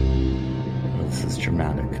 This is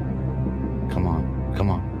dramatic. Come on.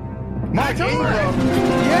 Mark Ingram.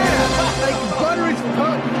 Yeah, like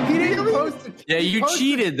Butteridge. He didn't post it. Yeah, you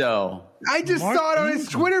cheated though. I just saw it on his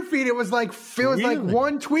Twitter feed. It was like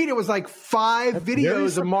one tweet. It was like 5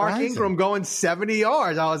 videos of Mark Ingram going 70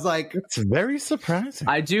 yards. I was like, it's very surprising.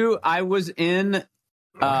 I was in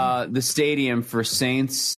the stadium for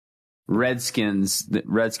Saints Redskins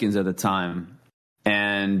at the time,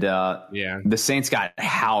 and the Saints got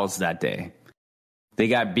housed that day. They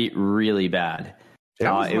got beat really bad.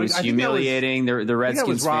 It was humiliating. The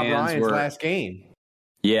Redskins Rob fans Ryan's were last game.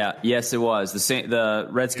 Yeah, yes, it was. The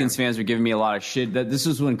Redskins fans were giving me a lot of shit. This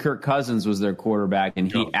was when Kirk Cousins was their quarterback, and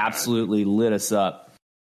he absolutely lit us up.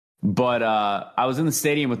 But I was in the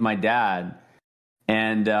stadium with my dad,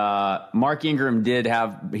 and Mark Ingram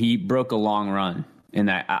he broke a long run. And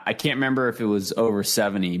I can't remember if it was over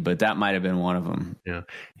 70, but that might have been one of them. Yeah,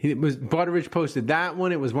 Butteridge posted that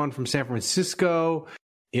one. It was one from San Francisco.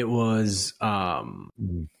 It was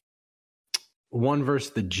one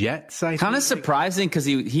versus the Jets. Kind of surprising because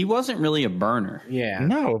he wasn't really a burner. Yeah,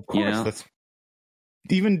 no, of course. You know? That's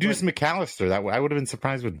even Deuce McAllister. That I would have been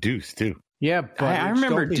surprised with Deuce too. Yeah, but I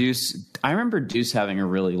remember Deuce. I remember Deuce having a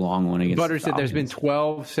really long one against. Butteridge said there's been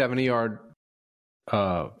 12 70-yard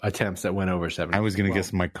attempts that went over 70. I was going to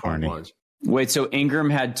guess Mike Carney. Wait, so Ingram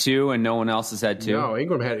had 2 and no one else has had 2? No,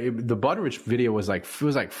 Ingram had the Butteridge video was like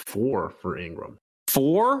 4 for Ingram.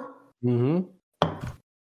 4?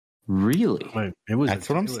 Really? That's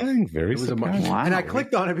what I'm saying. Very surprising. And I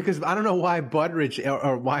clicked on it because I don't know why Budrich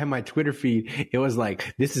or why my Twitter feed, it was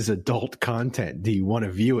like, this is adult content. Do you want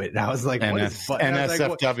to view it? And I was like,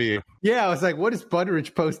 NSFW. I was like, what is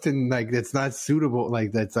Budrich posting like that's not suitable?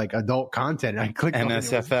 Like that's like adult content. And I clicked on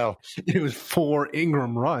NSFL. It was 4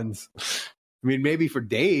 Ingram runs. I mean, maybe for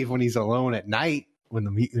Dave when he's alone at night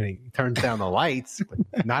when he turns down the lights,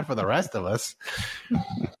 but not for the rest of us.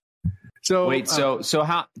 So wait, so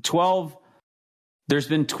how 12? There's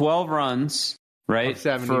been 12 runs, right?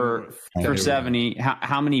 70, for 70.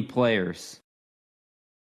 How many players?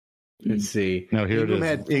 Let's see. No, here Ingram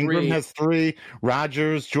it is. Ingram has 3.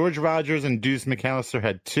 George Rogers, and Deuce McAllister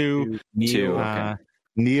had 2. Two. Okay.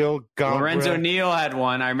 Neil Gombrich. Lorenzo Neal had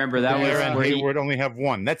 1. I remember that one. And Hayward only have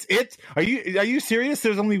 1. That's it. Are you serious?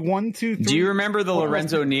 There's only 1, 2, 3. Do you remember the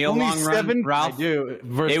Lorenzo Neal long 7? Run, Ralph? I do.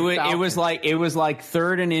 It was like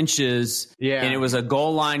 3rd and inches. Yeah. And it was a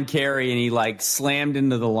goal line carry, and he like slammed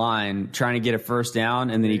into the line trying to get a first down,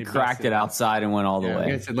 and then he cracked it outside and went all the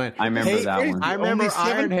way. I remember that one. I remember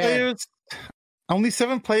only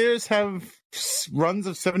 7 players have runs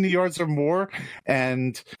of 70 yards or more,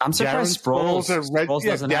 and I'm surprised Sproles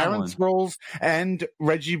Sproles and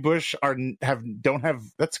Reggie Bush don't have.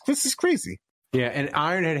 This is crazy. Yeah, and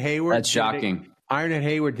Ironhead Hayward. That's shocking. Ironhead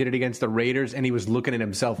Hayward did it against the Raiders, and he was looking at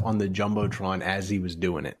himself on the jumbotron as he was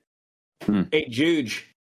doing it. Hey, Juge.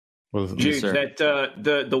 That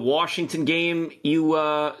the Washington game you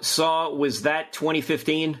saw, was that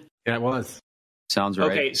 2015? Yeah, it was. Sounds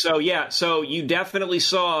right. Okay, so you definitely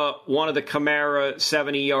saw one of the Kamara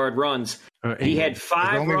 70-yard runs. He had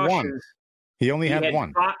 5 rushes. 1. He only had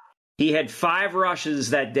 1. He had 5 rushes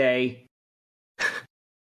that day,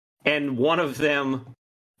 and one of them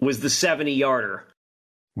was the 70-yarder.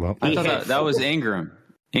 Well, I thought that was Ingram.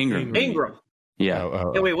 Ingram.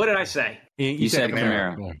 Yeah. Hey, wait, what did I say? You said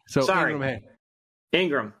Kamara. So sorry,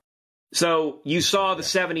 Ingram. So you saw the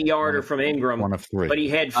 70-yarder from Ingram, 1 of 3. but he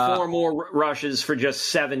had 4 more rushes for just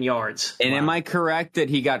 7 yards. And am I correct that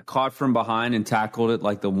he got caught from behind and tackled it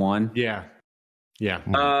like the 1? Yeah.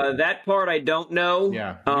 That part I don't know.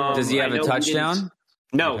 Yeah. Does he have a touchdown?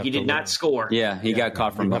 No, he did not score. Yeah, he got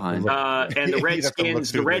caught from behind. And the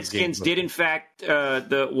Redskins did in fact,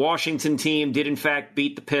 the Washington team did in fact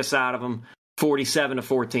beat the piss out of him.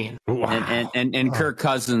 47-14. Wow. And Kirk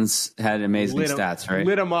Cousins had amazing stats, right?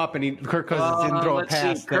 Lit him up, and Kirk Cousins didn't throw a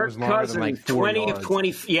pass that was longer than like 4 20 yards. of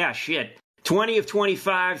 20. Yeah, shit. 20 of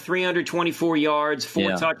 25, 324 yards,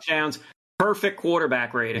 4 touchdowns. Perfect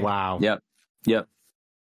quarterback rating. Wow. Yep.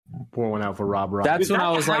 Pour one out for Rob. That's when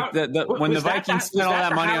I was like, when the Vikings spent all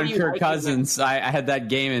that money on Kirk Cousins, I had that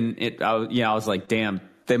game, and I was like, damn,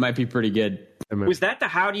 they might be pretty good. Was that the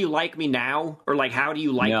 "How do you like me now" or like "How do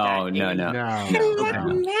you like that"?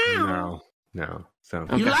 No. So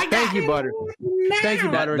okay. Thank you, Butter. Thank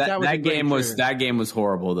you, Butter. That game was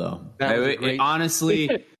horrible, though. Honestly,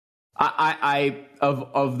 I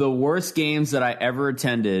of the worst games that I ever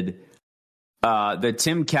attended, the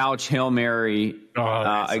Tim Couch Hail Mary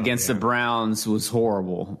against the Browns was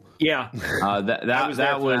horrible. Yeah,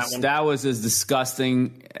 that was as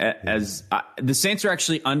disgusting as the Saints are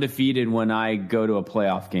actually undefeated when I go to a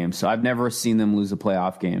playoff game, so I've never seen them lose a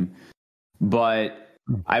playoff game. But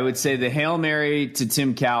I would say the Hail Mary to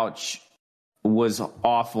Tim Couch was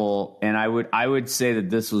awful, and I would say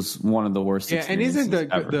that this was one of the worst. Yeah, and isn't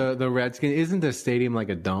the Redskins, isn't the stadium like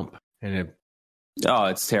a dump? And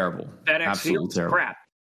it's terrible. Absolutely terrible. Crap.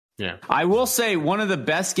 Yeah. I will say one of the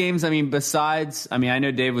best games, I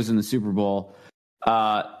know Dave was in the Super Bowl.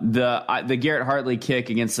 The Garrett Hartley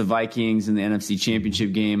kick against the Vikings in the NFC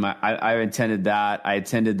Championship game, I attended that. I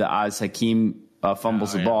attended the Oz Hakeem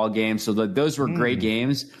fumbles the ball game. So those were great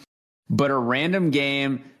games. But a random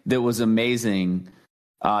game that was amazing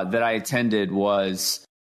that I attended was,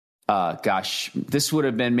 this would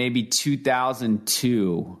have been maybe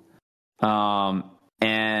 2002.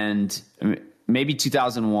 And maybe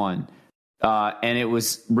 2001. And it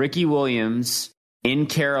was Ricky Williams in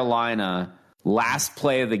Carolina, last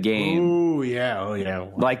play of the game. Oh, yeah.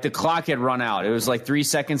 Like the clock had run out. It was like 3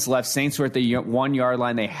 seconds left. Saints were at the 1 yard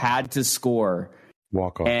line. They had to score.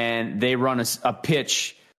 Walk off. And they run a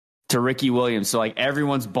pitch to Ricky Williams. So like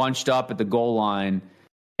everyone's bunched up at the goal line.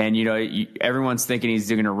 And, everyone's thinking he's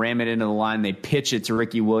going to ram it into the line. They pitch it to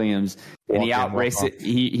Ricky Williams, and he outraces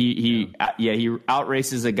he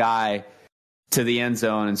outraces a guy to the end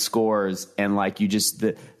zone and scores. And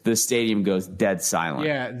the stadium goes dead silent.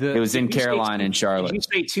 Yeah, it was in Carolina and Charlotte. Did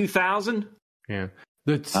you say 2000? Yeah,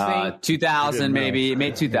 2000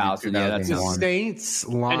 maybe 2000. Yeah, that's the Saints.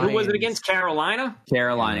 And who was it against? Carolina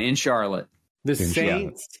in Charlotte.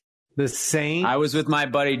 The The Saints. I was with my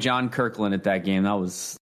buddy John Kirkland at that game. That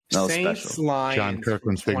was Saints special. Lions. John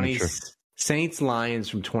Kirkland's signature. Saints Lions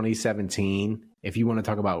from 2017. If you want to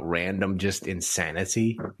talk about random, just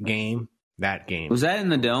insanity game, that game Was that in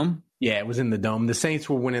the Dome? Yeah, it was in the Dome. The Saints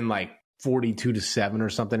were winning like 42-7 or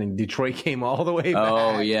something, and Detroit came all the way back.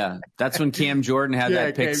 Oh yeah, that's when Cam Jordan had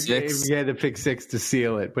that pick six. He had the pick six to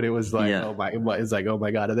seal it, but it was like, oh my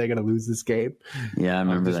God, are they going to lose this game? Yeah, I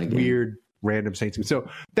remember that game. Weird. Random Saints. So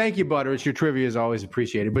thank you, Butters. Your trivia is always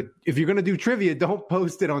appreciated. But if you're going to do trivia, don't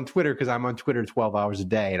post it on Twitter because I'm on Twitter 12 hours a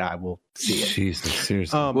day and I will see it. Jesus,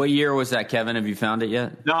 seriously. What year was that, Kevin? Have you found it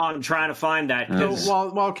yet? No, I'm trying to find that. So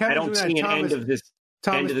while Kevin's I don't doing see that, an end of this.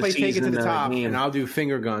 Thomas, play Take It to the Top, game. and I'll do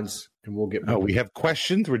finger guns, and we'll get. Oh, we have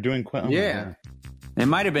questions. We're doing questions. Yeah, it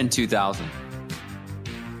might have been 2000.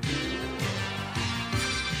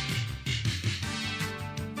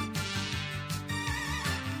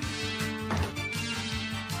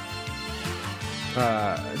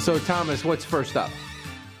 So Thomas, what's first up?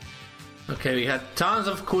 Okay, we had tons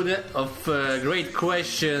of great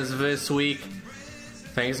questions this week.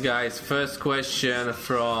 Thanks, guys. First question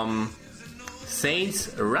from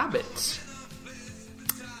Saints Rabbit.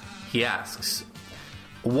 He asks,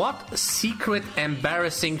 what secret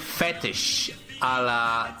embarrassing fetish a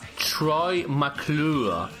la Troy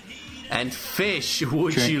McClure and fish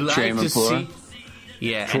would you like to see?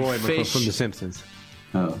 Yeah, Troy and McClure fish from The Simpsons.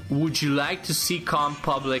 would you like to see come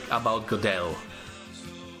public about Goodell?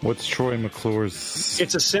 What's Troy McClure's?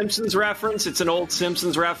 It's a Simpsons reference. It's an old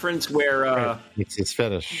Simpsons reference where it's his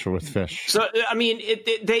fetish with fish. So I mean,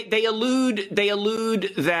 they allude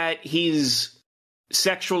that he's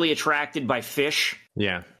sexually attracted by fish.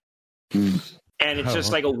 Yeah. And it's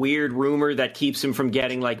just like a weird rumor that keeps him from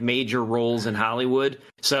getting like major roles in Hollywood.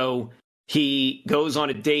 So he goes on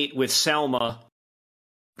a date with Selma,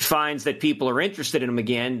 finds that people are interested in him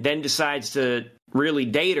again, then decides to really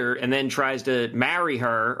date her, and then tries to marry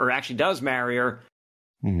her, or actually does marry her.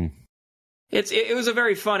 Mm-hmm. It was a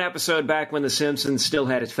very fun episode back when The Simpsons still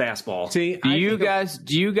had its fastball. Do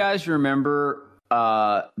you guys remember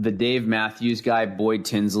the Dave Matthews guy, Boyd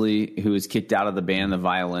Tinsley, who was kicked out of the band, the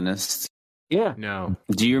violinist? Yeah. No.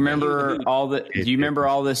 Do you remember all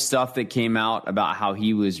this stuff that came out about how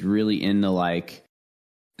he was really into like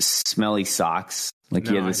smelly socks? Like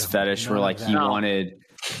he had this fetish where like he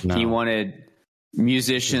wanted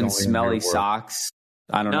musicians smelly socks.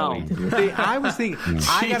 I don't know. See, I was thinking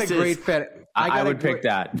I got a great fetish. I would pick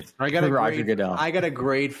that. I got Goodell. I got a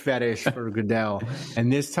great fetish for Goodell,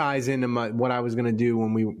 and this ties into what I was going to do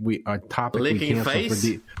when we our topic Licking we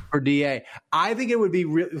canceled for DA. I think it would be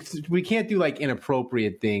we can't do like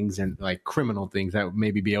inappropriate things and like criminal things that would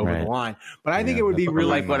maybe be over the line. But I think it would be really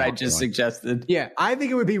like what I just suggested. Yeah, I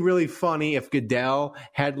think it would be really funny if Goodell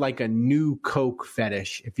had like a new Coke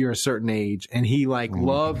fetish. If you're a certain age, and he like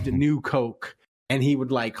loved new Coke. And he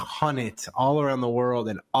would like hunt it all around the world,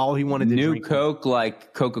 and all he wanted to drink Coke,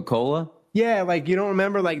 like Coca-Cola. Yeah, like you don't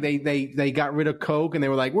remember, like they got rid of Coke, and they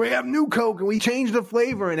were like, we have new Coke, and we changed the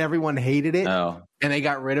flavor, and everyone hated it. Oh, and they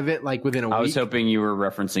got rid of it like within a week. I was hoping you were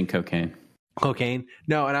referencing cocaine. Cocaine?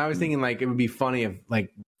 No, and I was thinking like it would be funny if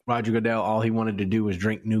like Roger Goodell, all he wanted to do was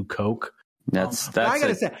drink new Coke. That's I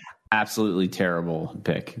gotta say, absolutely terrible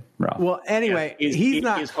pick, Ralph. Well, anyway, he's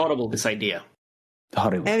not. It's horrible, this idea.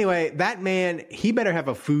 Anyway, that man, he better have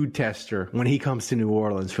a food tester when he comes to New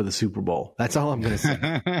Orleans for the Super Bowl. That's all I'm going to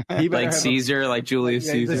say. He like Caesar, like Julius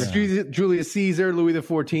Caesar. Julius Caesar, Louis the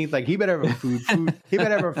 14th. Like he better have a food. He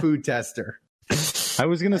better have a food tester. I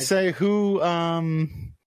was going to say who.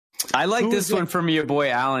 I like this one from your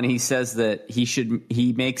boy Alan. He says that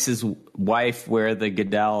he makes his wife wear the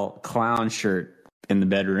Goodell clown shirt in the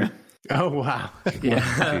bedroom. Oh wow!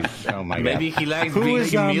 Yeah. Oh my god! Maybe he likes being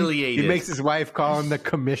humiliated. He makes his wife call him the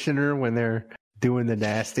commissioner when they're doing the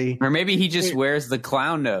nasty. Or maybe he just wears the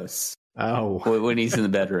clown nose. Oh, when he's in the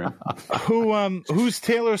bedroom. Who's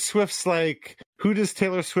Taylor Swift's like? Who does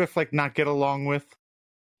Taylor Swift like not get along with?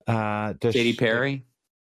 Katy Perry.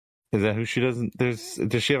 Is that who she doesn't?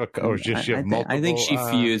 Does she have a? Or does she have multiple? I think she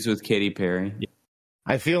fused with Katy Perry.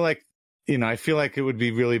 I feel like. I feel like it would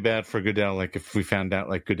be really bad for Goodell, like if we found out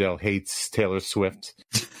like Goodell hates Taylor Swift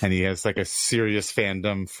and he has like a serious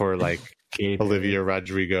fandom for like Olivia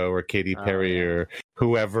Rodrigo or Katy Perry or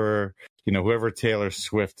whoever Taylor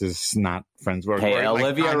Swift is not friends with. Hey, or,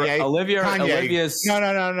 like Olivia's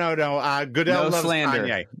no. Goodell loves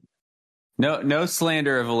slander. Kanye. No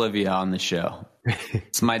slander of Olivia on the show.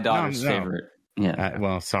 It's my daughter's favorite. Yeah.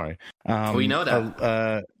 Well, sorry. We know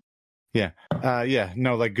that.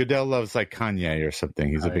 No, like Goodell loves like Kanye or something.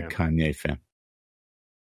 He's a big Kanye fan.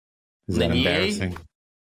 Is that embarrassing?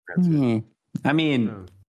 I mean,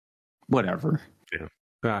 whatever.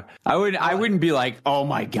 Yeah. I wouldn't be like, oh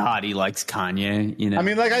my God, he likes Kanye. You know, I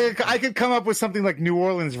mean, like I could come up with something like New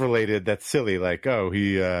Orleans related that's silly, like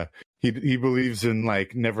he believes in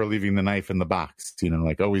like never leaving the knife in the box. You know,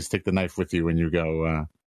 like always take the knife with you when you go.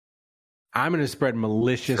 I'm going to spread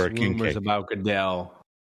malicious rumors about Goodell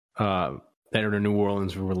that are New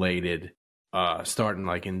Orleans related, starting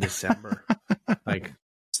like in December, like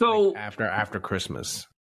after Christmas.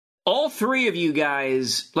 All three of you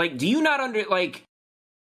guys, like, do you not like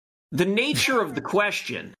the nature of the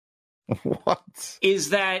question? What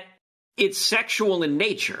is that? It's sexual in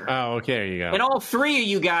nature. Oh, okay, there you go. And all three of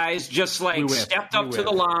you guys just like stepped up to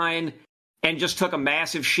the line and just took a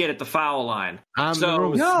massive shit at the foul line. I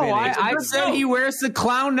said he wears the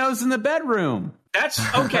clown nose in the bedroom. That's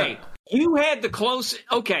okay. You had the close.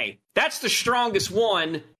 Okay, that's the strongest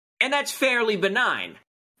one, and that's fairly benign.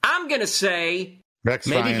 I'm gonna say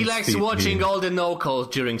maybe he likes watching all the no calls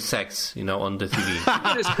during sex, on the TV.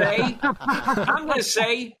 I'm gonna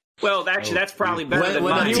say. Well, actually, that's probably better than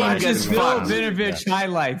mine. He watches Bill Vinovich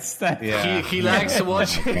highlights. He likes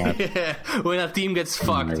watching when a team gets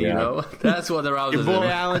fucked, That's what arouses him. Your boy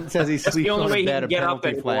Allen says he sleeps on a bed of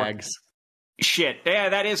penalty flags. Shit. Yeah,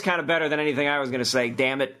 that is kind of better than anything I was going to say.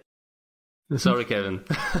 Damn it. Sorry, Kevin.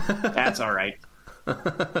 That's all right.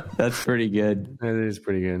 That's pretty good. That is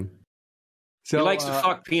pretty good. So, he likes to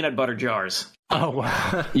fuck peanut butter jars. Oh,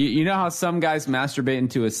 wow. You know how some guys masturbate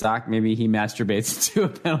into a sock? Maybe he masturbates into a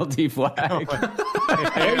penalty flag.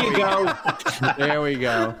 There you go. There we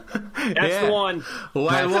go. That's the one.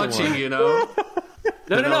 While watching, No.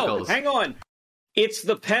 Hang on. It's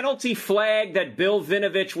the penalty flag that Bill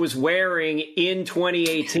Vinovich was wearing in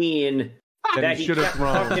 2018 that he kept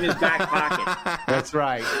tucked in his back pocket. That's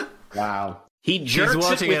right. Wow. He jerks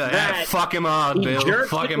it with that. Fuck him hard, Bill.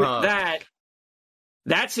 Fuck him hard.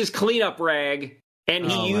 That's his cleanup rag, and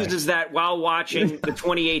he uses that while watching the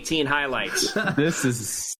 2018 highlights. This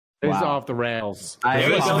is off the rails.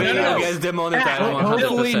 Hopefully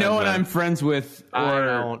no one I'm friends with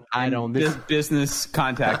or I don't. This business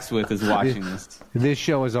contacts with is watching this. This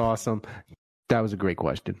show is awesome. That was a great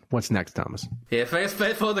question. What's next, Thomas? Yeah, thanks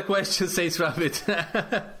for the question, says Rabbit.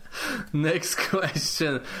 Next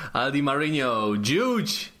question. Aldi Marino.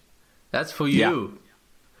 Juge, that's for you. Yeah.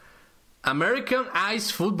 American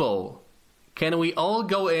ice football. Can we all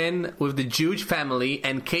go in with the Juge family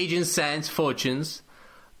and Cajun Sands fortunes,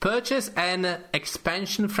 purchase an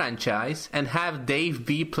expansion franchise, and have Dave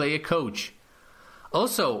B play a coach?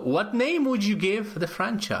 Also, what name would you give the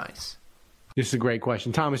franchise? This is a great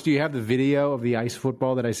question. Thomas, do you have the video of the ice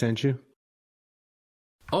football that I sent you?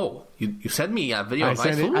 Oh, you sent me a video of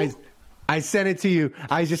ice football? I sent it to you.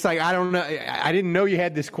 I was just like, I don't know. I didn't know you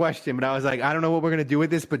had this question, but I was like, I don't know what we're going to do with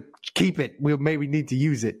this, but keep it. We'll maybe need to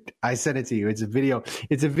use it. I sent it to you. It's a video.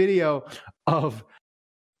 It's a video of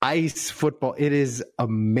ice football. It is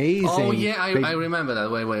amazing. Oh, yeah. I remember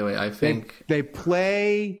that. Wait. I think they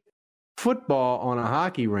play football on a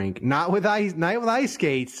hockey rink, not with ice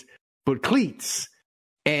skates, but cleats.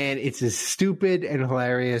 And it's as stupid and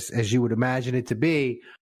hilarious as you would imagine it to be.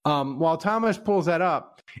 While Thomas pulls that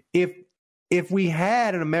up, if we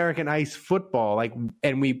had an American ice football,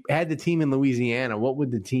 and we had the team in Louisiana, what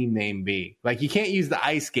would the team name be? Like, you can't use the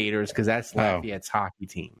Ice Skaters because that's Lafayette's hockey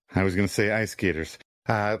team. I was going to say Ice Skaters.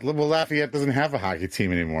 Well, Lafayette doesn't have a hockey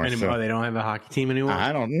team anymore. So. They don't have a hockey team anymore?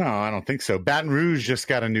 I don't know. I don't think so. Baton Rouge just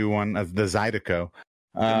got a new one, the Zydeco.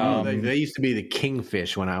 They used to be the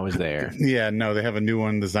Kingfish when I was there. Yeah, no, they have a new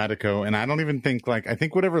one, the Zydeco, and I don't even think I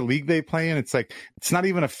think whatever league they play in, it's not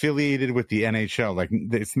even affiliated with the NHL. Like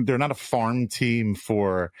they're not a farm team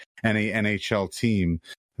for any NHL team.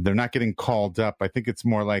 They're not getting called up. I think it's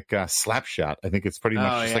more like Slapshot. I think it's pretty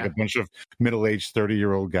much like a bunch of middle-aged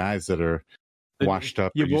 30-year-old guys that are washed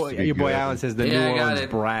up. Your boy Allen says the New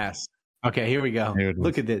Orleans Brass. Okay, here we go.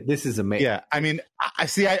 Look at this. This is amazing. Yeah, I mean,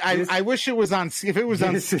 I wish it was on. If it was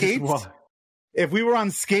on skates, if we were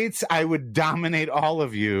on skates, I would dominate all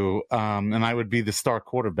of you, and I would be the star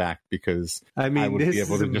quarterback because I would be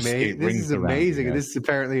able to just skate rings. This is amazing, and this is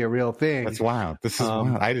apparently a real thing. That's wild. This is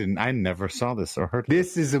wild. I never saw this or heard.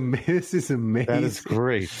 This is amazing. That is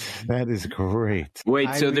great. That is great.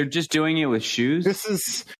 Wait, so they're just doing it with shoes? This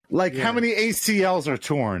is how many ACLs are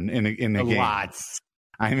torn in a game? Lots.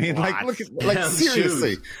 I mean, look at,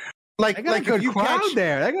 seriously. Like a good crowd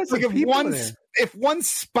there. I got some people there. If one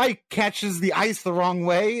spike catches the ice the wrong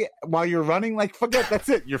way while you're running, forget that's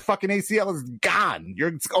it. Your fucking ACL is gone.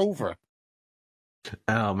 It's over.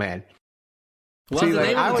 Oh man.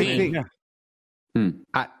 I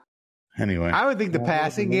would think the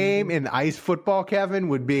passing game in ice football, Kevin,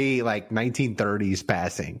 would be 1930s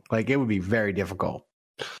passing. It would be very difficult.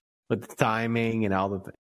 with the timing and all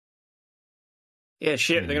the. Yeah,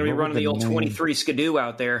 shit. They're going to be running the old 23 Skidoo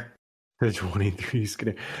out there. The 23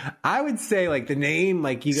 Skidoo. I would say like the name,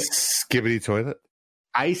 like you got Skibbity Toilet,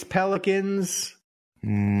 Ice Pelicans,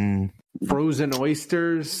 Frozen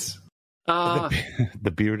Oysters,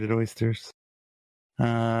 the Bearded Oysters.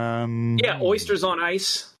 Yeah, Oysters on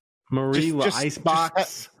Ice. Marilla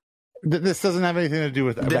Icebox. This doesn't have anything to do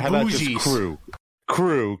with the how about Bougies. just Crew.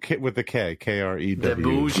 Crew with the K, Krew. The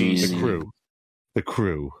Bougies. The Crew. The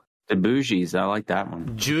Crew. The Bougies. I like that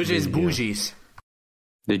one. Juji's Bougies.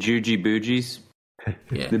 The Juji Bougies.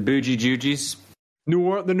 Yeah. The Bougie Jujies.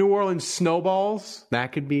 The New Orleans Snowballs.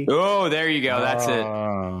 That could be. Oh, there you go. That's it.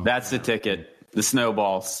 That's the ticket. The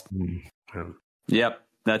Snowballs. Yep,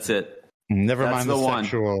 that's it. Never That's mind the the one.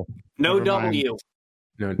 sexual. No never W.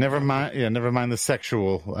 Mind, never mind. Yeah, never mind the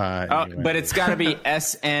sexual. But it's got to be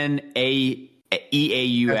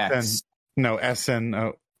SNAEAUX. No, SN.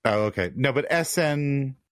 Oh, okay. No, but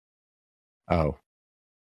SN. Oh,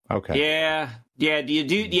 okay. Yeah. Do you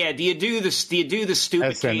do the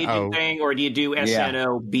stupid Cajun thing, or do you do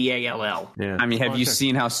SNOBALL? Yeah. I mean, have you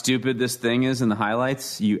seen how stupid this thing is in the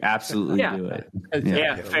highlights? You absolutely do it.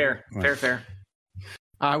 Yeah, fair.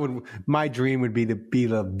 My dream would be to be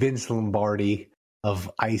the Vince Lombardi of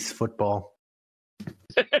ice football.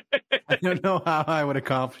 I don't know how I would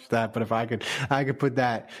accomplish that, but if I could put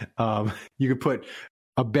that. You could put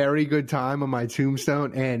a very good time on my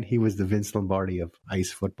tombstone, and he was the Vince Lombardi of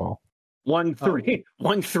ice football. Won three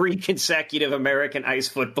consecutive American ice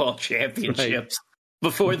football championships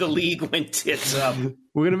before the league went tits up.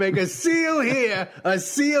 We're gonna make a seal here,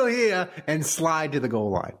 and slide to the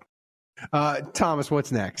goal line. Thomas,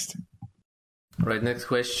 what's next? Right, next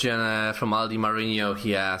question from Aldi Marino.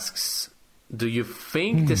 He asks, do you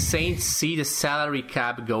think the Saints see the salary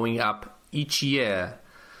cap going up each year?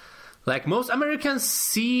 Like most Americans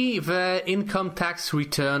see the income tax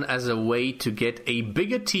return as a way to get a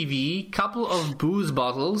bigger TV, couple of booze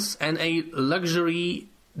bottles, and a luxury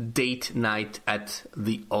date night at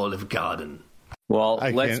the Olive Garden. Well,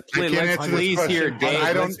 let's please hear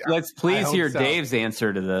Dave. Let's please hear Dave's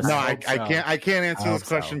answer to this. No, I can't answer this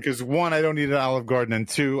question because one, I don't need an Olive Garden, and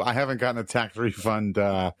two, I haven't gotten a tax refund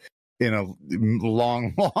in a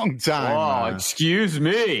long time. Oh, excuse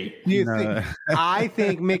me. I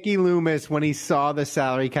think Mickey Loomis, when he saw the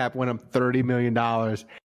salary cap went up $30 million,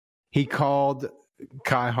 he called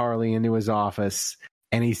Kai Harley into his office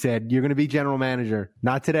and he said, "You're going to be general manager,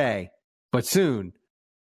 not today, but soon.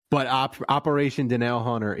 But Operation Danielle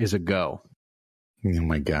Hunter is a go." Oh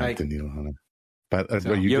my God, Danielle Hunter. But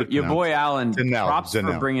your boy Alan, props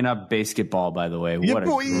for bringing up Basketball, by the way. What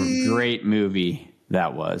a great movie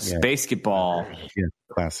that was. Basketball,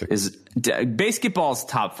 classic. Basketball's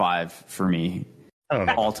top 5 for me,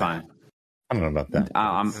 all time. I don't know about that.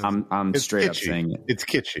 I'm straight up saying it. It's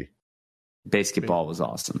kitschy. Basketball was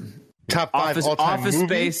awesome. Top 5 all-time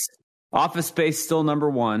Office Space still number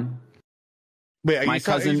 1. Wait, my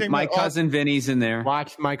cousin Vinny's in there.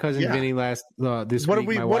 Watched My Cousin Vinny last this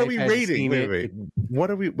week. What are we rating? Wait. What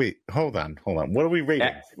are we? Wait, hold on. What are we rating?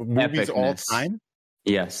 Movies all time?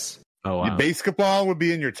 Yes. Oh, wow. Basketball would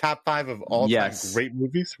be in your top 5 of all time great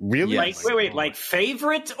movies? Really? Yes. Like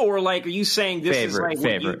favorite, or like are you saying this is like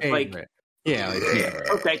favorite?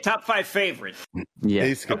 Okay, top 5 favorite. Yeah.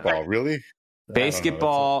 Basketball, really?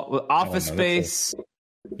 Basketball, Office Space.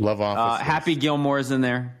 Love Office. Happy Gilmore's in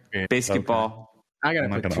there. Basketball. I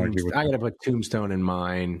gotta put Tombstone in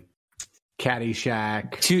mine.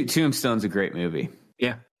 Caddyshack. Tombstone's a great movie.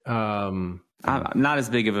 Yeah. I'm not as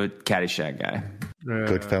big of a Caddyshack guy.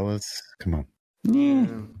 Goodfellas. Come on. Yeah.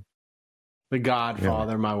 The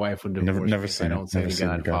Godfather. My wife would divorce never me seen if I it. don't say The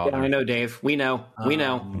Godfather. Yeah, I know, Dave. We know.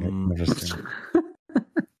 Never seen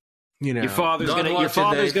it. Your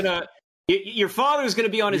father's gonna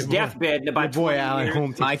be on his deathbed in about 20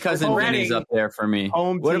 years. My cousin Vinny's up there for me.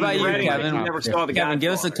 What about you, Kevin? You never saw The Kevin,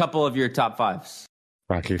 give us a Godfather. couple of your top 5s.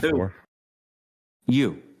 Rocky 4.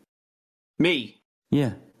 You. Me.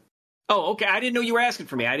 Yeah. Oh, okay. I didn't know you were asking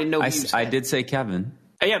for me. I didn't know. I did say Kevin.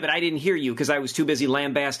 Yeah, but I didn't hear you because I was too busy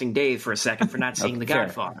lambasting Dave for a second for not seeing The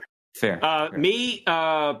Godfather. Fair. Me,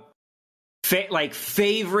 like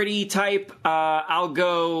favorite-y type. I'll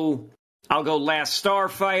go Last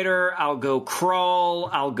Starfighter. I'll go Crawl.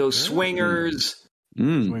 I'll go Swingers.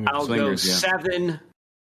 I'll go Seven.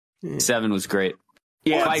 7 was great.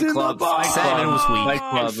 Yeah, Fight Club. 7 was weak. Fight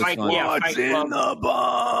Club was fun. What's in the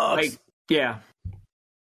box?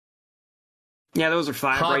 Yeah, those are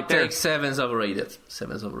 5 right there. Take 7's overrated.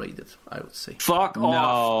 7's overrated, I would say. Fuck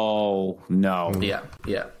off. No. Yeah.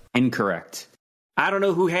 Incorrect. I don't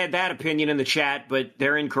know who had that opinion in the chat, but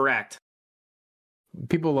they're incorrect.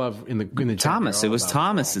 people love in the Thomas. It was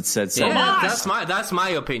Thomas that said so. Yeah, that's my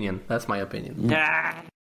opinion. That's my opinion.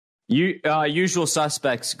 Usual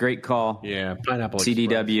Suspects, great call. Yeah, Pineapple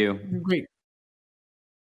CDW, Express. Great.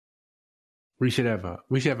 We should have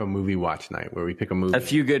a movie watch night where we pick a movie. A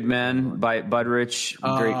Few Good Men by Budrich,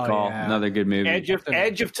 great call. Yeah. Another good movie.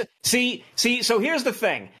 See. So here's the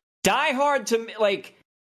thing: Die Hard to like.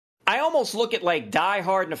 I almost look at like Die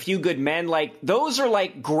Hard and A Few Good Men. Like those are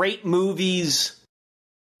like great movies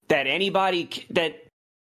that anybody that.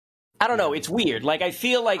 I don't know. It's weird. Like I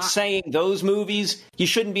feel like saying those movies, you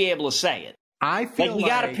shouldn't be able to say it. I feel like you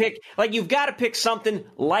got to pick. Like you've got to pick something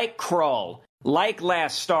like Krull, like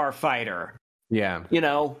Last Starfighter. Yeah. You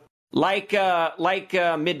know, like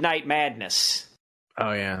Midnight Madness.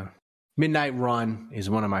 Oh yeah. Midnight Run is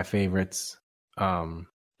one of my favorites.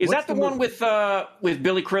 Is that the one with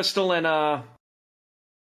Billy Crystal and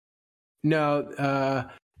No,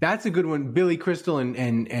 that's a good one. Billy Crystal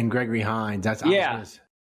and Gregory Hines. That's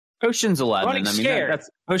Ocean's 11. Running Scared. That's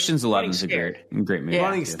Ocean's 11 is a great movie.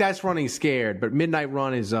 Yeah. That's Running Scared, but Midnight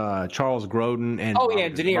Run is Charles Grodin and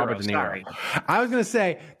De Niro. Robert De Niro. Sorry. I was gonna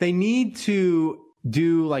say they need to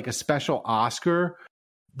do like a special Oscar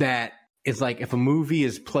that is like if a movie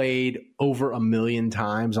is played over 1 million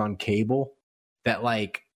times on cable, that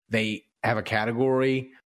like they have a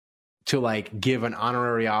category to like give an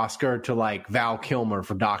honorary Oscar to like Val Kilmer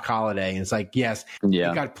for Doc Holliday. And it's like, yes, he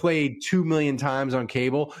got played 2 million times on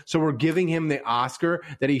cable. So we're giving him the Oscar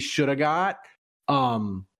that he should have got,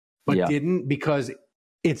 but didn't because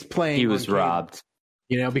it's playing. He was robbed.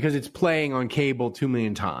 You know, because it's playing on cable 2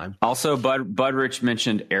 million times. Also, Budrich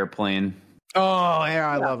mentioned Airplane. Oh, yeah,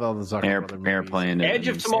 I love all those Airplane. Edge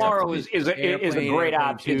of Tomorrow is a great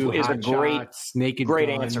option. Is a great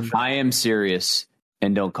answer. I Am Serious.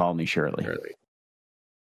 And Don't Call Me Shirley.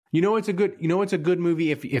 You know it's a good movie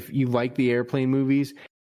if you like the Airplane movies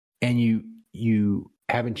and you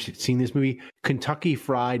haven't seen this movie. Kentucky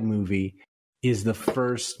Fried Movie is the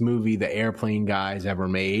first movie the Airplane guys ever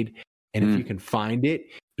made. And if you can find it,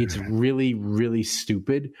 it's really, really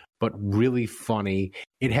stupid, but really funny.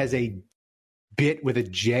 It has a bit with a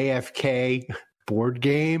JFK board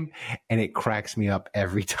game, and it cracks me up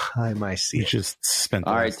every time I see it. Just spent.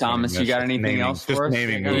 All right, Thomas, you got anything else for us?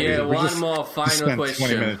 Yeah, one more final question.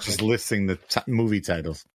 20 minutes just listing the movie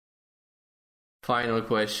titles. Final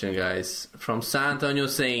question, guys, from San Antonio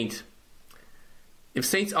Saint. If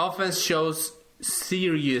Saints offense shows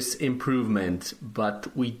serious improvement,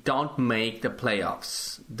 but we don't make the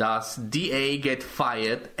playoffs, does DA get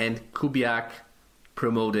fired and Kubiak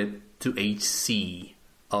promoted to HC,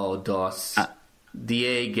 or does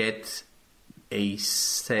DA get a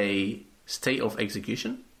stay of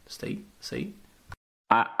execution? Stay.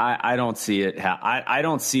 I don't see it. I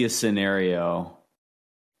don't see a scenario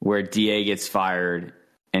where DA gets fired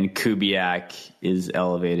and Kubiak is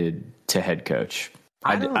elevated to head coach.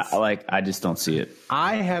 I just don't see it.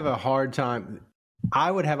 I have a hard time. I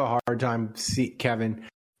would have a hard time, Kevin.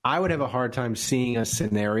 I would have a hard time seeing a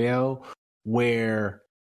scenario where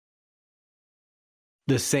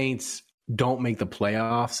the Saints don't make the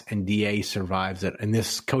playoffs and DA survives it, and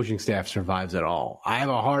this coaching staff survives it all. I have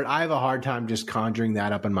a hard time just conjuring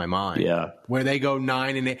that up in my mind. Yeah, where they go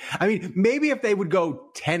 9-8. I mean, maybe if they would go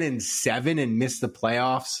 10-7 and miss the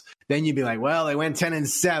playoffs, then you'd be like, well, they went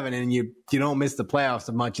 10-7, and you don't miss the playoffs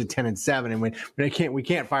a bunch of 10-7, and we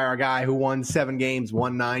can't fire a guy who won 7 games,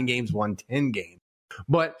 won 9 games, won 10 games.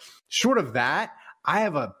 But short of that, I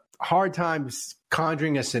have a hard time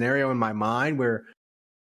conjuring a scenario in my mind where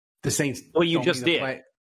the Saints. Well, you just did.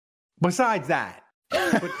 Besides that,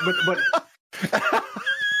 but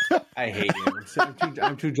I hate you.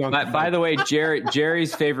 I'm too drunk. By the way,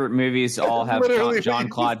 Jerry's favorite movies all have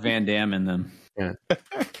Jean-Claude Van Damme in them. Yeah.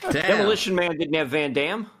 Demolition Man didn't have Van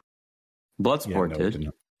Damme. Bloodsport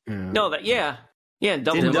did. No, yeah.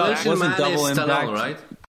 Demolition Man Double is Impact, Stallone, right?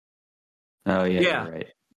 Oh yeah, right.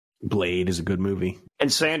 Blade is a good movie.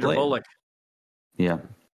 And Sandra Bullock. Yeah.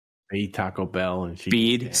 I eat Taco Bell and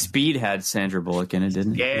Speed had Sandra Bullock in it,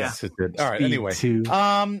 didn't it? Yeah. Yes, it did. All right. Speed anyway, 2.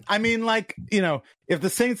 I mean, like, you know, if the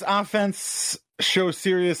Saints offense shows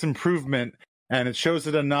serious improvement and it shows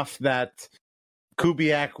it enough that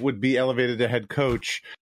Kubiak would be elevated to head coach,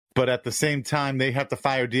 but at the same time they have to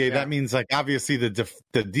fire DA, that means like obviously the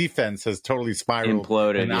defense has totally spiraled,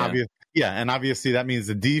 imploded, and obviously that means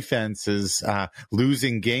the defense is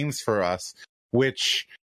losing games for us, which.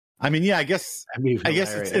 I mean, yeah, I guess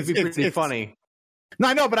it's funny. No,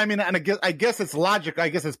 I know, but I mean, and I guess it's logical. I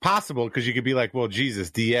guess it's possible because you could be like, well,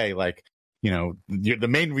 Jesus, DA, like, the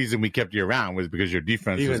main reason we kept you around was because your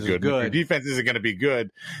defense was good. If your defense isn't going to be good,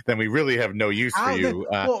 then we really have no use for you.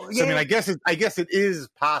 So, I mean, I guess it is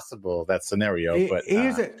possible, that scenario, but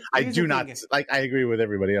I do not like. I agree with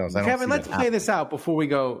everybody else. Kevin, let's play this out before we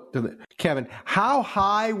go to Kevin. How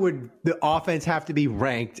high would the offense have to be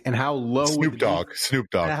ranked, and how low? Snoop Dogg.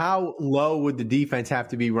 And how low would the defense have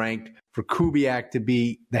to be ranked for Kubiak to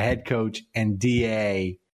be the head coach and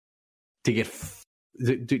DA to get?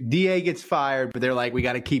 The DA gets fired, but they're like, we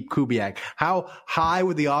got to keep Kubiak. How high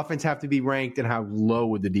would the offense have to be ranked, and how low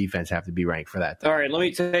would the defense have to be ranked for that? All right, let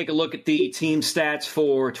me take a look at the team stats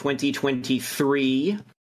for 2023.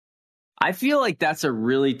 I feel like that's a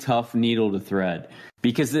really tough needle to thread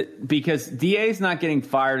because DA is not getting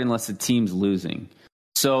fired unless the team's losing.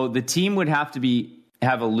 So the team would have to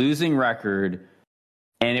have a losing record,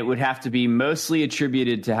 and it would have to be mostly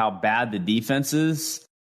attributed to how bad the defense is.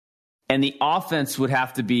 And the offense would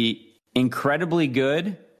have to be incredibly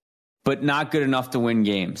good, but not good enough to win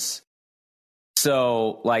games.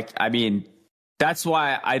 So, that's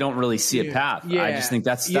why I don't really see a path. Yeah. I just think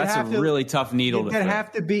that's a really tough needle to thread.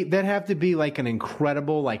 That'd have to be like an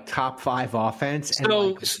incredible, top 5 offense.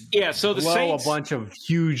 So the Saints, a bunch of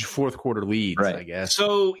huge fourth quarter leads, right. I guess.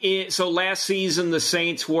 So last season the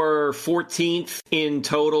Saints were 14th in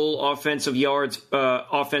total offensive yards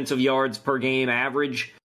per game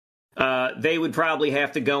average. They would probably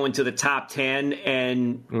have to go into the top 10,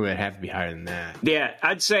 and it would have to be higher than that. Yeah,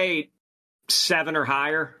 I'd say 7 or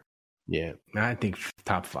higher. Yeah, I think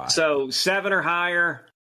top 5. So 7 or higher,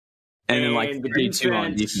 and then the D2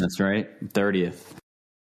 on defense, right? 30th.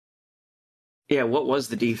 Yeah, what was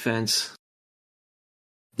the defense?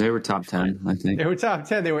 They were top 10, I think. They were top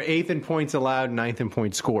 10. They were 8th in points allowed, 9th in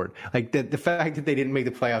points scored. The fact that they didn't make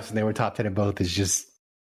the playoffs and they were top 10 in both is just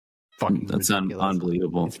fucking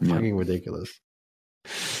unbelievable. It's fucking ridiculous.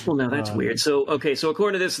 Well, no, that's weird. So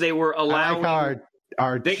according to this, they were allowing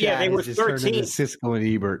they were 13th. Siskel and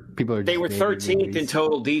Ebert. They were 13th in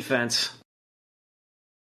total defense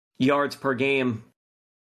yards per game.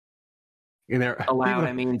 And they're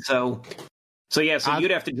allowed. So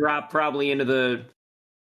you'd have to drop probably into the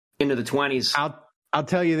 20s. I'll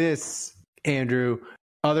tell you this, Andrew.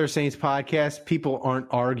 Other Saints podcasts, people aren't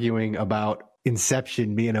arguing about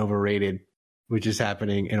Inception being overrated, which is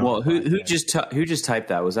happening. Who just typed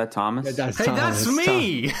that? Was that Thomas? That's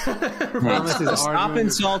me. Stop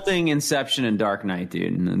insulting Inception and Dark Knight,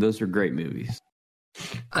 dude. Those are great movies.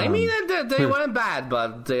 I mean, they weren't bad,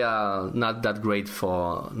 but they are not that great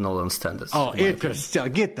for Nolan standards. Oh, Interstellar!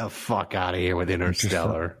 Get the fuck out of here with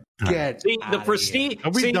Interstellar. The Prestige.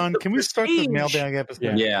 Are we done? Can we start the mailbag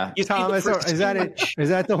episode? Yeah. Thomas, is that it? Is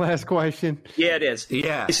that the last question? Yeah, it is.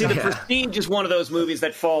 Yeah. You see, The Prestige is one of those movies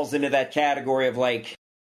that falls into that category of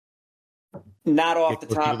not off the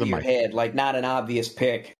top of your head, not an obvious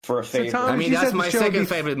pick for a favorite. Thomas, that's my second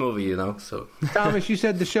favorite movie, So Thomas, you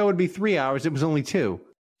said the show would be 3 hours. It was only 2.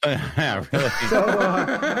 Yeah, really.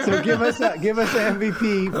 So give us an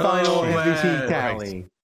MVP MVP tally.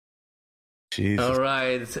 Jesus. All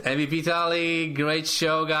right, MVP tally, great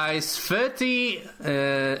show, guys. 30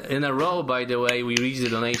 in a row, by the way. We reached the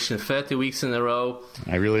donation 30 weeks in a row.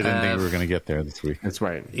 I really didn't think we were going to get there this week. That's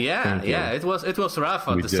right. Yeah, it was rough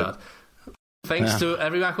at the start. Thanks to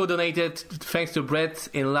everyone who donated. Thanks to Brett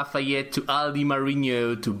in Lafayette, to Aldi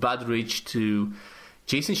Marino, to Badrich, to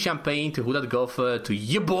Jason Champagne, to Hudat Golfer, to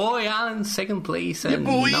your boy Alan, second place, and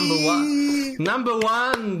number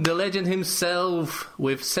one, the legend himself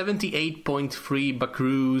with 78.3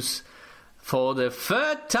 buckaroos for the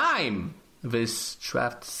 3rd time this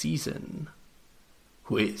draft season.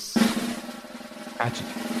 Who is? Hatchet.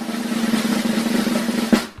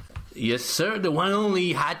 Yes, sir, the one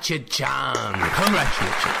only Hatchet John.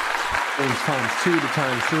 Congratulations. Times 2 to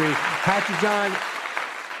times 3. Hatchet John,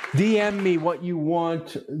 DM me what you want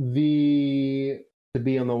to be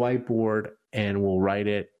on the whiteboard, and we'll write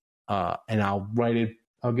it. And I'll write it.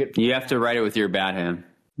 You have to write it with your bad hand.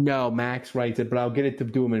 No, Max writes it, but I'll get it to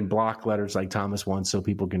do them in block letters like Thomas wants, so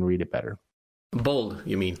people can read it better. Bold,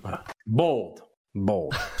 you mean? Bold.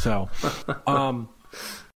 So,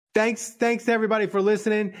 thanks to everybody for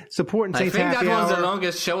listening, supporting Saints Happy Hour. I think that was the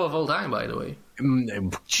longest show of all time, by the way.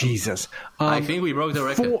 Jesus. I think we broke the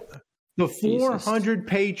record. The 400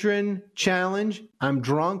 patron challenge. I'm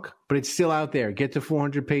drunk, but it's still out there. Get to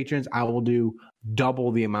 400 patrons. I will do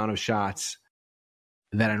double the amount of shots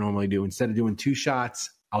that I normally do. Instead of doing 2 shots,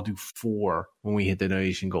 I'll do 4 when we hit the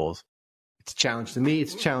donation goals. It's a challenge to me.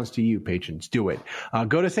 It's a challenge to you, patrons. Do it.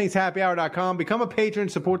 Go to saintshappyhour.com. Become a patron.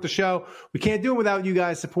 Support the show. We can't do it without you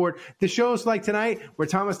guys' support. The shows like tonight, where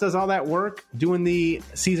Thomas does all that work doing the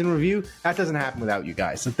season review, that doesn't happen without you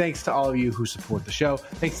guys. So thanks to all of you who support the show.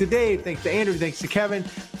 Thanks to Dave. Thanks to Andrew. Thanks to Kevin.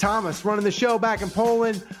 Thomas running the show back in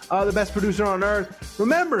Poland. The best producer on earth.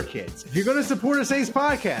 Remember, kids, if you're going to support a Saints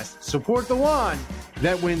podcast, support the one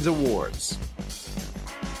that wins awards.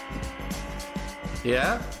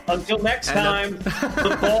 Yeah. Until next time,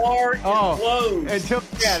 the bar is closed.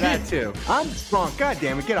 That too. I'm drunk. God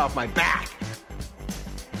damn it. Get off my back.